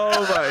up.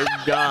 Oh my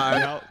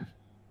god.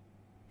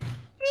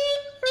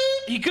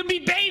 He could be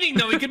baiting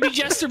though. He could be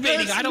jester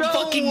baiting. I don't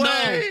fucking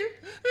know.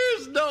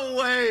 There's no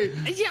way.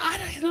 Yeah, I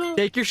don't know.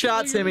 Take your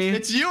shots, Hemi.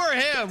 It's you or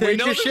him. Take we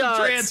know your there's shots.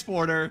 a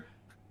transporter.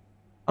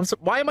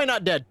 Why am I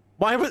not dead?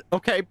 Why was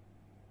okay?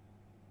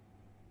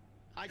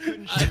 I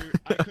couldn't shoot.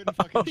 I couldn't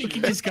fucking shoot.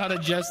 He just got a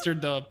jester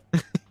dub.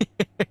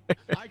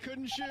 I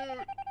couldn't shoot.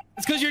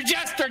 It's because you're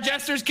jester.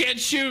 Jesters can't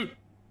shoot.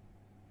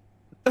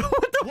 What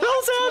the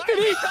hell's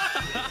happening?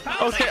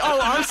 Okay. Oh,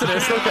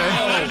 arsonist. Okay.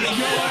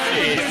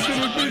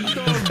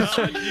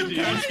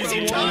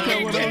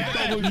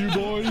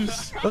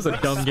 That was a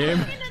dumb game.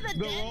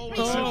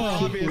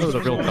 That was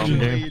a real dumb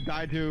game. You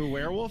died to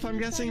werewolf, I'm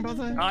guessing, about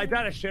that? I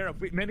died a sheriff.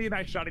 Minnie and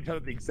I shot each other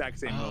at the exact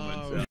same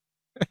moment.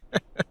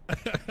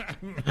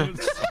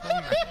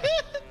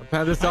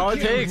 That's all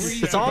it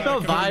takes. It's all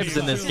about vibes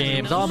in this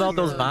game. It's all about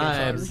those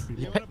vibes.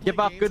 You give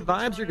off good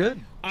vibes, you're good.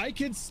 I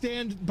could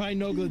stand by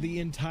Nogla the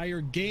entire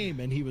game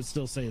and he would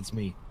still say it's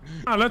me.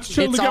 Let's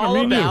chill It's together. all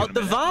Me and you. about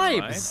the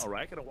vibes. All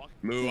right, gonna walk.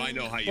 Moo, I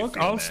know how you Look,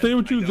 feel, I'll man. stay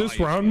with I you know this how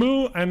you round,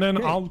 Moo, and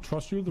then I'll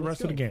trust you the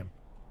rest of the game.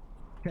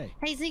 Okay.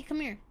 Hey, Z, come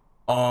here.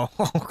 Oh.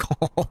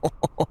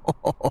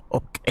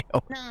 Okay.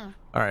 No.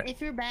 All right. If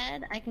you're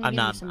bad, I can I'm give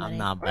not. you somebody. I'm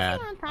not Or if bad.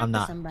 you wanna talk I'm to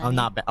not. somebody. I'm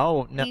not bad.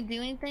 Oh no. Can you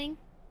do anything?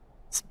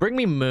 Bring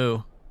me Moo.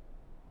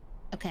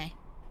 Okay.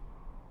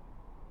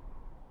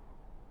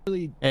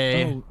 Really,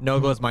 Hey,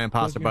 Nogla's my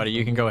imposter buddy.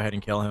 You can go ahead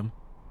and kill him.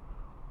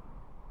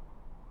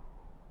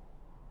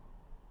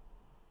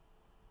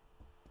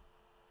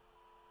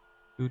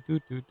 I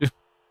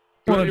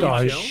want to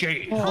die.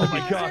 Oh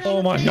my gosh.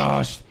 Oh my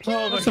gosh.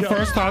 That's the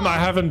first time I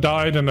haven't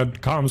died in a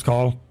comms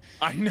call.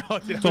 I know.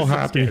 Dude, So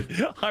happy.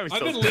 I've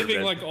been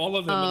living like all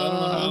of them, but I don't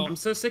know how. I'm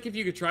so sick if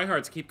you could try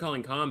hard to keep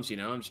calling comms, you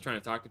know? I'm just trying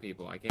to talk to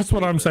people. I can't. That's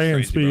what I'm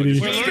saying, Speedy.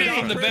 We're learning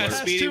from the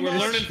best, Speedy. We're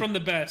learning from the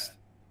best.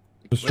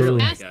 It's true.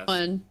 Last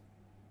one.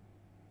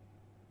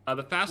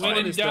 The fast When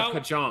one in is the doubt,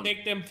 Kajong.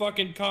 take them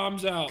fucking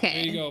comms out. There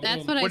Okay, you go. that's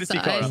Boom. what I What is he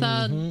saw. I called?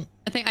 saw.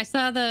 I think I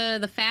saw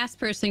the fast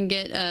person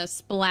get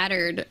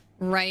splattered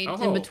right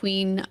in Oh.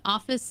 between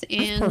office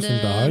and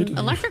person died.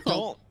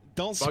 electrical.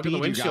 Don't Bug in the speed, you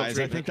windshield guys. I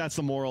treatment. think that's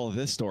the moral of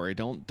this story.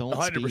 Don't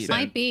 100%. speed.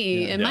 Might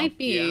be. It might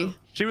be. Yeah.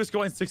 She was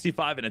going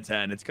 65 and a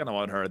 10. It's kind of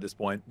on her at this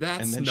point.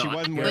 That's And then she not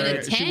wasn't good. wearing,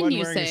 But a she 10, wasn't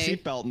you wearing a say?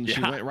 seatbelt and she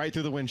Yeah. went right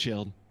through the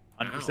windshield.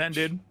 100%,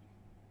 dude. It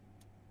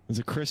was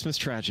a Christmas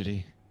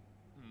tragedy.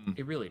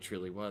 It really,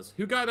 truly was.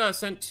 Who got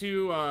sent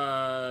to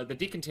the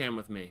decontam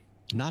with me?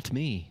 Not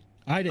me.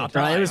 I did. It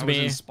was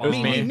me. It was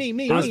me.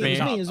 Me. It was It me.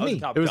 was me. It was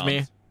me. It was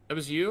me. It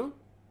was you?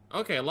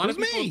 Okay, a lot of It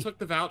was people me. took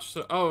the vouch.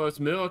 So, oh, it's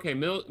Moo. Okay,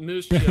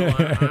 Moo's chill.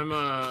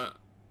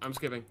 I'm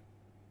skipping.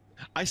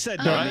 I said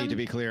not me, to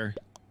be clear.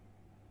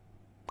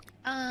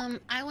 I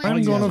went. I'm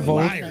to gonna the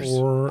vote fires.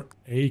 for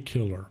a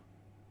killer.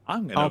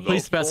 I'm gonna Oh,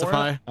 please vote for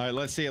specify. All right,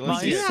 let's see it.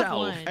 Let's see it.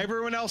 myself.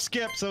 Everyone else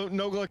skip, so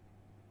no go.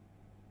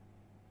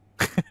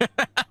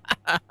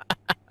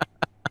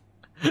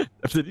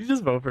 Did you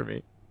just vote for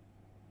me?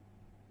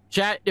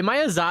 Chat, am I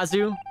a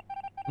Zazu?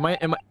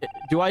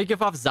 Do I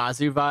give off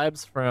Zazu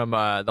vibes from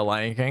The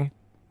Lion King?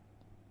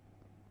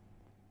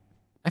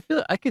 I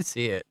feel I could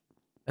see it.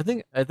 I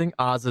think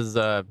Oz's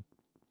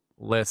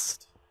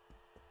list.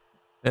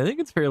 I think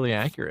it's fairly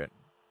accurate.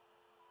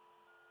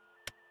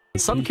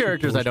 Some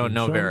characters I don't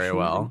know very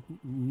well.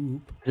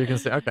 You can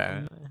say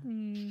okay.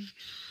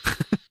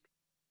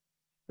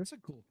 That's a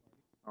cool.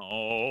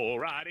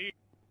 Alrighty.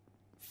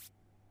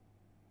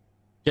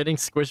 Getting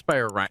squished by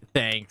a rat.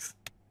 Thanks.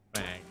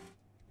 Thanks.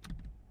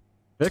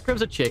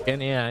 Vikram's a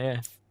chicken. Yeah.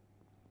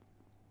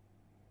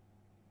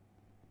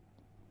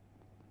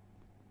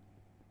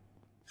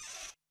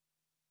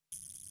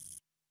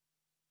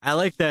 I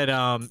like that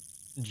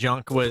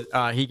Junk was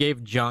he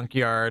gave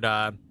Junkyard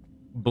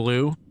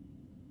Blue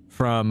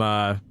from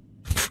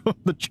from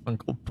the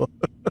Jungle Book.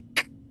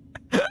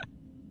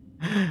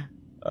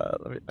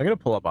 I'm gonna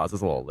pull up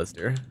Oz's little list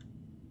here.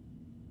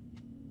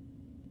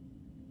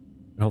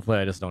 Hopefully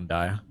I just don't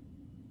die.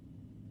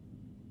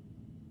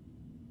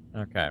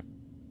 Okay.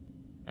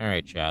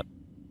 Alright, chat.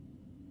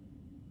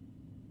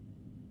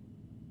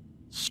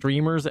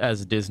 Streamers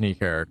as Disney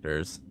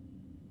characters.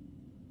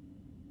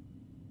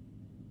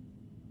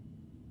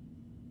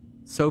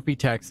 Sophie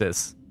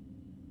Texas.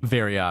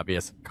 Very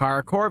obvious.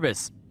 Kara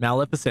Corvus.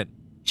 Maleficent.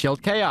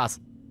 Chilled Chaos.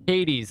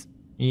 Hades.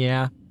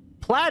 Yeah.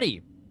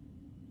 Platy.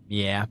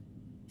 Yeah.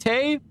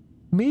 Tay.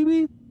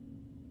 Maybe.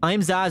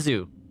 I'm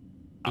Zazu.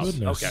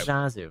 Goodness. Okay.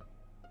 Zazu.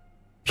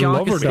 Your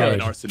lover died.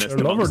 Arsonist Your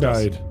lover amongst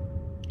us. died.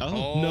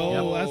 Oh,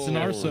 no, that's an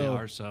Arso.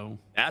 Arso.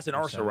 That's an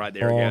Arso right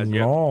there, Oh guys. Yeah.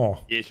 no.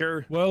 Yeah,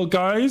 sure. Well,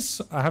 guys,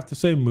 I have to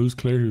say, Moose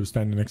Clear, he was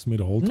standing next to me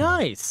the whole time.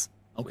 Nice.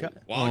 Okay.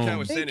 Wildcat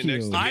was standing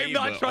next to me, I'm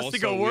not but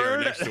trusting also a we are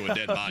word. next to a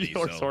dead body.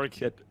 Your so. sword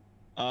kid.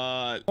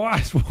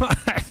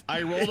 What?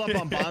 I rolled up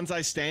on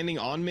Bonsai standing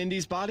on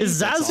Mindy's body. Is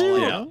That's Zazu? all I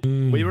Yeah.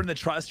 know. We were in the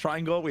trust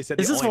triangle. We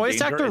said Is the this only voice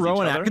danger actor is each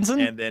Rowan other, Atkinson?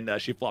 And then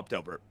she flopped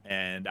over,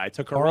 and I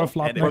took her Aura roll,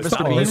 flopped and it was next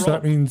to not me us. roll.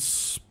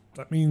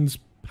 That means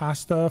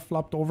Pasta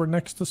flopped over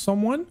next to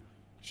someone.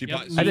 She Yep,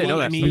 bought- I didn't know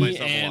that. Me myself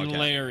a and Wildcat.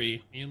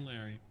 Larry. Me and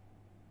Larry.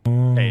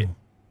 Hey.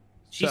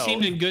 She So-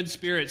 seemed in good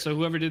spirits, so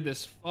whoever did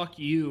this, fuck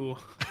you.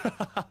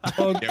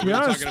 Well, Yeah, to we be were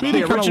honest, talking Speedy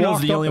The about- kinda original's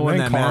walked the up only and one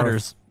then that carved.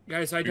 matters.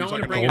 Guys, I don't talking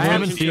want to bring about- I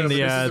attention haven't seen to it, but the,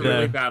 this is a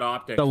really bad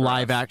optic. the for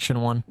live us.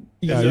 action one.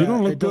 Yeah, you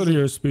don't look good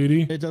here,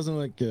 Speedy. It doesn't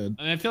look good.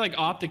 I mean, I feel like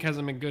Optic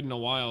hasn't been good in a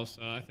while,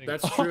 so I think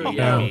That's true,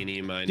 Yeah. yeah.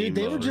 Eeny, miny, Dude,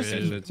 they were just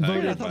moe,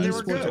 voted I thought they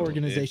were Esports good.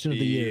 Organization of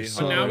the Year.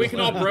 So now we can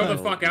all bro the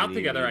fuck out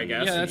together, I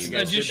guess. Yeah, and that's, you that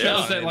guys just did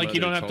shows that like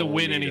you don't have to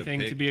win told me to anything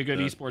to pick be a good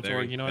the esports very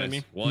org. You know what I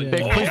mean? best one. Yeah.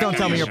 Big, please don't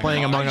tell me you're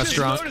playing Among I Us just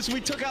drunk. noticed we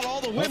took out all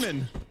the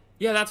women.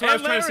 Yeah, that's what I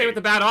was trying to say Larry. with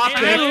the bad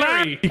optic. And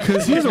Larry.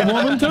 Because he's a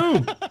woman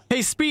too.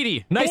 Hey,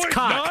 Speedy, nice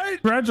cock.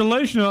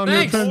 Congratulations on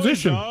Thanks. your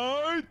transition.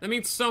 That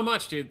means so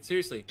much, dude.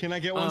 Seriously. Can I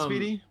get one,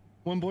 Speedy?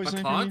 One boy's A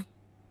name cock? from you?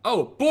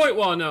 Oh, boy.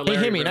 Well, no. Hey,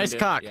 Larry Himmy, ruined nice it.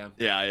 cock. Yeah.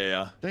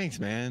 Yeah. Thanks,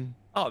 man.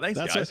 Oh, thanks,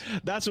 guys.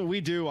 That's what we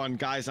do on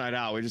Guys Night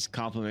Out. We just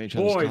compliment each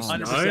other's Boys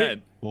cocks.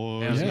 100%.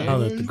 Boys. Yeah. Now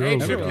that the Hey,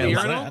 girls trip are to the out.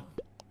 urinal?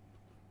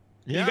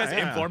 Can you guys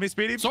aim for me,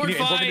 Speedy? Sword Can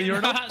you aim for me to the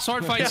urinal? fight.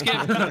 Sword fight, Skip.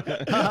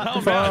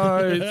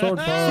 Fight, sword Sword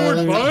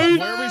fight.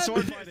 Where are we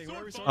sword fighting?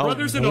 Where are we sword Oh,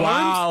 Brothers in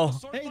wow.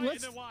 Hey,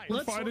 let's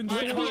Fight in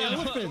fight storage. the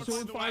elephants.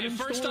 Sword fight in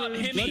First up, storage.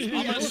 hit me. Let's I'm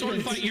do gonna sword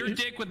elephants. fight your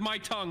dick with my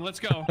tongue. Let's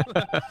go.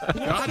 God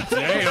What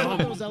damn.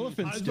 those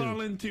elephants I do?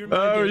 volunteer my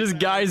Oh, dick. just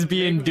guys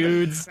being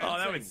dudes. Oh,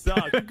 that would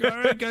suck. All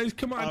right, guys,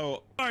 come on.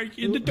 Oh. Dark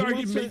in the Who dark, it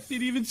wants makes to-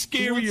 it even Who wants to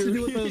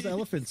do what scarier. those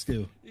elephants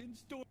do?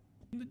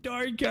 In the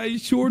dark,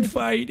 guys, sword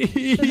fight.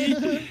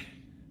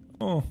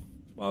 Oh,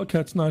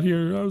 Wildcat's not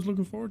here. I was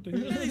looking forward to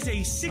it. That is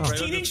a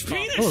 16-inch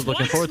penis. I was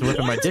looking What? forward to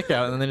whipping my dick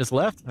out, and then they just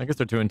left. I guess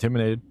they're too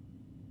intimidated.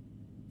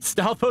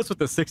 Style post with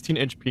a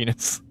 16-inch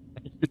penis.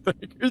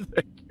 Thank you.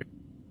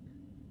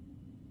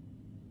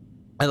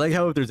 I like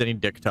how if there's any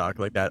dick talk,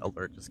 like that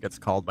alert just gets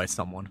called by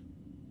someone.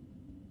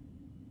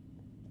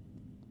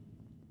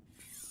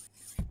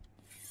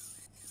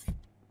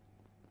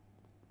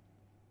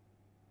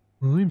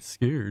 Well, I'm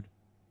scared.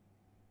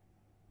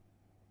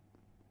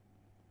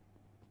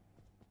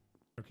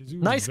 He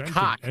was Nice venting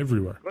cock.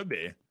 everywhere. Could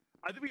be.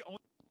 I think we only.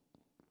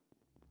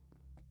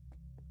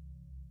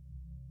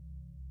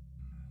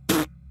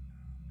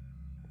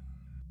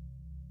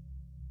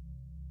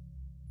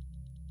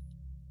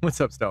 What's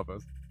up,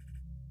 Stelvos?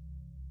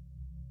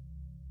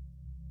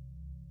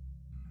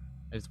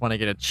 I just want to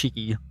get a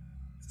cheeky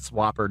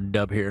swapper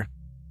dub here.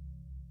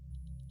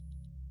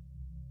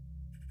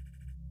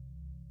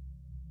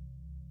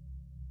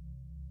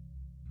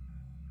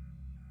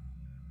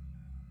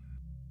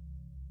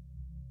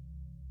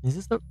 Is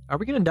this the? Are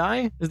we gonna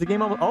die? Is the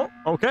game over? Oh,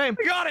 okay.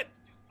 We got it.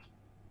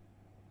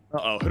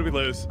 Uh-oh, who did we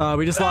lose?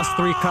 We just lost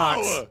 3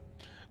 cocks.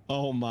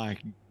 Oh my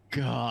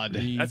god.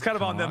 That's kind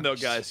of on them though,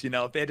 guys. You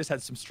know, if they had just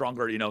had some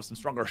stronger, some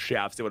stronger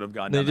shafts, they would have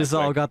gone. They down just that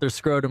all quick. got their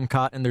scrotum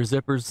caught in their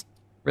zippers.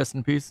 Rest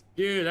in peace.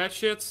 Dude, that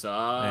shit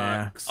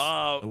sucks.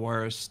 The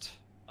worst.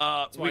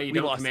 That's why you we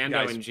don't lost,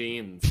 commando guys. in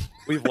jeans.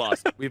 We've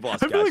lost. We've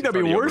lost. I feel guys. like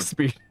that'd It's be already worse,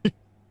 Speed.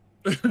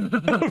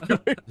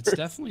 It's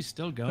definitely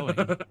still going.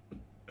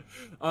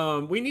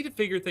 We need to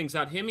figure things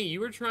out. Himmy, you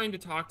were trying to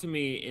talk to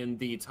me in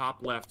the top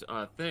left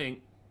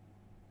thing.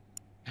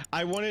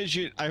 I wanted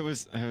you. I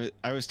was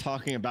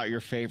talking about your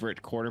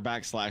favorite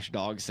quarterback /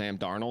 dog, Sam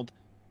Darnold.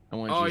 I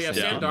wanted Oh you to yeah,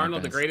 say Sam something like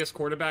Darnold, the this. greatest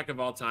quarterback of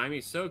all time.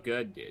 He's so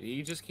good, dude.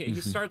 He just can't, he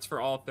starts for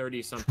all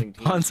 30-something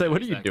teams. Bonsai,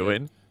 what are you He's that good.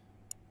 doing?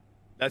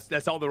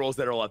 That's all the rules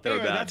that are left there.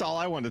 Anyway, that's all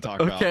I wanted to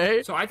talk about.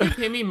 Okay. So I think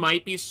Himmy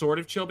might be sort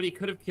of chill, but he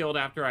could have killed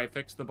after I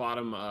fixed the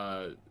bottom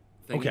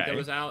thing that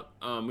was out.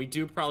 We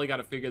do probably got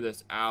to figure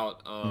this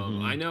out.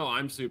 I know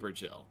I'm super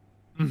chill.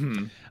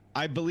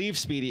 I believe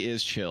Speedy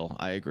is chill.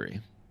 I agree.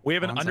 We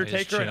have an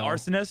Undertaker, an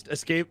Arsonist,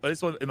 Escape.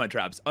 This one in my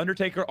traps.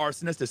 Undertaker,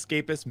 Arsonist,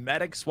 Escapist,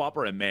 Medic,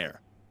 Swapper, and Mayor.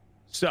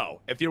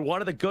 So if you're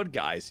one of the good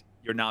guys,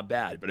 you're not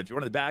bad. But if you're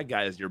one of the bad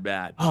guys, you're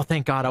bad. Oh,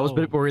 thank God. I was a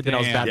bit worried that I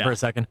was bad for a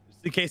second.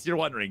 Just in case you're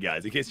wondering,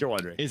 guys. In case you're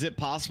wondering. Is it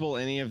possible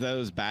any of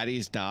those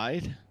baddies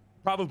died?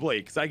 Probably,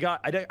 because I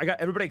got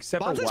everybody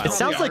except for Wild. It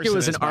sounds like it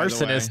was an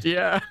arsonist.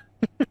 Yeah.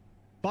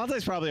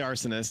 Bonsai's probably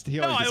arsonist. He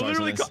No, always I gets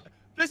literally. arsonist.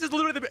 This is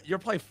literally you're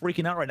probably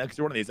freaking out right now because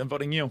you're one of these. I'm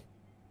voting you.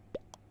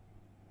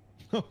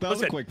 That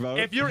was a quick vote.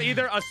 If you're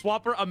either a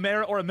swapper, a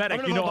mayor, or a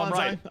medic, you know I'm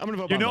right. I'm gonna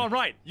vote You know Bonsai. I'm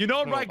right. You know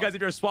I'm right, guys.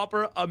 If you're a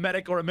swapper, a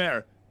medic, or a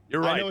mayor, you're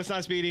right. I know it's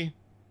not Speedy.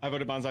 I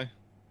voted Bonsai.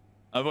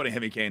 I'm voting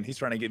Hemi Kane. He's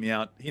trying to get me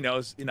out. He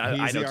knows. You know, I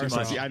He's know the too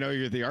much. arsonist. I know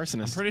you're the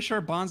arsonist. I'm pretty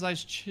sure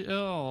Bonsai's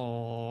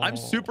chill. I'm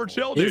super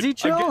chill, dude. Is he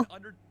chill?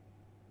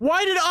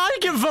 Why did I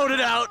get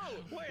voted out?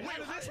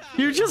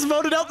 You just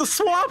voted out the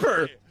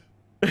swapper.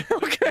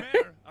 Okay.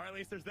 All right, at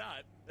least there's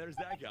that. There's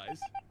that, guys.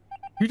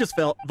 You just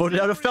voted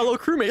out a fellow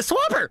crewmate,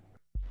 swapper.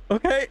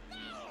 Okay.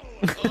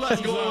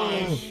 Let's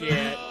go.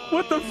 Shit.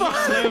 What the fuck?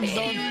 I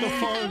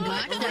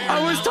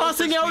was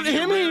tossing out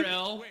Himmy.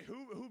 Wait,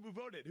 who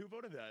voted? Who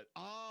voted that?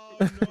 Oh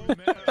no,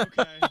 man.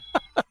 Okay.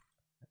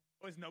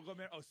 Was Nogla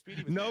Mayor? Oh,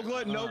 Speedy was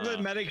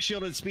Nogla medic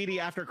shielded Speedy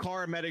after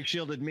Car medic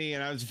shielded me,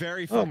 and I was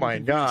very Oh my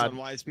confused God. on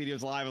why Speedy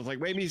was alive. I was like,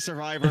 maybe he's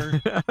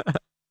Survivor.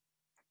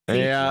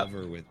 Yeah.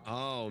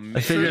 Oh man. I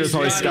figured it was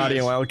always Scotty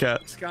and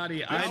Wildcat. Scotty,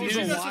 That I was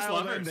knew a this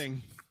wild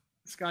ending.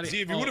 Scotty,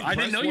 See, if you would have I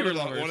didn't know you were one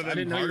lovers. of I them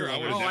didn't know you were harder, I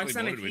would lovers. have I definitely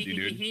sent a voted with you,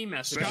 dude. he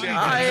message. Especially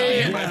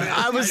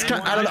I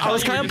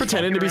was kind of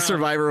pretending to be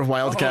survivor of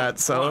Wildcat,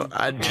 so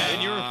I And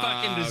you were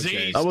fucking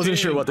diseased. I wasn't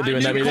sure what to do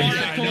in that meeting.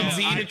 I told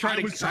Z to try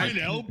to trying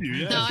to help you.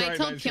 Yeah. No, I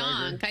told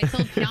Pionk. I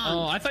told Pionk.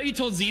 Oh, I thought you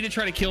told Z to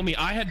try to kill me.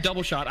 I had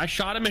double shot. I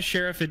shot him as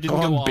sheriff. It didn't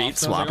Oh, go I'm off. bait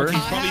So I was like, swapper. okay,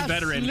 he's probably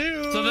veteran.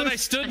 So then I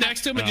stood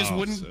next to him and just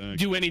wouldn't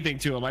do anything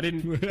to him. I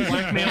didn't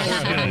blackmail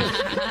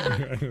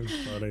or kill him.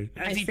 Funny.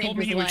 As he saved told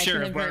me his he was life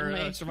sheriff.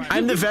 inadvertently. Survivor.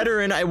 I'm the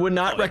veteran. I would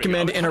not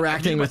recommend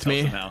interacting with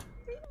me.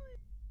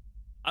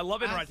 I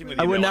love interacting with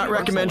you. I would though. not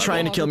recommend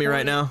trying to kill me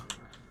right now.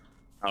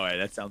 All right,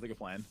 that sounds like a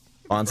plan.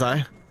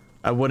 Bonsai,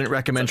 I wouldn't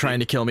recommend trying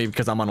to kill me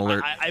because I'm on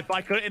alert. If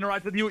I could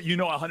interact with you, you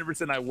know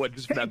 100% I would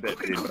just for that bit,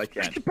 dude, but I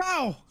can't.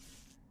 Pow!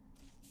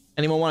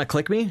 Anyone want to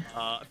click me?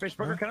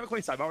 Fishburger, can I have a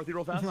quick sidebar with you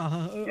real fast?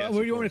 Where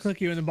do you want me to click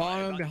you? In the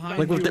bottom, behind?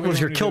 Like you? with Where do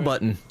your you want me to kill do it?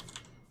 button.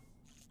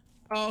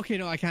 Oh, okay,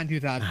 no, I can't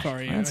do that.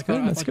 Sorry. That's I thought-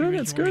 good. I That's thought you good.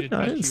 meant That's you wanted me good. to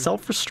touch No, you.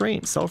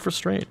 self-restraint.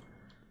 Self-restraint.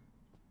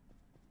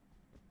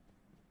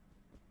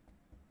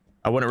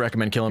 I wouldn't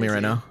recommend killing me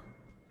right now.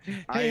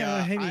 I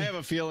have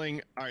a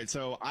feeling. All right,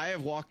 so I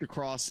have walked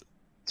across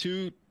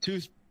two.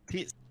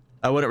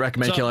 I wouldn't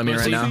recommend killing me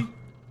right now.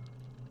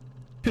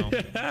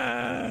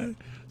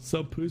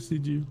 Sup, pussy,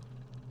 you.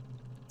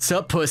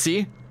 Sup,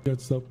 pussy.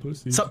 Got sup,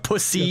 pussy. Sup,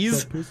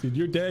 pussies. Sup, pussy.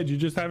 You're dead. You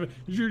just haven't.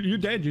 You're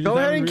dead. You just Go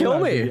ahead haven't and kill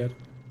realized it me. yet.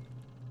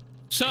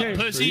 Sup, Okay,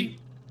 pussy.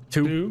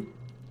 2,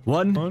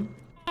 1. Go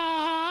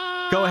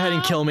ahead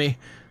and kill me.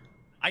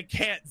 I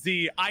can't,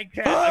 Z. I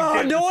can't.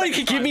 Oh, no one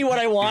can give me what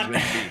I want.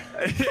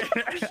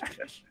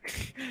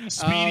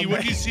 Speedy,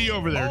 what do you see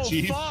over there,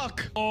 Chief?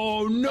 Fuck!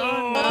 Oh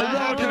no!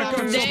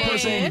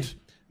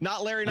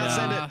 Not Larry, not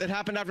send it. It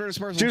happened after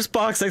dispersal. Juice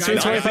box, thanks for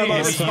Guys, I 25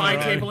 have bucks. spy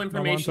cable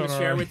information to No one's on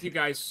share our- with you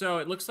guys. So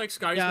it looks like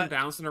Scotty's been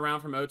bouncing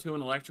around from O2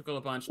 and electrical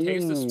a bunch.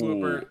 Tay's the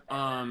swooper.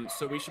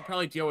 So we should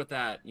probably deal with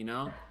that, you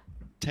know?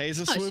 Tay's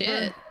a Oh, swooper?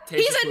 shit.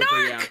 Tay's He's a swooper,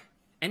 narc! yeah.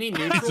 Any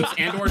neutrals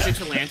and or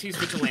vigilantes?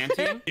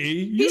 Vigilante?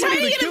 You were trying to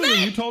gonna get kill a me.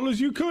 vet. You told us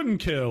you couldn't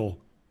kill.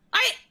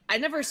 I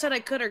never said I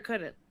could or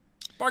couldn't.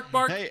 Bark,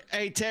 bark.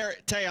 Hey,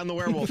 Tay, I'm the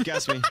werewolf.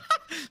 Guess me.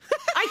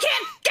 I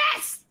can't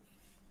guess!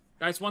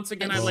 Guys, once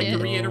again, I'd like to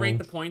reiterate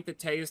the point that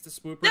Tay is the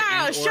swooper No,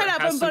 and shut or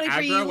up. has I'm some voting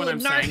for you, aggro when I'm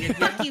narc. saying it.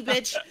 Fuck you,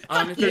 bitch.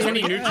 If there's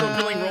any neutral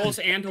killing roles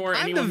and or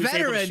I'm anyone the who's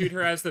able to veteran. shoot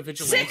her as the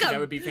vigilante, Sick 'em. that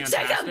would be Sick 'em.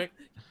 fantastic.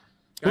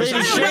 Lady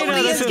I don't know Shayna, what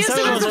he that's is. Guess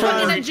inside he was of a the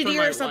fucking phone.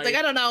 engineer or something.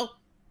 I don't know.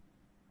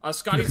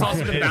 Scotty's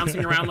also been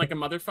bouncing around like a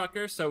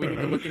motherfucker, so we need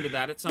to look into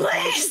that at some point.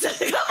 Please,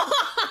 come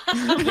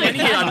on. Any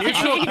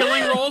neutral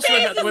killing roles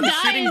with a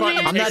shooting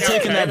button. I'm not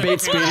taking that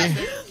bait,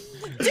 Speedy.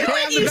 Do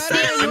it, you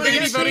I'm going to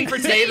be voting for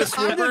Tay the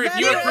swooper. If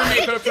you have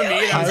crewmate, vote for me.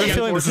 I have a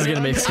feeling this is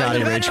gonna make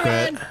Scotty rage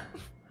quit.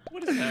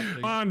 What is happening?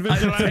 Come on,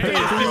 vigilante.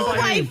 Oh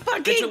my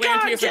fucking god,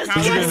 Vigilante is a just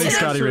coward. This is gonna make guess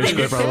Scotty it. rage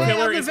quit, probably.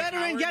 Killer I'm the is a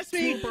veteran. Guess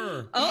me.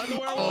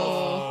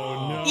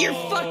 Oh no. You're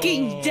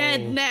fucking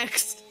dead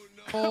next.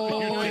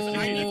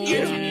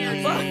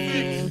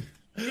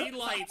 Need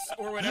lights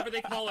or whatever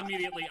they call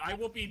immediately. I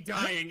will be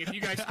dying if you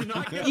guys do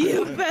not get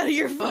You better,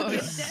 you're fucking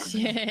dead.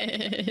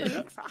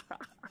 Shit.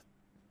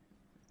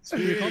 So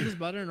you called this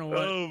button or what?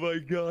 Oh my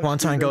god.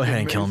 Wonton, go ahead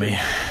and kill me.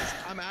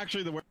 I'm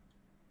actually the werewolf.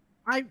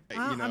 I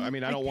I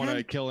don't want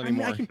to kill I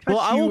anymore. can touch Well,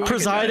 I will you.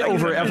 preside I can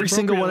over touch every you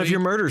single one of your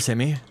appropriately.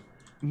 murders, Himmy.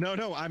 No,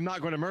 no, I'm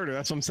not going to murder.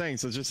 That's what I'm saying.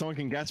 So just someone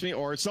can guess me,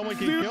 or someone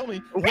can kill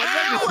me.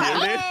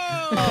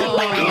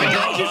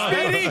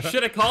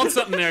 Should have called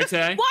something there,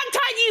 Tay.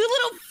 Wonton, you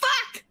little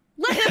fuck!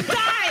 Let him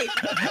die!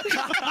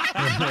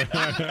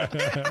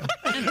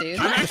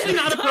 I'm actually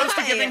not opposed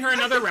to giving her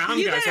another round,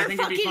 you guys. I better think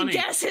it'd be fucking funny.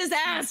 guess his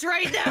ass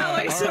right now.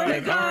 I swear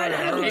to God,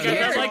 I don't Hey, care.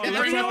 guys, I'd like to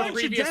bring up a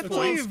previous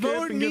Definitely point.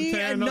 vote me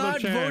and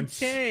not vote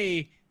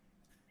Tay.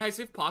 Guys,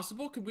 if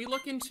possible, could we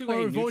look into Or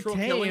a vote neutral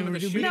Tay killing and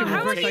with a we shooting? can No,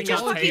 how about taking you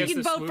just out Tay fucking as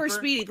the vote for swooper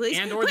Speedy, please?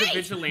 and or the Please,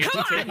 vigilante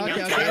come on. taking out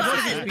Come Tay as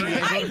on. the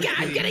swooper?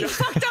 I'm getting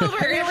fucked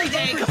over every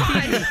day. Come on.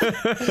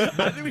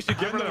 I think we should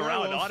give her another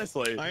round,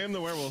 honestly. I am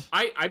the werewolf.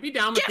 I'd be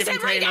down with Guess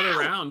giving it right Tay another now.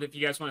 round if you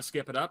guys want to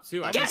skip it up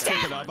too. I'm gonna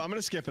skip it up. I'm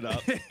gonna skip it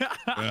up.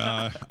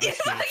 Guess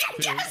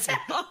it.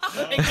 Oh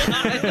my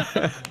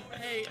God.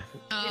 Hey,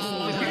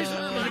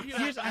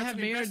 Here's I have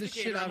married the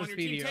shit out of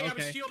Speedy. I was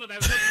Okay. shielded. I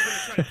was hoping you were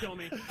gonna try to kill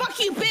me. Fuck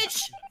you,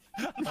 bitch.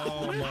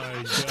 Oh my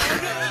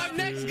god. I'm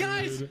next,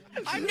 guys.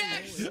 I'm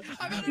next.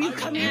 You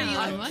come here.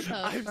 What the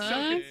I'm fuck?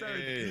 so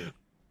concerned.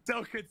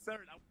 So concerned.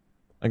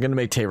 I'm gonna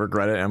make Tay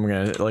regret it. I'm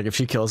gonna like if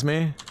she kills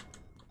me.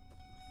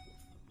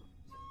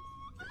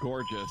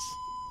 Gorgeous.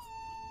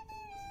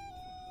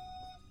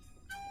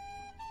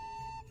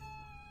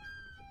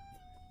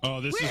 Oh,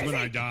 this is when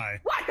I die.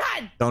 What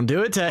God? Don't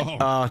do it, Tay.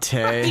 Oh,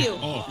 Tay. You.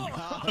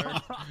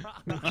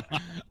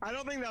 I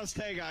don't think that was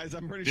Tay, guys.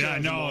 I'm pretty sure. Yeah, it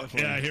was a no, morph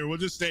one. yeah. Here, we'll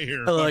just stay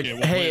here. Look, Fuck it,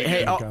 we'll hey, play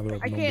hey, again. oh, Gather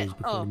up I numbers can't-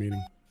 before oh. the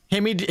meeting.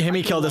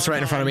 Hemi killed us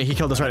right in front of me. He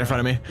killed us right in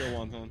front of me. Kill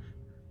Wonton.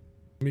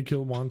 Me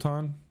kill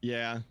Wonton.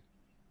 Yeah.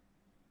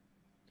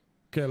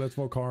 Okay, let's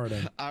vote Kara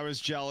then. I was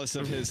jealous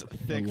of his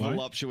thick, Why?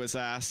 voluptuous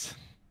ass.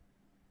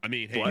 I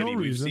mean, hey, For no Eddie,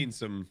 we've reason. seen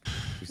some,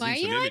 Why are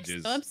you like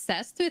images. so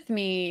obsessed with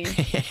me?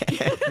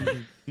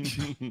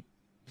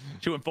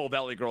 She went full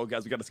Valley Girl,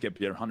 guys. We got to skip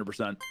here,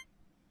 100%. I'm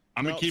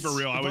gonna Nope. keep it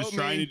real. I was Vote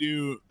trying me. to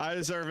do. I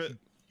deserve it.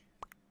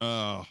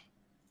 Was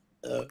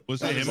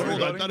it him? What are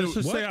you I thought it Let's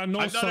was. just say I know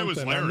I thought it was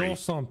something. I know Larry.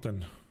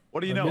 something.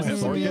 What do you I know? know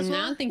something. I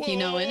don't think you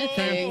know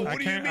anything. What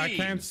do you I mean?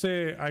 can't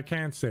say. I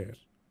can't say it.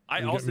 I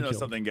You get also me know killed.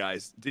 something,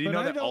 guys. Did you But know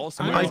I that don't-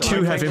 also? I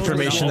too have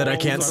information that I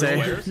can't say.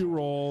 A few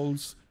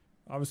roles.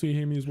 Obviously,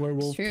 Hemi's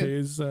werewolf. It's true.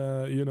 Tay's,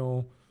 you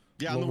know,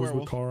 Yeah, I'm the lovers with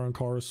werewolf. Kara and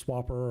Kara's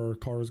swapper, or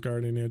Kara's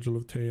guardian angel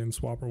of Tay and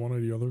swapper, one or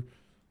the other.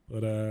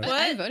 But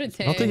I voted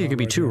Tay. I don't think it could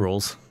be two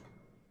rules.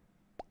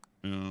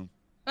 Yeah.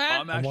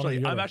 I'm actually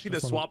together. the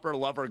That's one. swapper,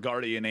 lover,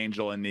 guardian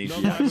angel, and the. No, I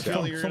have a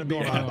feeling you're gonna be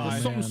Something going on. bye-bye.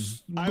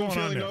 Something's I have a going on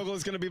feeling there. Nogle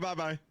is gonna be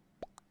bye-bye.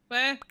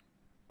 Where?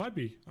 Might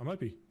be. I might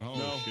be. Oh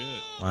No. shit.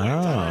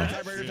 Wow.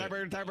 Tiebreaker,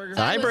 tiebreaker, tiebreaker. If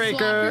I was Tiebreaker.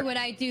 Swapper, would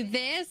I do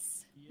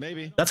this?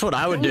 Maybe. That's what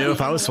I would do if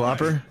I was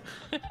Swapper.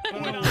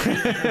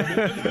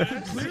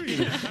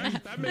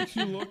 That makes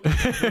you look.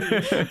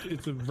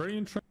 It's a very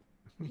interesting.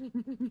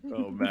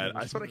 Oh man,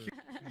 I just want to hear.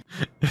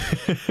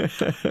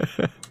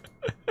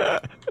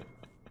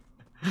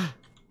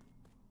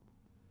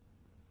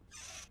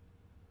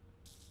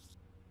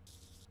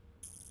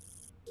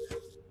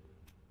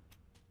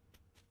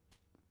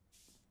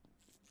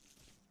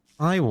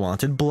 I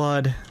wanted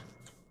blood.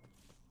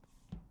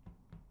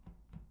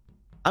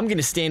 I'm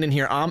gonna stand in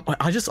here.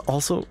 I just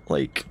also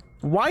like.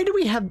 Why do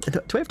we have? Do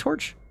I have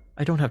torch?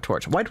 I don't have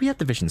torch. Why do we have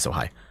the vision so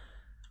high?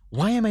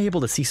 Why am I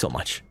able to see so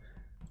much?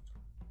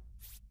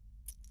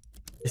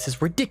 This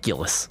is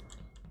ridiculous.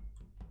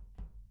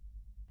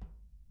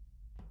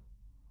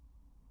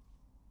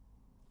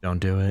 Don't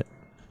do it.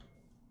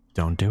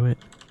 Don't do it.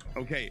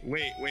 Okay,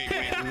 wait. What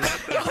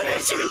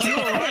the You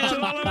were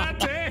watching all of that,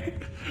 Tay?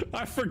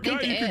 I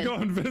forgot you could did. go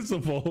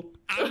invisible.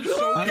 I'm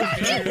so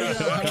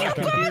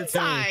confused.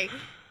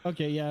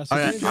 Okay, yeah. So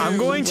Okay, I'm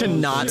going to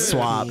not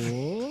swap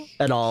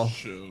at all.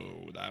 So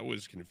that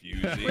was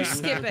confusing. We're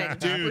skipping.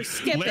 Dude, We're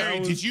skipping. Larry,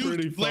 That did was you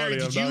pretty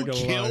funny, I'm kill not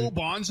gonna lie.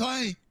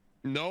 Bonsai?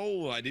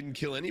 No, I didn't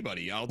kill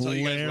anybody. I'll tell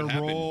you guys what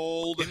happened.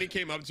 Rolled. Timmy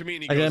came up to me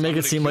and he I gotta goes, make "I'm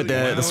it gonna seem like kill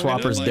you the now."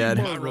 swapper's And I'm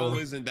dead. My role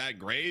isn't that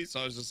great,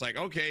 so I was just like,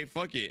 okay,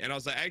 fuck it. And I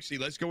was like, actually,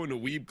 let's go into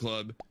Weeb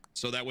Club,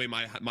 so that way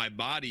my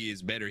body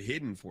is better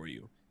hidden for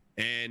you.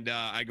 And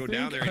I go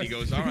down there and he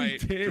goes, all right,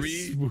 Tay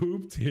 3.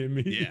 swooped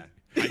Timmy. Yeah.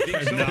 I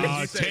think so. Nah,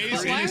 He said Tay's Why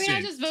are we not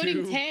innocent. just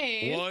voting 2,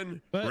 Tay?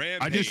 1. But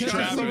Rampage. I just Because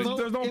trapped there's, him.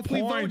 there's no If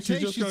we vote point. Tay,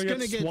 She's just she's gonna gonna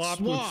get get swapped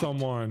with swapped.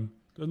 someone.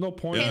 There's no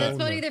point. Okay, in let's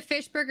vote voting her. either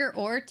Fishburger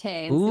or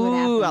Tay and see what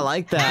happens. Ooh, I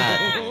like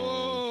that.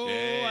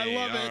 Okay, I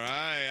love it. All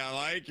right, I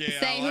like it.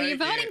 Say who you're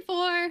voting for.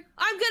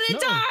 I'm gonna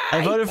die.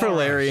 I voted for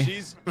Larry.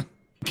 She's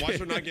watch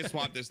her not get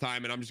swapped this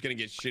time, and I'm just gonna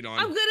get shit on.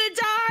 I'm gonna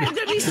die. I'm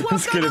gonna be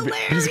swapped There's on a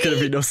Larry. there's gonna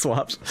be no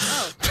swaps.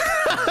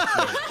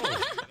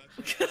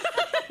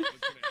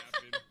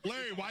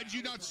 Larry, why'd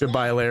you not swap?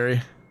 Goodbye,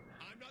 Larry.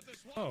 I'm not the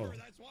swapper. Oh.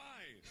 That's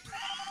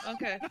why.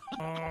 Okay.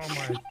 Oh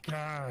my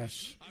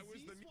gosh.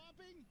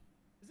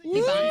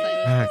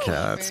 Okay,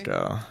 let's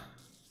go.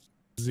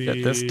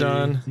 Get this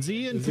done.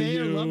 Z and Is it Tay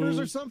are you? lovers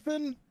or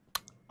something?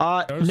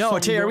 There's No,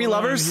 something Tay, are we going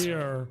on lovers?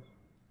 here.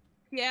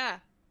 Yeah.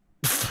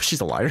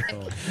 She's a liar.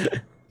 Oh.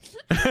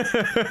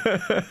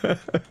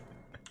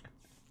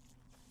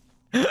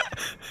 I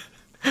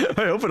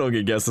hope I don't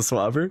get guessed the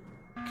swapper.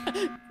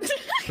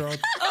 What's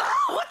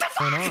Oh, what the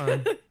fuck? going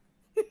on?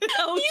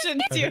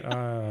 didn't do.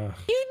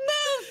 You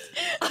moved.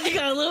 I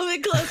got a little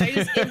bit closer. I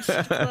just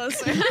inched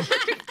closer.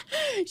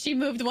 She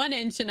moved 1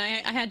 inch, and I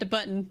had to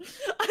button.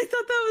 I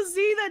thought that was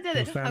Z that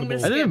did it. I'm gonna I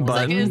skip. didn't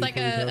button. It was like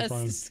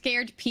a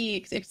scared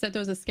peek, except it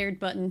was a scared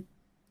button.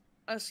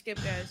 I'll skip,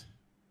 guys.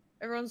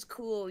 Everyone's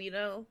cool, you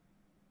know.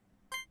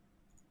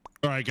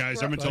 All right,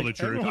 guys, I'm gonna tell the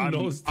truth. Everyone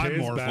knows I'm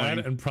Tay's bad,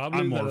 morphling. and probably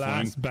I'm the morphling.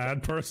 last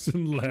bad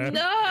person left.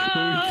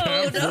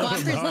 No, The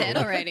Swapper's dead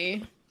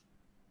already.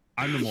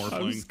 I'm the I'm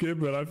morphling.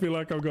 skipping. I feel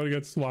like I'm gonna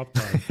get swapped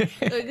on.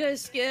 We're gonna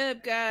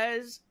skip,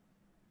 guys.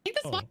 I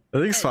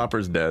think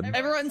Swapper's dead.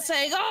 Everyone's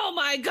saying, "Oh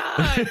my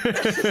god!"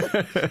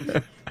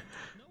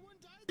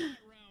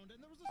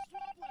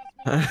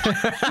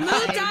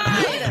 Moo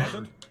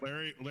died.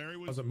 Larry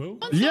was a move.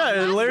 Yeah,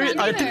 Larry.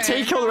 I think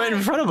Tay killed right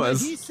in front of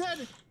us.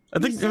 I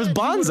think it was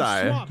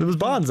Bonsai. It was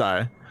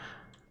Bonsai.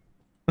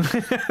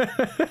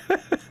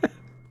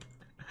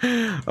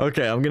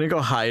 Okay, I'm gonna go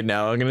hide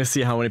now. I'm gonna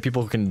see how many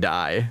people can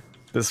die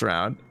this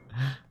round.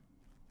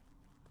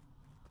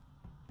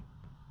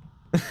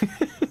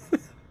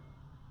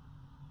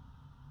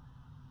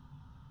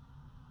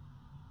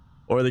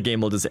 Or the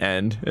game will just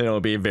end and it'll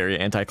be very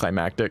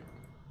anticlimactic.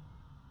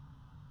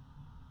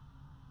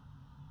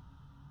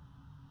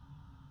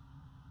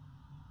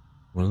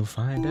 We'll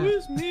find out.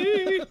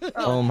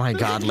 Oh my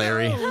god,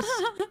 Larry.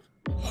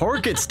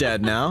 Horket's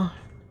dead now.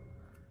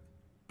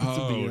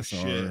 Oh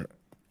shit.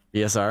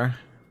 ESR.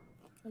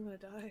 I'm gonna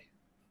die.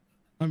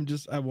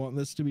 I want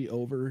this to be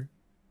over.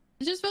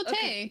 Just vote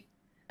Tay.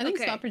 I think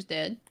Okay. Swapper's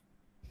dead.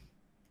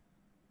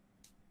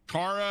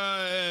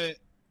 Kara,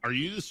 are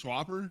you the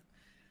swapper?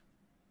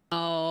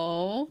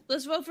 Oh.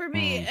 Let's vote for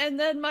me, and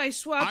then my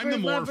swapper I'm the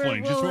lover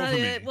morphling. Just vote for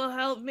me. will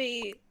help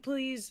me,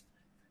 please.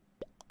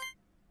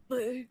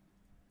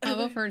 I'll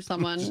vote for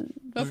someone.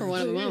 Vote for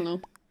one of them. I don't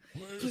know.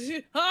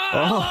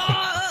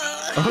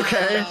 Oh.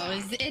 Okay. Oh,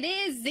 it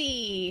is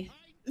Z.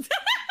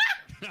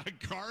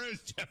 Kara is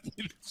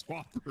definitely the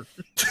swapper.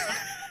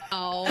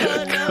 Oh.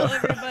 No,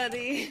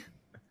 everybody.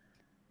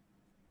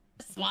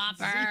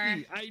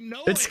 Swapper. I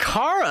know It's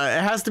Kara.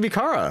 It has to be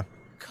Kara.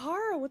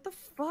 Kara, what the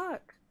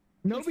fuck?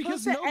 No, You're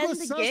because supposed to Nova end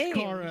the sus game.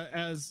 Kara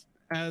as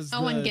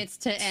No one the gets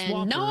to end.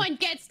 swapper. No one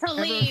gets to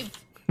leave.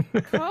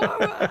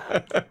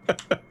 Kara.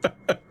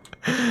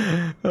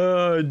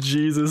 Oh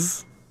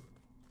Jesus.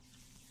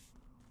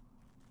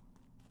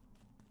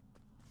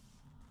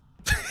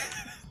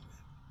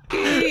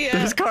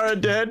 Is Kara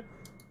dead?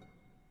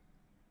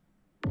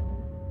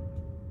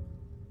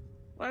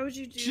 Why would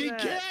you do She that?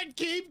 can't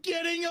keep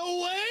getting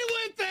away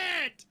with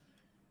it.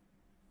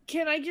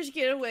 Can I just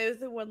get away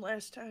with it one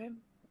last time?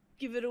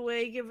 Give it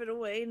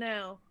away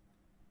now.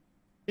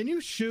 Can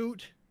you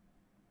shoot?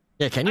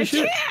 Yeah, can you I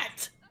shoot?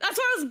 can't! That's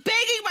why I was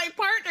begging my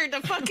partner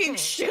to fucking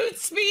shoot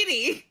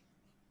Speedy.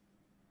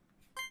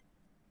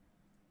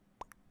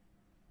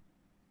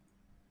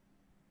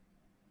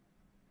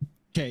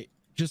 Okay,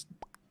 just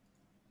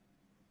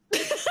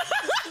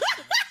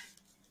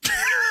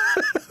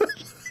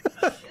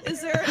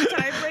Is there a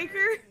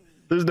tiebreaker?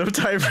 There's no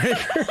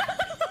tiebreaker.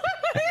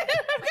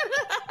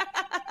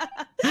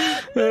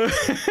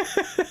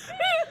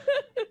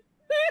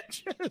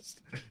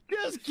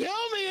 Just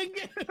kill me and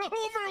get it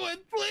over with,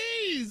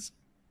 please.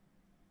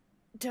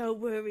 Don't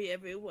worry,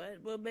 everyone.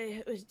 Well,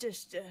 it was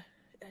just,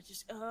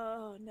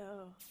 oh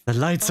no. The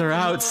lights are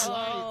out.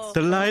 Oh,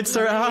 The lights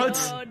are out.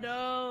 Oh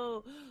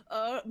no.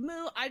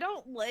 Moo, I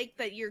don't like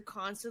that you're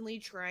constantly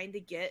trying to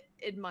get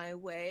in my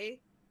way,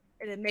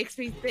 and it makes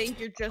me think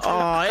you're just.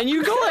 Oh, and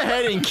you go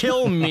ahead and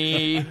kill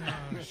me.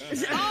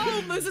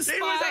 Oh, Moo's a spy.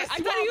 I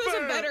thought he was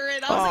a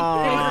veteran. I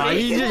Aw,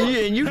 was like,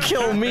 and you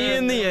kill me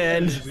in the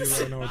end.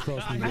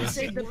 I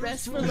saved the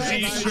best for last.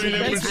 He straight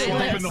up was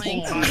swapping the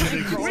whole time. And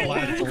then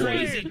collapsed.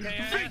 Crazy.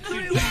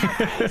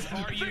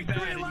 Are you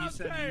bad? And you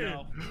said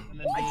no.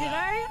 Did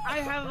I? I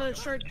have a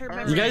short-term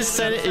memory. You guys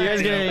said it. You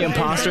guys get any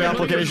imposter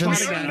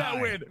applications? God,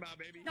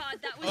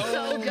 that was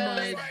so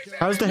good.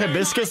 How's the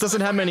hibiscus?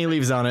 Doesn't have many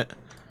leaves on it.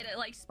 Did it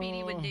like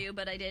Speedy would do,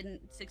 but I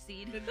didn't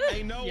succeed.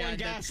 Ain't no one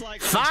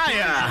gaslight.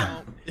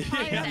 Fire!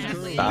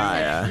 Exactly.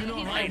 Fire!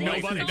 Nobody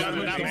does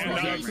what that man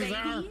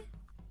does.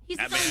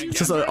 It's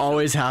just what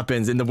always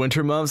happens in the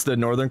winter months. The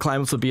northern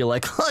climates will be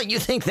like, "Oh, you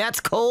think that's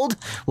cold?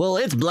 Well,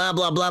 it's blah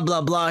blah blah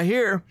blah blah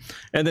here."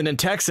 And then in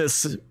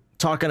Texas,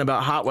 talking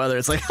about hot weather,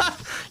 it's like, ha,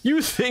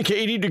 "You think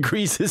 80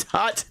 degrees is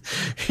hot?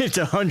 It's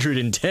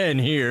 110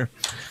 here."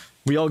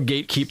 We all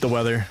gatekeep the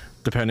weather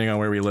depending on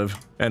where we live,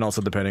 and also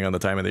depending on the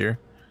time of the year.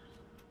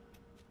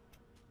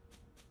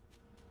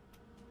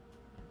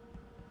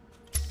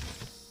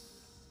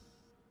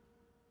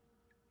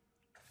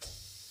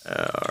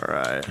 All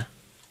right.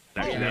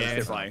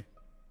 That's fine.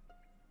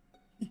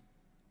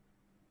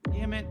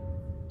 Damn it.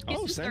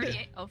 Oh, This is send it.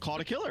 38. Oh,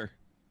 Caught a killer.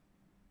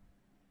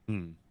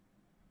 You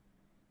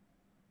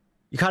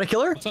caught a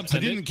killer? I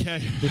didn't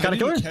catch. You caught a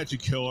killer? Catch a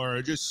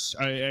killer.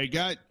 I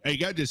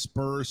got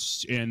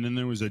dispersed, and then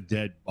there was a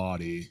dead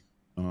body.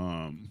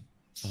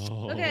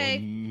 Okay.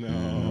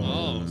 No.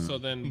 Oh, so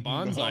then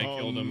Bonsai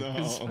killed him. No.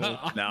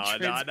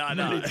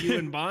 No. You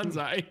and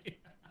Bonsai.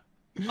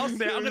 I'll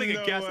say I'm gonna get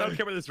No guessed. I don't way.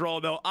 care about this roll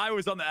though. I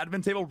was on the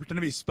admin table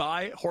pretending to be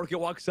spy. Horkit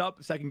walks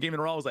up, second game in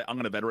a row. I was like, I'm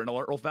gonna veteran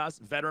alert real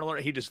fast. Veteran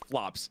alert. He just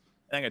flops.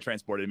 I think I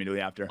transported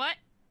immediately after. What?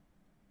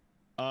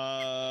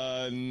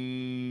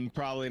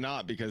 Probably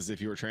not, because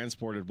if you were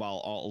transported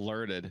while all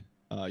alerted,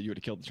 you would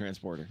have killed the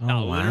transporter.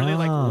 No, literally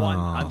like one.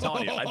 I'm Wow.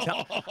 telling you. I'm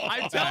telling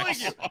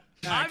you.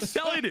 I'm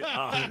telling you.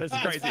 Oh, this is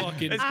crazy.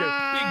 fucking It's good.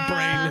 big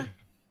brain.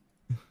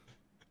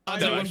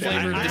 That's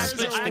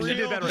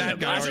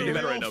a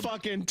real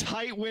fucking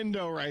tight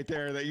window right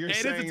there that you're It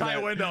is saying. a tight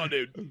that- window,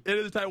 dude. It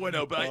is a tight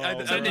window. But Is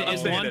I'm saying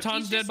it.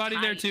 Wonton's dead body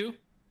there too?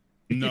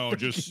 No,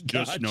 just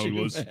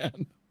Nogla's.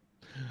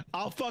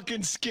 I'll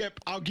fucking skip.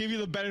 I'll give you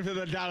the benefit of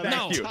the doubt.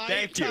 Thank you. Tight,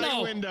 Thank you. tight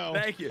No. window.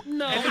 Thank you.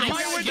 No. It's a I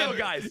tight window, skip.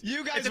 guys.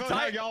 You guys It's a vote how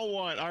tight- y'all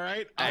want. All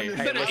right. Hey, I'm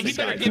hey, just- He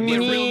better give me a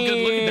real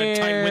good look at that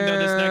tight window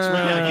this next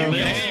round.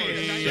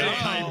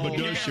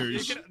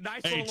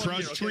 Hey,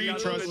 trust tree,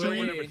 trust tree.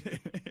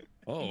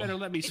 You better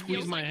let me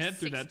squeeze my head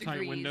through that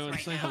tight window and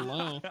say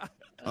hello.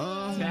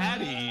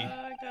 Daddy.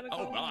 I gotta go.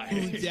 Oh my.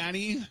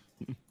 Danny.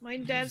 My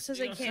dad says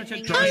I can't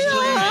hang Trust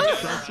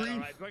out. tree.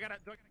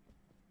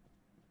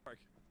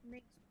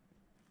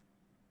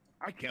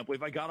 I can't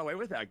believe I got away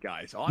with that,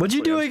 guys. What'd you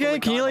Honestly, do I'm still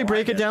again? Can you like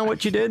break it down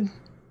what you did?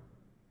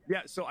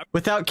 Yeah, so I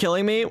Without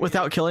killing me?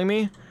 Without killing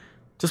me?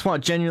 Just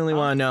genuinely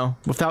want to know.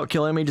 Without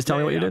killing me, just tell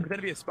me what you did. Pretend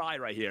to be a spy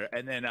right here,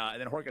 and then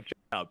Horka checked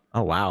up.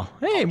 Oh wow.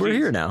 Hey, we're geez.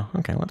 here now.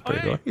 Okay, let's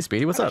pretty hey. cool. Hey,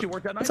 Speedy, what's That up? actually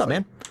worked out What's up,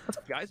 nicely. man? What's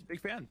up, guys?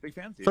 Big fan. Big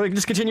fan. So we can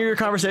just continue your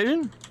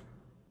conversation?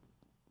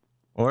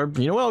 Or,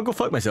 you know what, I'll go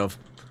fuck myself.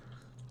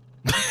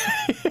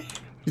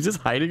 He's just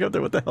hiding up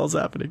there. What the hell's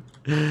happening?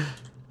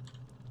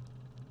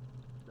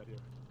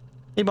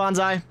 Hey,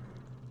 Bonsai.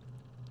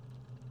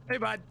 Hey,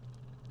 bud.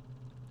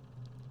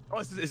 Oh,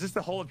 is this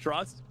the hole of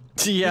trust?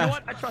 Yeah. You know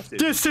what? I trust you.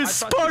 This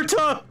is I trust you.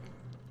 Sparta!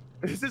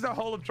 This is a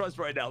hole of trust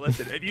right now.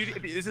 Listen,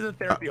 this is a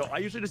therapy hole. I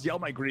usually just yell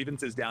my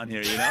grievances down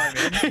here. You know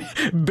what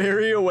I mean?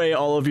 Bury away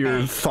all of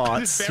your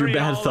thoughts, Just your bury it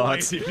bad all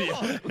away, thoughts. dude.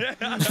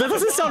 That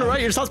doesn't sound right.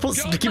 You're not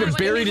supposed to keep it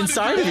buried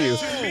inside of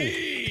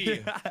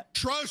you.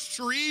 Trust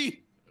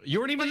tree. You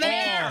weren't even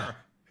there.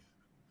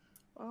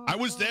 I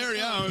was there,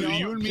 yeah.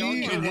 You and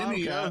me and him.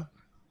 Yeah.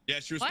 Yeah,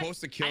 she was What?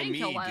 supposed to I kill didn't me,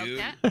 kill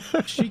dude.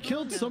 Wildcat. She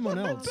killed someone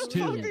else too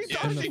Yeah, in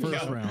the she first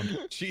killed- round.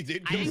 She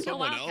did I kill didn't kill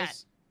someone Wildcat.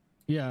 else.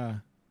 Yeah.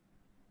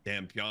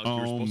 Damn, Pionk, you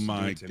were Oh supposed to do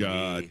my it to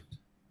god. me.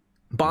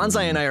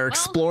 Bonsai and I are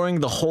exploring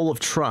the hole of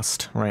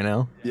trust right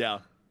now. Yeah.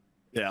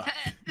 Yeah.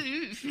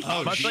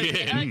 Oh Much like-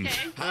 shit! Okay.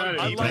 How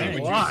I deep like-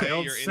 would you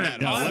say you're in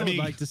that I hole? would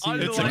like to see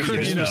It's a Like,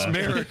 Christmas yeah.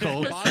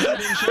 miracle. Bonsai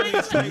didn't show you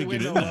his tight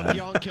window of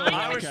Pionk killing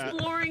I am Wildcat.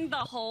 exploring the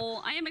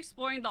whole. I am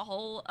exploring the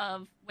whole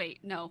of. Wait,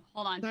 no,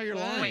 hold on. Now you're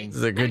lying. Wait, This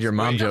is a good your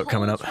mom the joke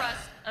coming whole up. Trust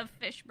of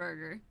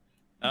Fishburger,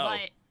 Oh.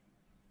 but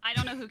I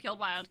don't know who killed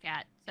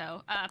Wildcat.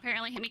 So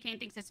apparently, Hemi Kane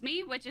thinks it's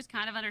me, which is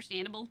kind of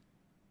understandable.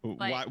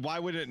 Why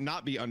would it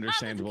not be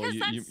understandable? because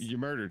You that's-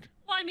 murdered.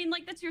 Well, I mean,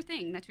 like that's your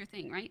thing. That's your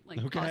thing, right? Like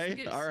boss Okay.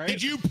 goose. All right.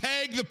 Did you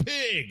peg the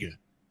pig?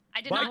 I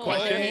did My not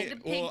question- peg the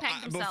pig Well,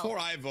 pegged himself. before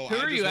I vote, Who I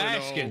are just you wanna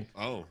asking?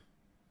 Know,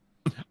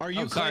 Are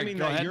you Oh, sorry, claiming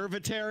go that ahead. you're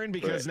veteran?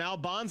 Because now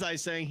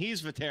Bonsai's saying he's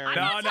veteran. I'm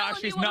No, not no, telling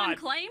she's you what I'm not.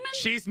 claiming.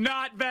 She's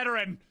not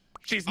veteran.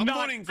 She's I'm not.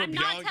 voting for I'm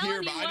not Pionk telling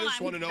here, you but I what just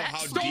I'm want to know how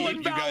Stolen deep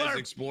you guys valor.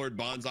 explored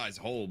Bonsai's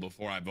hole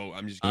before I vote.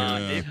 I'm just Uh,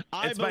 curious.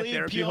 I It's my believe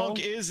therapy hole. Pionk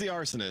is the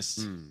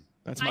arsonist.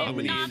 That's I my am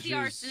belief. not the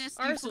inches? arsonist.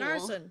 Arson, you fool.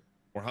 arson.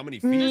 Or how many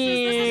feet? This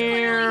is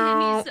clearly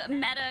Yeah. Hemi's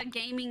meta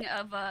gaming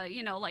of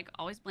you know, like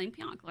always blame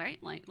Pionk, right?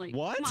 Like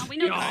What? Come on, we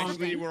know this.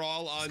 Actually, we're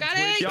all on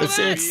Scotty,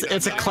 Twitch.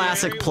 It's a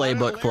classic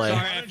playbook play.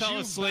 Sorry, I fell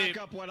asleep.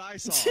 Back up what I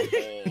saw.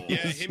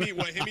 Yeah,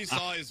 what Hemi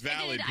saw is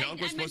valid. I Pionk was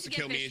meant supposed to to get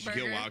kill me and she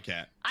killed Fishburger.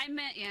 Wildcat. I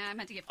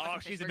meant to get. Oh,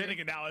 fucking she's Fishburger. admitting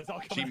it now. It's all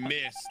She coming out.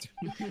 missed.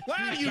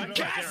 Wow, you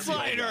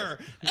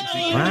gaslighter!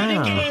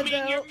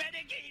 Wow.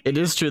 It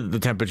is true that the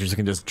temperatures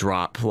can just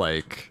drop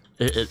like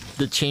it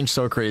changed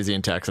so crazy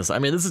in Texas. I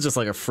mean, this is just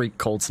like a freak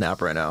cold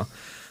snap right now.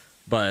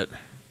 But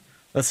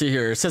let's see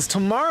here. It says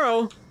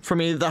tomorrow for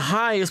me the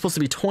high is supposed to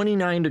be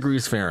 29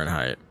 degrees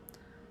Fahrenheit.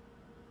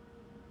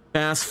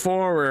 Fast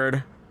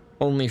forward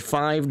only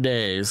 5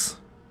 days,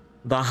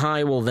 the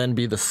high will then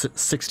be the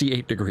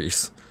 68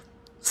 degrees.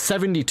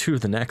 72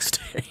 the next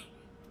day.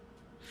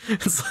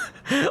 It's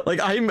like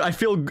I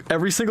feel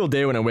every single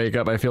day when I wake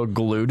up, I feel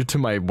glued to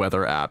my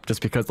weather app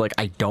just because like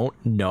I don't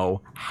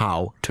know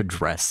how to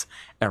dress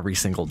every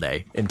single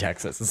day in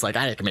Texas. It's like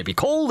it may be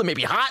cold, it may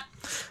be hot.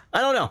 I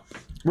don't know.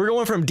 We're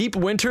going from deep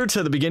winter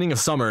to the beginning of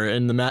summer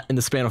in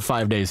the span of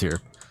 5 days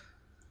here.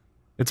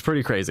 It's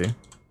pretty crazy.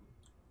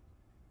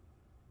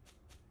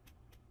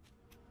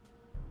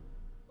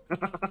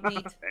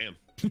 Damn.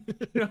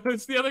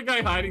 It's the other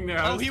guy hiding there.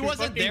 Oh, he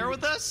wasn't there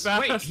with us?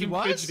 Wait, he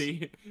was?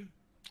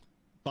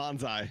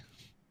 Bonsai.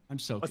 I'm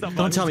so What's up,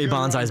 Don't tell me Good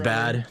run, Bonsai's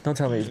brother. bad. Don't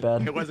tell me he's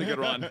bad. It was a good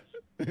run.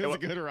 It was a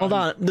good run. Hold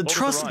on. The was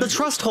trust the the run?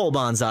 trust hole,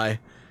 Bonsai.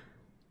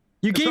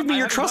 You gave me I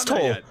your haven't trust done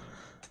that hole. yet.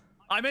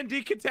 I'm in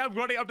decontab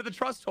running up to the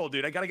trust hole,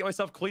 dude. I gotta get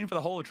myself clean for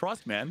the hole of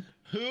trust, man.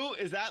 Who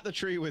is at the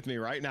tree with me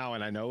right now?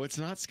 And I know it's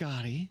not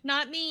Scotty.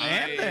 Not me.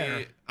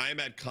 I am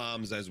at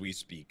comms as we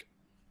speak.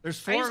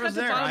 There's I 4 just of got us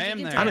the there. bottom I am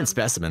chicken there. tender. I'm in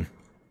specimen.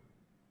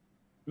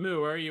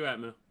 Moo, where are you at,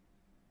 Moo?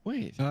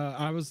 Wait.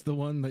 I was the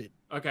one that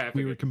Okay, I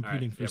we were figured.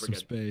 competing Alright, for yeah, we're some good.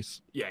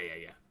 space. Yeah.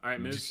 All right,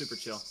 Moo's super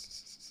chill.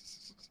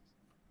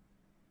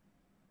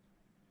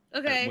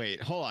 Okay.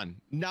 Wait, hold on.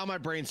 Now my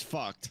brain's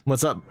fucked.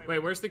 What's up? Wait,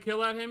 where's the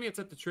kill at, Hemi? It's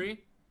at the tree.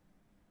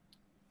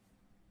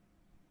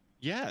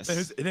 Yes.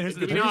 It is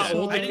You know how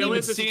old I the didn't kill even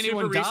is? Is see it super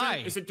anyone recent?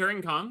 die. Is it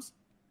during comms?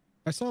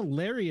 I saw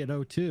Larry at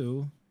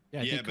 02. Yeah,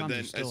 I Yeah, think but comms then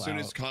are still as soon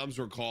as out. comms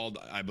were called,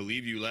 I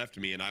believe you left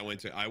me, and I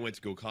went to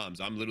go comms.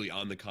 I'm literally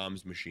on the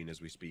comms machine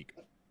as we speak.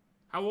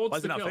 How old's Why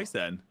is the it not kill? fixed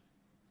then?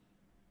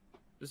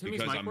 Does Hemi's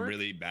Because mic I'm work?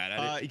 really bad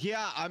at it.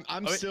 Yeah,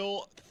 I'm wait.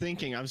 still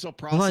thinking. I'm still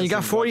processing. Hold on, you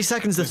got 40 what-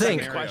 seconds to the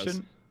think.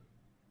 scenarios.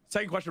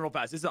 Second question, real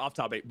fast. This is off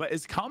topic, but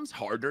is comms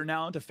harder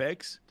now to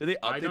fix? Do they update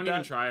I don't that?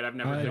 even try it. I've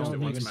never I fixed don't it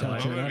once in even my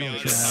touch life. it. I don't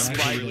honest,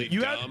 try. I'm really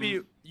You have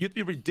to dumb.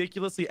 be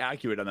ridiculously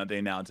accurate on that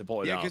thing now to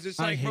pull it Yeah, out. because it's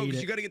I like, bro, hate because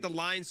it. you got to get the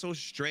line so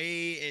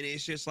straight, and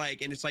it's just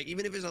like,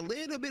 even if there's a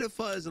little bit of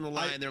fuzz in the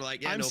line, they're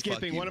like, yeah, I'm no, fuck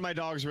skipping. you. One of my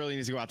dogs really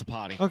needs to go out to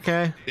potty.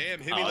 Okay.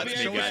 Damn, Hemi, Oh, let me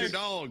that's show us good. your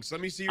dogs.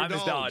 Let me see your I'm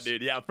dogs. his dog,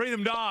 dude. Yeah, bring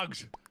them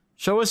dogs.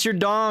 Show us your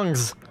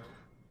dongs.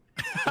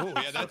 Oh,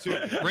 yeah, that's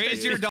it.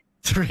 Raise your dog.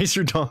 Raise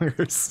your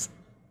dongers.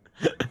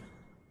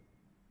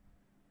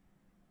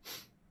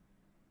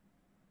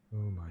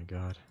 Oh my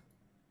god.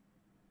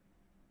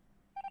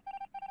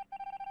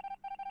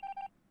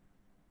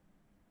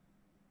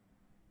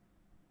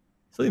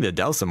 Still need to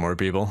douse some more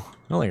people.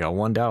 I only got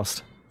one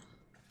doused.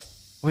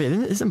 Wait,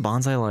 isn't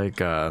Bonsai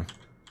like,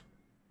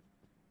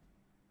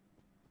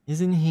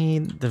 isn't he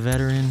the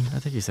veteran? I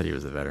think he said he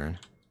was the veteran.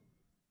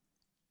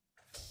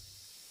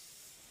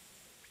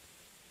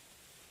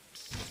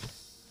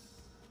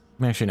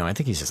 Actually, no, I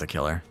think he's just a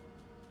killer.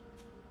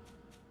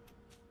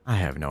 I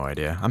have no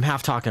idea. I'm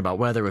half talking about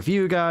weather with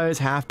you guys,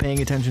 half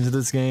paying attention to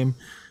this game.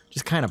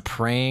 Just kind of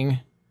praying.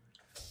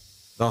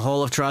 The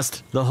hole of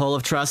trust, the hole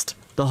of trust,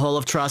 the hole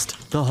of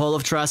trust, the hole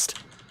of trust.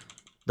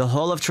 The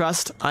hole of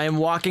trust. I am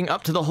walking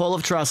up to the hole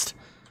of trust.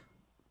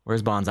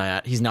 Where's Bonsai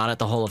at? He's not at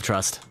the hole of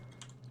trust.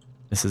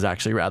 This is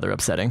actually rather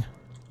upsetting.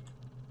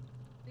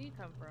 Where you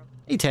come from?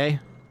 Hey, Tay.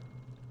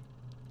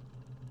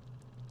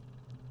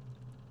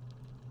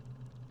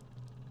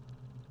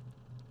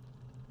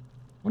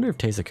 Wonder if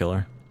Tay's a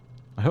killer.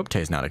 I hope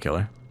Tay's not a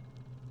killer.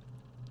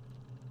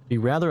 Be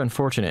rather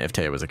unfortunate if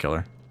Tay was a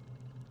killer.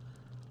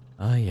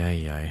 Ay,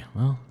 ay, ay.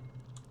 Well,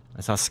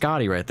 I saw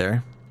Scotty right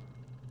there.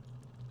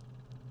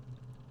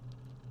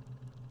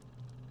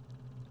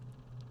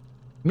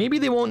 Maybe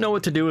they won't know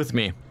what to do with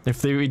me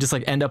if we just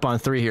like end up on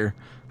 3 here.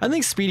 I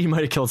think Speedy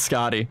might have killed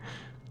Scotty.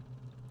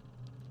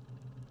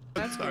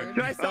 Can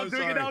I stop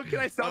doing it now? Can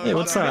I stop? Hey,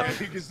 what's up?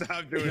 You can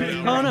stop doing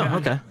it now. Oh no,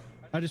 okay.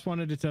 I just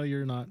wanted to tell you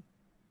you're not.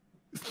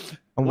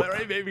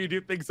 Larry, maybe you do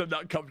things I'm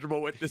not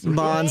comfortable with this.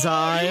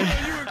 Bonsai.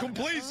 You were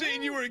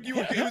complacent.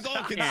 It was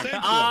all consensual.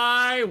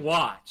 I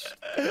watched.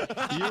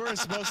 You were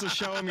supposed to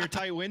show him your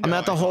tight window. I'm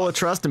at the hole of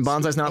trust and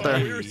Bonsai's not We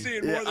there. were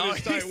seeing more than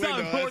his tight he saw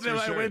window. more that's than for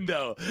my sure.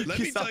 window. Let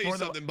He me saw tell you more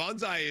than- something.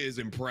 Bonsai is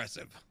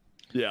impressive.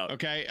 Yeah.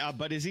 Okay,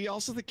 but is he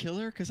also the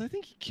killer? Because I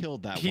think he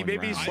killed that He one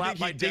maybe round. I Slap think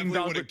my he ding definitely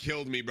dong would have with-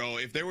 killed me, bro.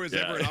 If there was Yeah.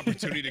 ever an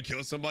opportunity to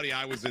kill somebody,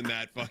 I was in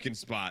that fucking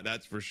spot.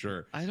 That's for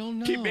sure. I don't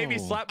know. He maybe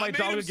slapped my I made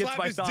dog him against slap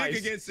my his dick thighs.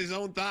 against his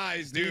own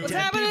thighs, dude. What's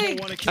Dead people happening?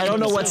 wanna kill I don't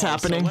know what's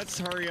themselves, happening. So let's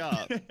hurry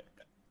up.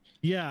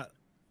 Yeah,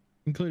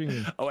 including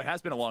me. Oh, it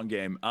has been a long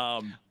game.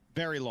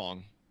 Very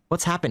long.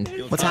 What's happened?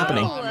 You'll What's find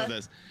happening? the bottom of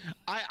this.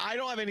 I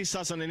don't have any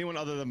sus on anyone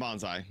other than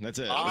Bonsai. That's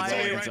it. I'm That's all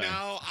telling you I right can say.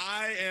 now,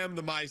 I am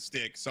the my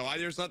stick, so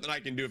there's nothing I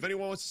can do. If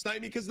anyone wants to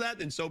snipe me because of that,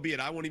 then so be it.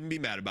 I won't even be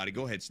mad about it.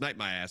 Go ahead, snipe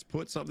my ass.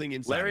 Put something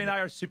inside. Larry of and it.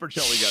 I are super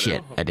chill together.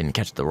 Shit, I didn't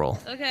catch the roll.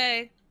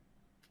 Okay.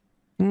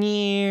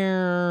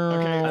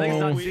 Okay, I think it's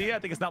not we- Z. I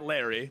think it's not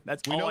Larry.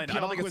 That's We all know I know. I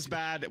don't think Pionk it's was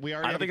bad. We I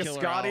already don't have think a it's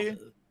killer Scotty. out.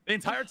 The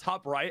entire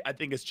top right, I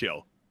think, is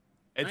chill.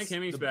 I think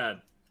Hemi's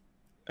bad.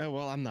 Oh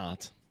well, I'm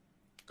not.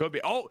 Could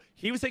be. Oh,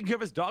 he was taking care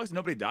of his dogs and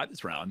nobody died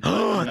this round.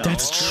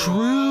 That's true.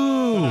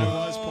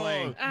 I was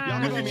playing.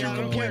 Y'all Look can at you I don't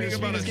care. complaining Speed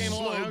about this a game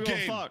along. I slow don't give a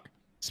game. fuck.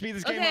 Speed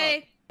this game Okay.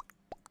 up.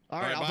 All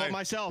right, All right, I'll bye. vote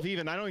myself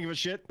even. I don't give a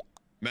shit.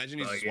 Imagine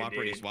he's a swapper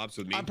and he swaps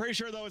with me. I'm pretty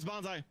sure though it's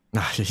Bonsai.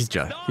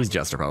 He's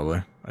Jester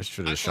probably. I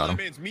should have I just saw shot that him.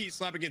 man's meat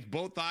slap against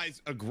both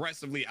thighs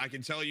aggressively. I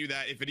can tell you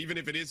that even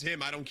if it is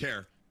him, I don't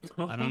care.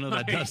 I don't know.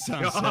 That does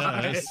sound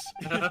God.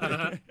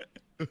 sus.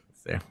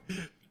 See.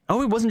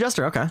 Oh, it wasn't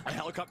Jester. Okay. I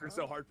helicopter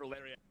so hard for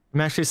Larry. I'm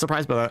actually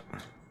surprised by that.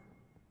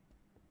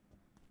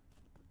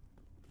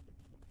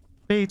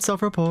 Bait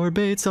self-report,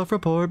 bait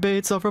self-report,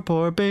 bait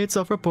self-report, bait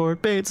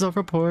self-report, bait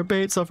self-report,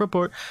 bait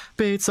self-report,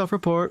 bait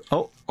self-report.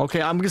 Oh,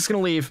 okay, I'm just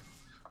gonna leave.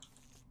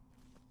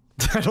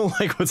 I don't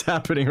like what's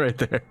happening right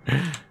there.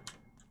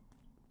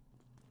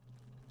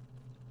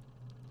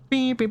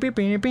 I'm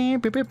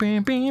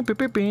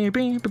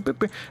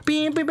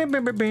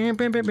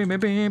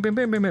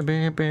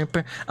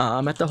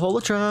at the hole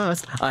of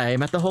trust.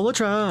 I'm at the hole of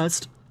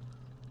trust.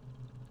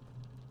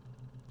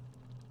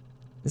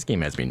 This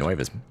game has me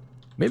nervous.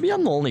 Maybe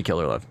I'm the only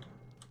killer left.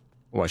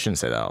 Oh, I shouldn't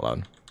say that out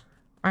loud.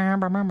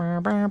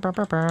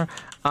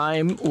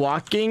 I'm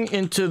walking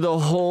into the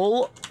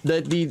hole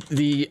that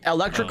the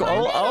electrical.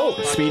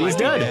 Oh, Speedy's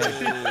dead.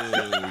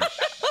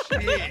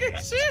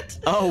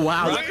 Oh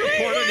wow. Rock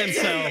reported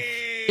himself.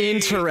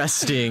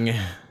 Interesting.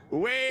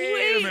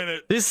 Wait a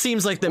minute. This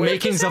seems like the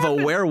makings of a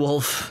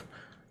werewolf.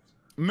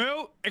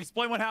 Moo,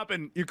 explain what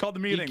happened. You called the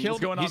meeting. What's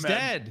going on, He's man?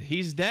 dead.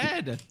 He's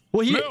dead.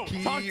 Well,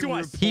 Moo, talk to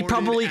us. he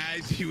probably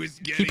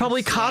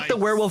caught the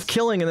werewolf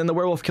killing, and then the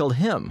werewolf killed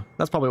him.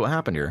 That's probably what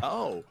happened here.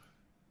 Oh,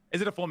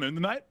 is it a full moon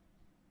tonight?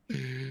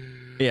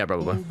 Yeah,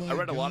 probably. I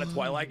read a lot of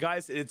Twilight,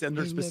 guys. It's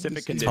under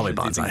specific conditions. probably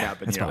these things Bonsai.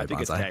 happen It's here. probably I think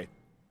Bonsai. it's Tay.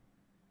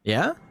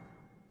 Yeah?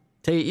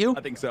 Tay, you?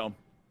 I think so.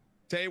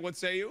 Tay, what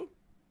say you?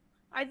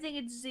 I think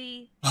it's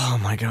Z. Oh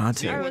my God,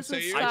 Tay. I was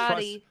with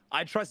Scotty.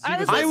 I trust I you.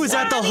 was I was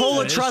at the hole of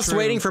That is trust true.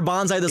 waiting for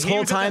Bonsai this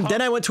whole time.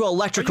 Then I went to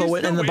electrical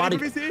and the body.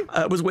 waiting for me, Z?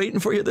 I was waiting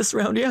for you this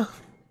round, yeah.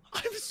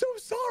 I'm so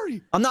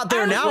sorry. I'm not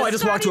there now. I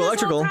just walked to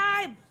electrical.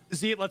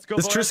 Z, let's go.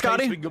 It's vote true, on Tay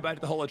Scotty? so we can go back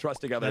to the hole of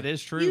trust together. That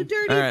is true. You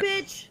dirty All right.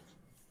 bitch.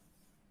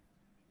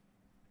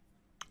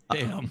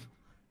 Damn.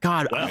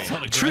 God,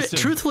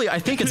 truthfully, I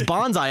think it's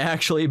Bonsai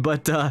actually,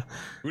 but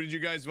Who did you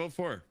guys vote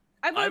for?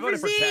 I voted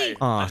for Z. Tay.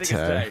 oh, I think it's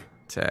Tay.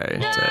 Tay. Tay.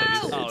 No!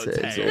 Oh, Tay.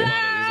 Tay. There's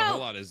a whole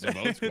lot of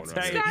votes going on.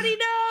 Tay. Scotty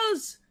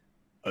knows.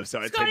 Oh,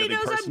 sorry. Scotty Take nothing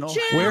knows I'm personal.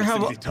 chill. Where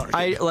have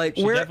I like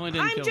She where definitely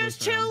didn't I'm kill just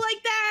this chill round.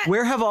 like that.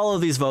 where have all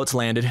of these votes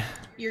landed?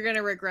 You're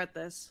gonna regret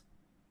this.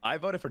 I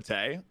voted for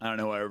Tay. I don't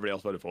know who everybody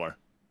else voted for.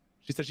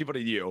 She said she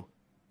voted you.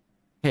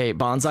 Hey,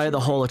 Bonsai, the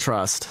hole of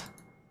trust.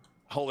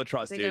 Hole of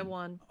trust, I think dude. I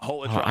won.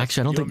 Hole of Oh, trust.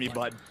 actually, I don't You think- and me,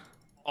 bud.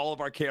 All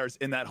of our cares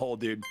in that hole,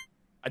 dude.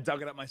 I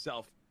dug it up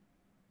myself.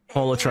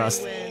 Hole of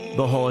trust.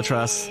 The hole of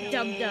trust.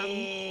 Dumb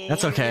dumb.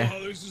 That's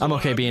okay. I'm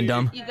okay being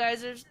dumb. You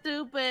guys are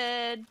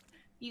stupid.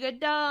 You got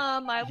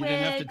dumb. I win.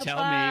 didn't have to tell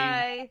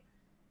me.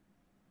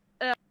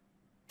 Goodbye.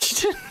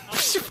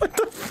 What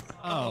the f-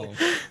 Oh.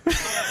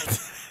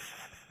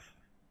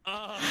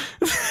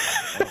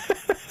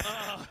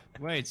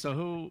 Wait,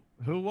 so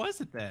who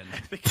was it then?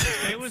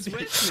 It was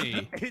with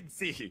me. It's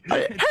Z.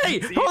 Hey,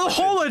 Z, oh, the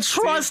hole of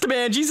listen. trust,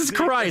 man. Jesus Z,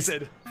 Christ.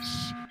 listen.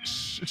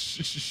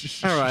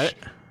 All right.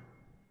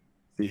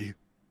 Z.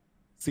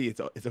 Z,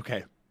 it's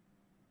okay.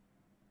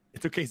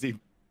 It's okay, Z.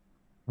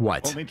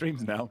 What? Only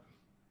dreams now.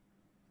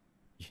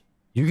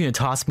 You gonna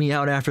toss me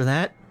out after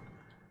that?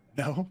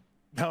 No,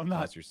 I'm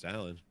not. That's your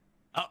salad.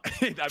 Oh, I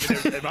mean,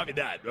 it might be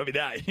that. It might be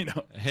that, you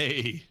know.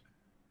 Hey.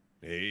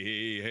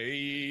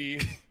 Hey.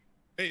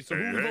 Hey, so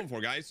who are we voting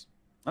for, guys?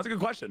 That's a good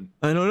question.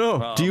 I don't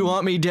know. Do you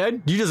want me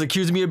dead? You just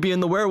accused me of being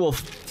the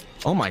werewolf.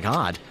 Oh my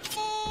God.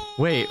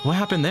 Wait, what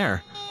happened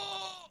there?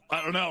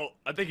 I don't know.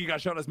 I think he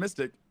got shown as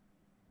Mystic.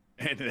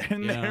 And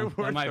then Yeah, there that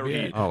were might be three.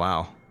 it. Oh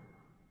wow.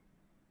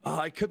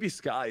 It could be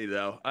Scotty,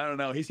 though. I don't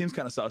know. He seems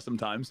kind of sus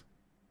sometimes.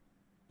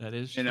 That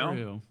is You know?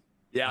 true.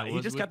 Yeah, I he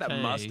was just with got that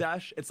Tay.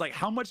 mustache. It's like,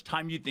 how much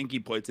time do you think he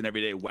puts in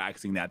every day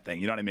waxing that thing?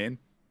 You know what I mean?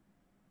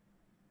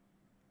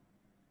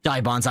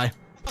 Die, Bonsai.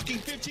 Fucking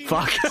 15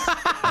 Fuck.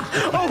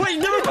 Oh wait,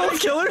 never both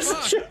killers.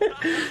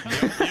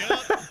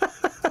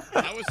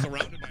 I was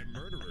surrounded by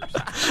murderers.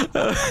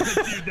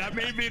 Dude, that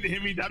may have been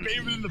him. That may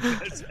have been the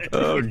best.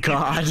 Oh,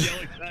 God.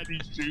 Yelling at he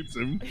shoots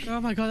him. Oh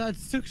my God, that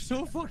took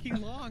so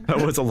fucking long. That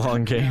was a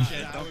long game.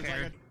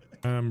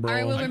 Bro, All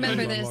right, we'll I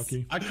remember got this.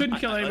 unlucky. I couldn't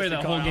kill anybody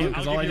that whole game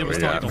because all I did was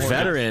Yeah, talk the whole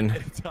time. veteran.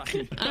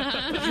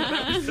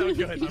 That was so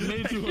good. I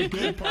made you a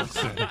good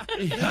person.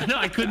 No,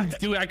 I couldn't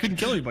do it. I couldn't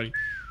kill anybody.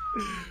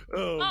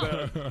 Oh,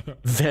 man.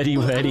 Vetty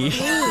Weddy.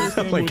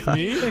 Oh my God.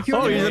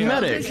 Oh, he's a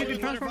medic.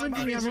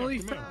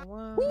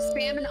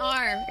 Spam an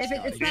R. If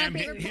it's not a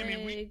favorite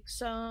Make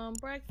some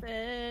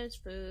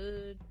breakfast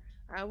food.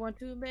 I want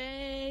to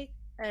make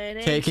an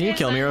Okay, can you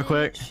kill me real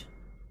quick?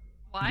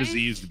 Why?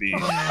 Disease to be.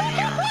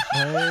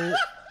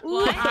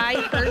 Ooh, I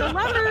heard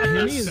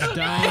lovers. He is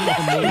dying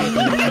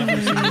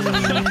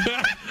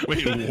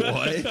Wait,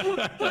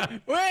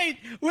 what?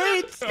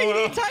 Wait,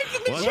 Speedy, type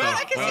in the What chat.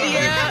 I the can see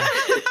Yeah.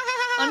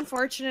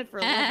 Unfortunate for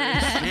lovers.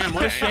 Damn,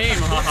 what a shame,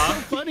 haha.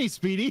 Funny,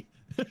 Speedy.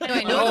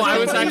 Anyway, Oh, I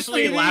was Funny,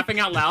 actually Speedy. laughing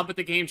out loud, but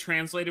the game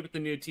translated with the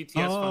new TTS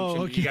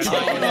function. okay. You guys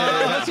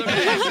That's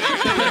amazing.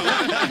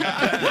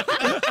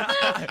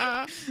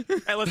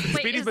 Hey, listen, Wait,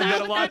 Speedy's is been that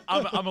dead a lot.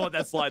 I'm gonna let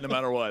that slide no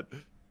matter what.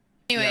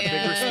 Anyway,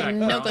 Yeah, big respect,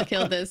 Noka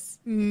killed this.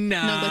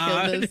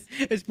 Nah, killed this.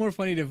 it's more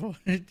funny to vote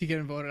to get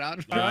him voted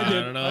out. I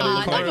don't know.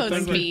 Aw, that was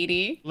Looked like-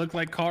 Speedy. Looked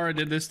like Kara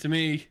did this to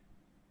me.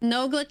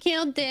 Nogla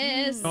killed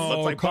this.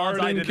 Oh, like Kara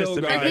Bonsai didn't did this kill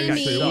to me. guys. Or It was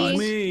Himmy.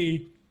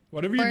 me.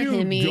 Whatever you Or do,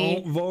 Himmy.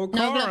 don't vote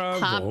Kara. Nogla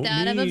popped vote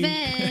out of me. a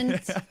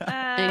vent. And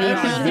I he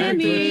was killed very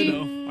Himmy.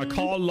 good. I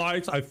called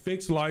lights, I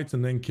fixed lights,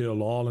 and then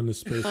killed all in the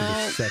space of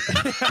a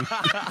second.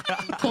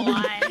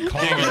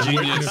 Kara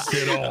genius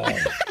did all.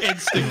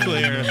 Instant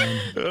clear.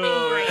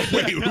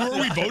 Wait, who are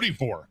we voting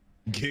for?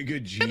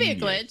 Giga Could be a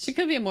glitch. It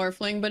could be a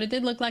morphling, but it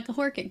did look like a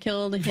hork. It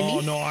killed him. Oh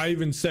no! I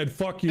even said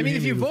fuck you. I mean,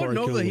 if you vote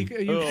Nogla,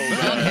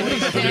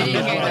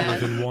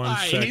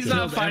 He's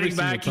not fighting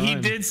back. He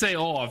did say,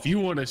 "Oh, if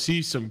you want to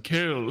see some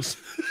kills."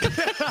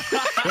 Let's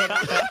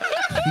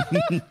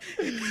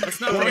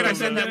not forget I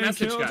sent that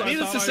message, guys.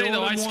 Needless to say,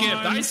 though, I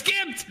skipped. I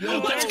skipped.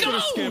 Let's go.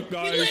 Skip,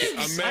 guys.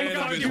 A man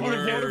of his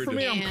word. For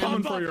me, I'm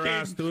coming for your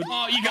ass, dude.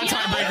 Oh, you got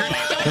tiebreaker.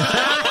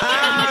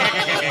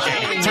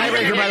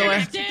 Tiebreaker, by the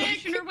way.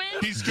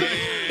 He's coming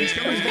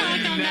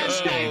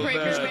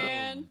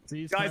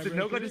Guys, did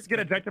Nogla just get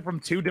ejected from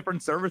 2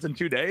 different servers in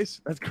 2 days?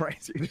 That's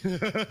crazy.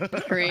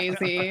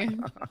 Crazy.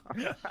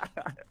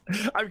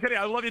 I'm kidding.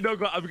 I love you,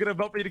 Nogla. I'm gonna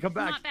vote for you to come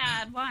back. Not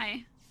bad.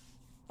 Why?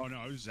 Oh no,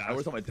 I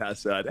was on my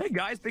test set. Hey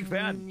guys, big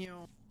fan.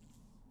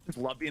 Just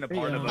love being a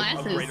part of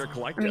a greater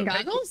collective. I mean,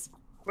 goggles?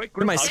 Look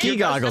at my ski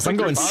goggles. I'm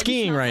going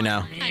skiing right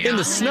now in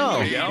the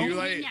snow. Do you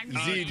like,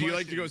 Z, do you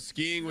like to go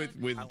skiing with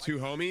 2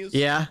 homies?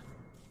 Yeah.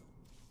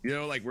 You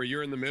know, like where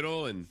you're in the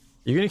middle and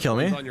You're gonna kill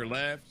me? one's on your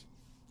left.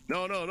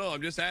 No.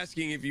 I'm just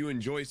asking if you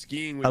enjoy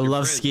skiing with I your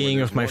love friends, skiing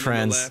where with my there's one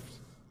on the friends. left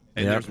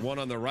and there's one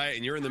on the right,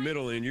 and you're in the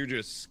middle, and you're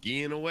just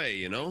skiing away.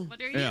 You know?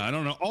 Yeah, I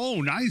don't know.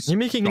 Oh, nice. You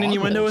making an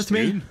innuendo with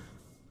me?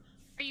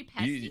 Are you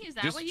pesty? Is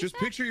that what you just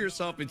said? picture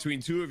yourself between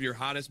 2 of your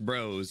hottest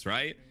bros,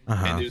 right?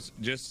 Uh-huh. And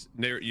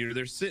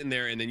they're sitting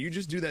there, and then you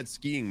just do that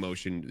skiing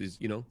motion.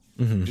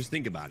 Mhm. Just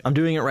think about it. I'm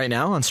doing it right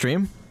now on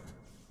stream.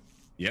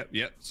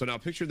 Yep. So now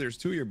picture there's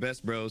 2 of your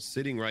best bros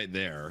sitting right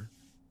there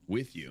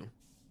with you,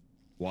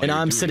 while And you're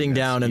I'm doing sitting that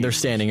down and they're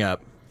skiing standing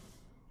up.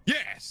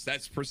 Yes,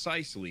 that's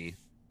precisely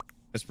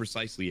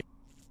it.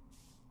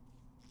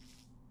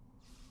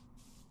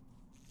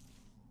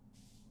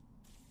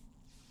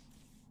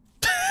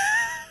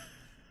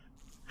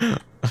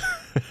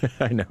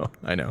 I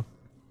know.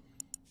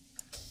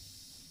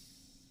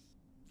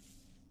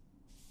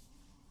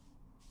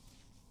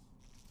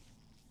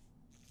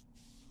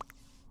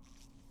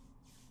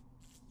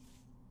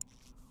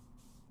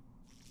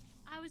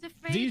 I was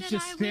afraid He's that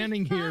just I was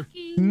standing here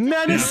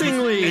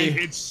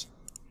menacingly.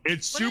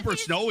 It's super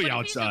snowy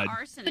outside.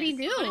 What do you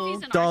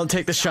do? Don't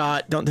take the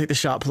shot. Don't take the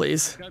shot,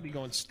 please. Gotta be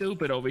going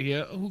stupid over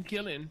here. Who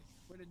killing?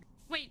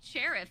 Wait,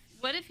 Sheriff.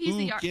 What if he's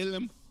the kill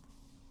him.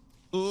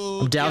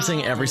 I'm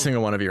dousing every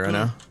single one of you right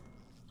now.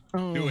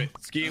 Do it.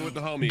 Skiing with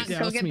the homies.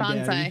 Go get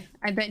Bonsai.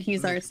 I bet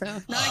he's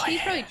Arso. No,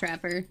 he's probably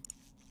Trapper.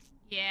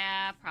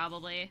 Yeah,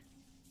 probably.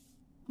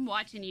 I'm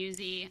watching you,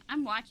 Z.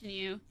 I'm watching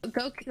you.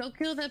 Go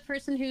kill that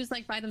person who's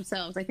like by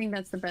themselves. I think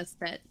that's the best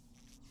bet.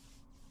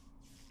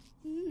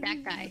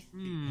 That guy.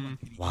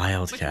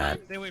 Wildcat.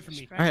 Stay away from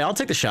me. All right, I'll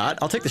take the shot.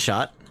 Oh, this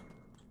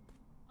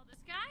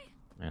guy?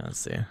 Yeah, let's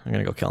see. I'm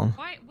gonna go kill him.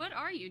 Why? What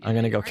are you doing? I'm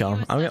gonna go kill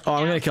him. I'm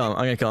gonna kill him.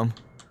 I'm gonna kill him.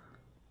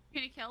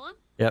 You're gonna kill him?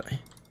 Yep.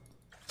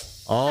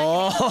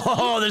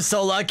 Oh, they're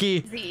so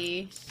lucky.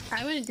 Z.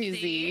 I wouldn't do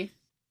Z.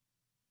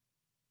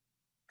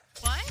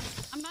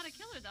 What? I'm not a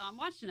killer though. I'm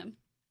watching him.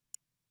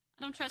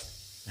 I don't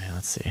trust. Yeah,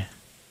 let's see.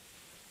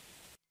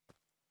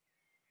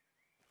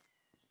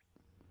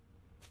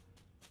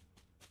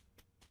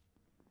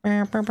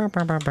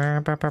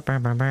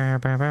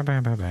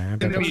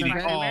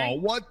 Oh,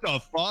 what the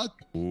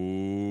fuck?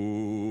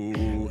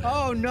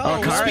 Oh no!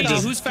 Oh, Kara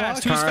just, who's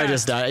fast? Kara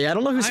just died. Yeah, I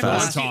don't know who's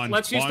fast.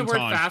 Let's use the word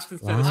fast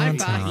instead of Wonton.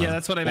 fast. Yeah,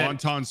 that's what I meant.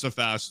 Wonton's the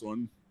fast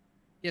one.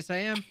 Yes, I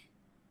am.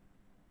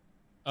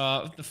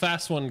 The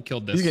fast one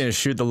killed this. He's gonna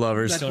shoot the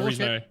lovers. That's the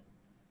reason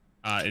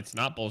it's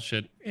not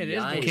bullshit. It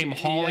is. He came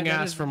hauling Yeah,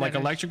 that ass is- from like that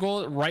is-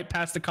 electrical right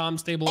past the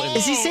comms table. and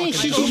Is he saying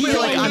fucking- he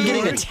like I'm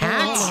getting Hold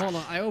attacked? on, hold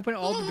on. I opened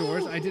all the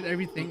doors. I did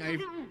everything.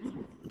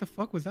 What the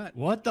fuck was that?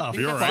 What the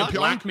You're fuck? right, Pionk?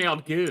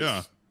 Blackmailed goose.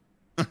 Yeah.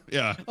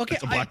 Yeah. Okay,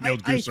 That's a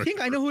blackmailed I goose right think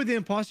I there. know who the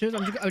imposter is.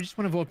 I just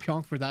want to vote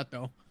Pionk for that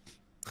though.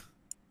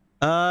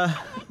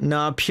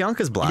 No, Pionk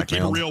is You keep a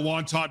blackmailed. real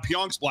Wonton.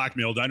 Pyonk's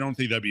blackmailed. I don't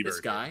think that'd be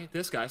very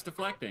This guy's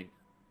deflecting.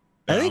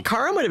 I think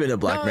Kara might have been a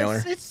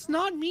blackmailer. No, it's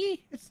not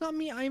me. It's not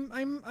me.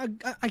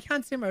 I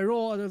can't say my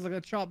role as like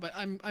a chop, but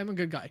I'm a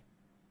good guy.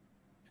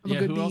 I'm a Yeah,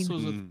 good who else bean.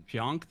 was with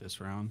Pionk this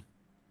round?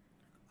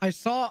 I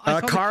saw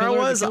the Kara killer,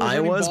 the was, killer I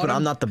running was, but bottom,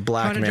 I'm not the trying to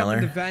jump in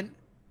blackmailer. the vent.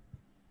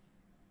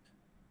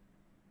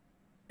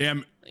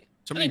 Damn. I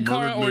Somebody think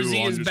Kara murdered or Moo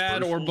Z on is this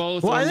bad first or one.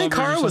 both. Well, or I think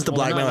lovers or Kara was the something.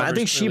 Well, not blackmailer. I think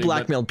lovers, she clearly, but-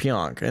 blackmailed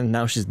Pionk, and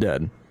now she's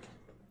dead.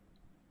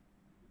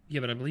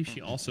 Yeah, but I believe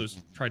she also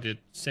tried to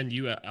send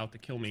you out to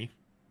kill me.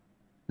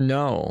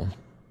 No.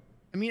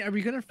 I mean, are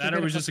we gonna? That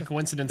or was just a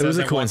coincidence. It was as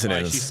a I walked by,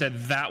 coincidence. She said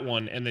that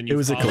one, and then you. It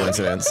was a followed,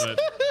 coincidence. but-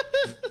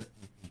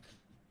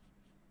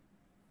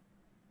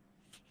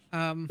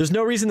 There's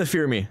no reason to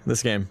fear me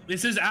this game.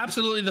 This is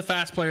absolutely the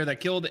fast player that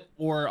killed,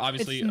 or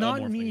obviously It's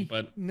not Morphling, me.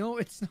 but No,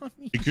 it's not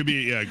me. It could be,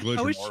 yeah, glitch.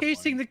 I or was Morphling.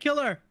 chasing the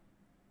killer.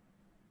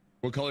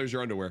 What color is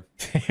your underwear?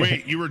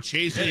 Wait, you were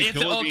chasing the If-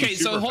 killer being okay,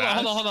 so super hold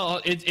fast?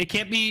 on. It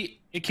can't be.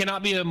 It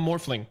cannot be a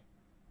Morphling.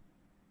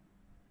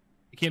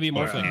 It can't be a Oh,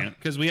 Morphling yeah.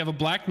 because we have a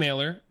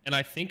blackmailer, and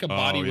I think a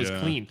body was yeah.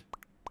 cleaned.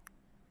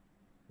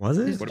 Was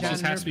it? It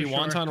just has to be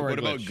Wonton or a What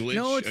about glitch. glitch?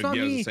 No, it's not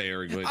Yeah, I was me. gonna say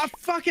or a glitch. Ah,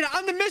 fuck it.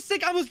 I'm the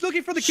mystic. I was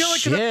looking for the killer. 'cause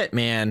Shit,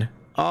 man.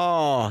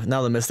 Oh,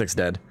 now the Mystic's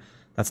dead.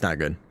 That's not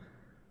good.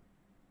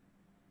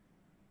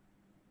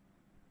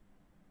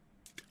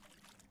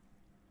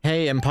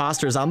 Hey,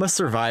 imposters, I'm a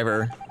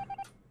survivor.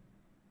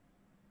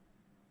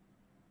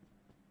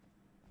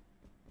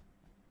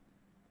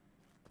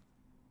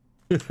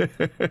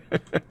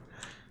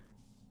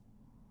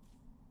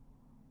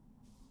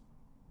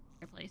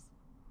 Fireplace.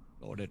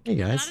 Hey,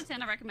 guys. 10 out of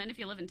 10, I recommend if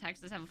you live in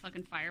Texas, have a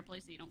fucking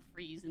fireplace so you don't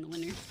freeze in the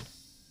winter.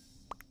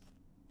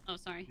 Oh,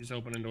 sorry. Just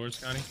opening doors,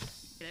 Scotty.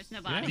 There's Yeah,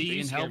 nobody.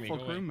 being scare me,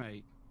 helpful go away.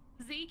 crewmate.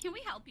 Z, can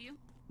we help you?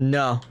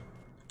 No.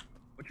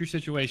 What's your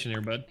situation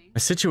here, bud? My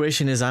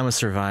situation is I'm a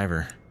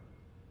survivor.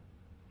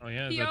 Oh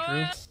yeah, is that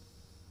true?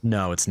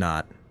 No, it's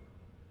not.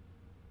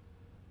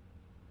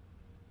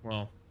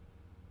 Well,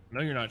 I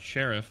know you're not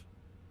sheriff.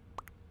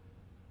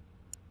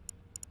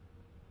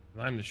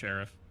 I'm the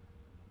sheriff.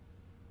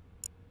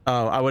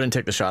 Oh, I wouldn't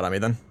take the shot on me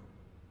then.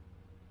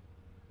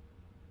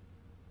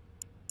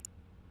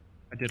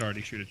 I did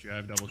already shoot at you. I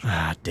have double shot.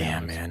 Ah,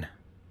 damn, man.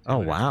 Oh,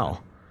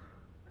 wow.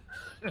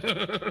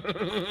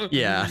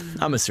 Yeah,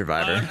 I'm a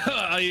survivor.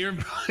 You're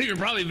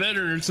probably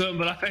veteran or something,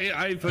 but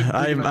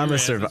I'm a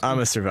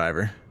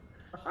survivor.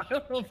 I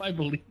don't know if I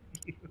believe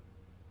you.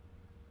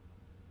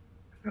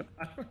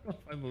 I don't know if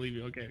I believe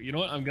you. Okay, you know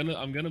what? I'm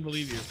gonna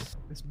believe you.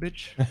 This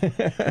bitch.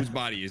 Whose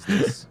body is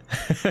this?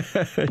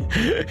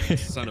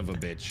 Son of a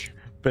bitch.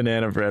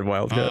 Banana bread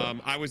wildcat.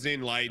 I was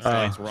in lights.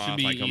 Lights were off. Should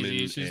be I come easy.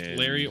 in. It's just and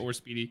Larry or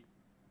Speedy.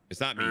 It's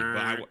not me, but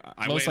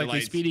I Most went in likely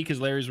lights. Speedy because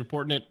Larry's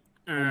reporting it.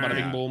 Boom, bada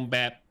bing, boom,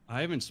 bap.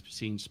 I haven't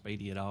seen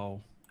Speedy at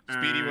all.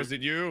 Speedy, was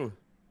it you?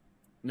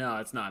 No,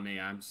 it's not me.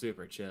 I'm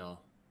super chill.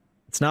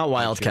 It's not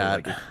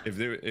wildcat. Like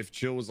if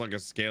chill was like a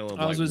scale of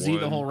I was like with Z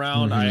the 1 whole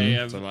round. I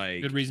have to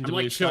like, good reason to I'm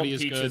like believe chill Scotty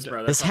is peaches, good. bro.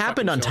 This That's how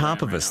happened on fucking chill I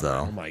top am of right us, now.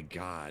 though. oh my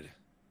god.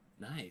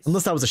 Nice.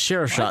 Unless that was a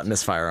sheriff shot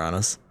misfire on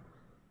us.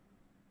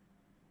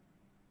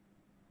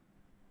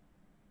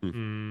 I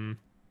don't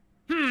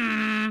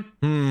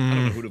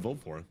know who to vote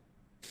for.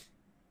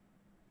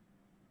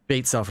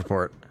 Bait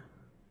self-report.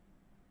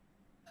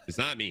 It's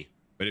not me.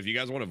 But if you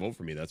guys want to vote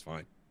for me, that's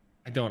fine.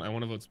 I don't. I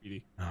want to vote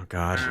Speedy. Oh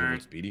God. I wanna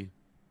vote Speedy.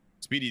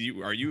 Speedy,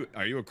 are you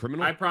a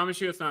criminal? I promise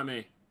you, it's not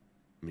me.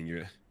 I mean,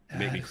 you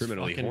make me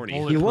criminally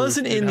horny. He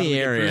wasn't in the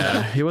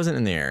area. He wasn't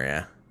in the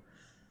area.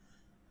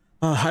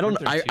 Oh,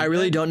 I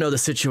really don't know the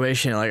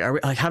situation.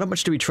 Like how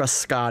much do we trust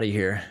Scotty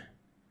here?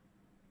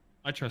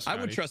 I trust. I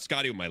would trust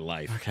Scotty with my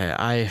life. Okay,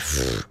 I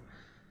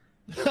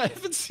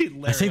haven't seen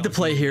Larry. I think the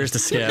play here is to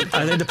skip.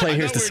 I think the play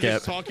here is to skip.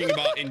 Just talking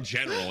about in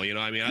general, you know.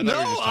 I mean, I thought we were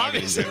No, just talking in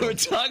obviously general. we're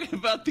talking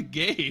about the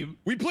game.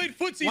 We played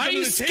footsie Why are under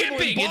you the table in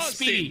skipping? It's Boston.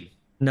 Speedy.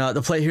 No,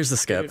 the play here's the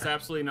skip. It's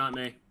absolutely not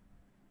me.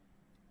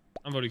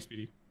 I'm voting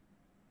Speedy.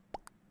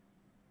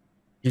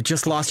 You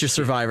just lost your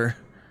survivor.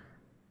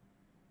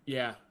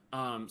 Yeah.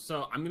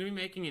 So I'm gonna be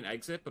making an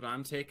exit, but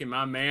I'm taking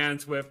my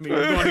mans with me.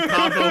 We're going to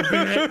combo,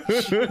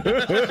 bitch.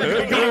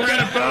 We're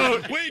gonna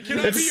vote. Wait, can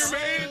I be your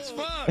mans?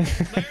 Fuck.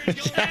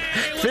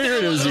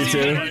 Figured it was you two.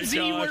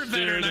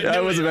 I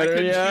was a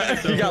veteran.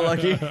 Yeah, you got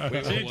lucky.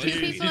 These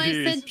people I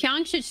said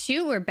Pyong should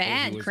shoot were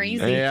bad,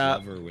 crazy. Yeah.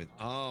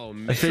 Oh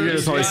man. I figured it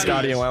was probably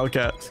Scotty and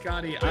Wildcat.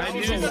 Scotty, I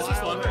knew this was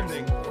wild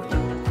ending.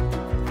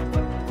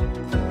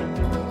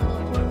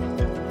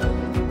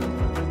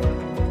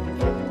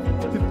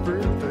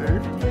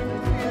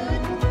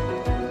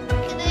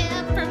 Can I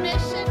have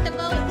permission to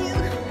vote you?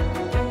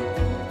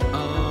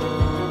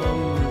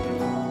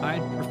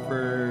 I'd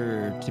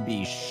prefer to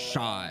be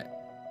shot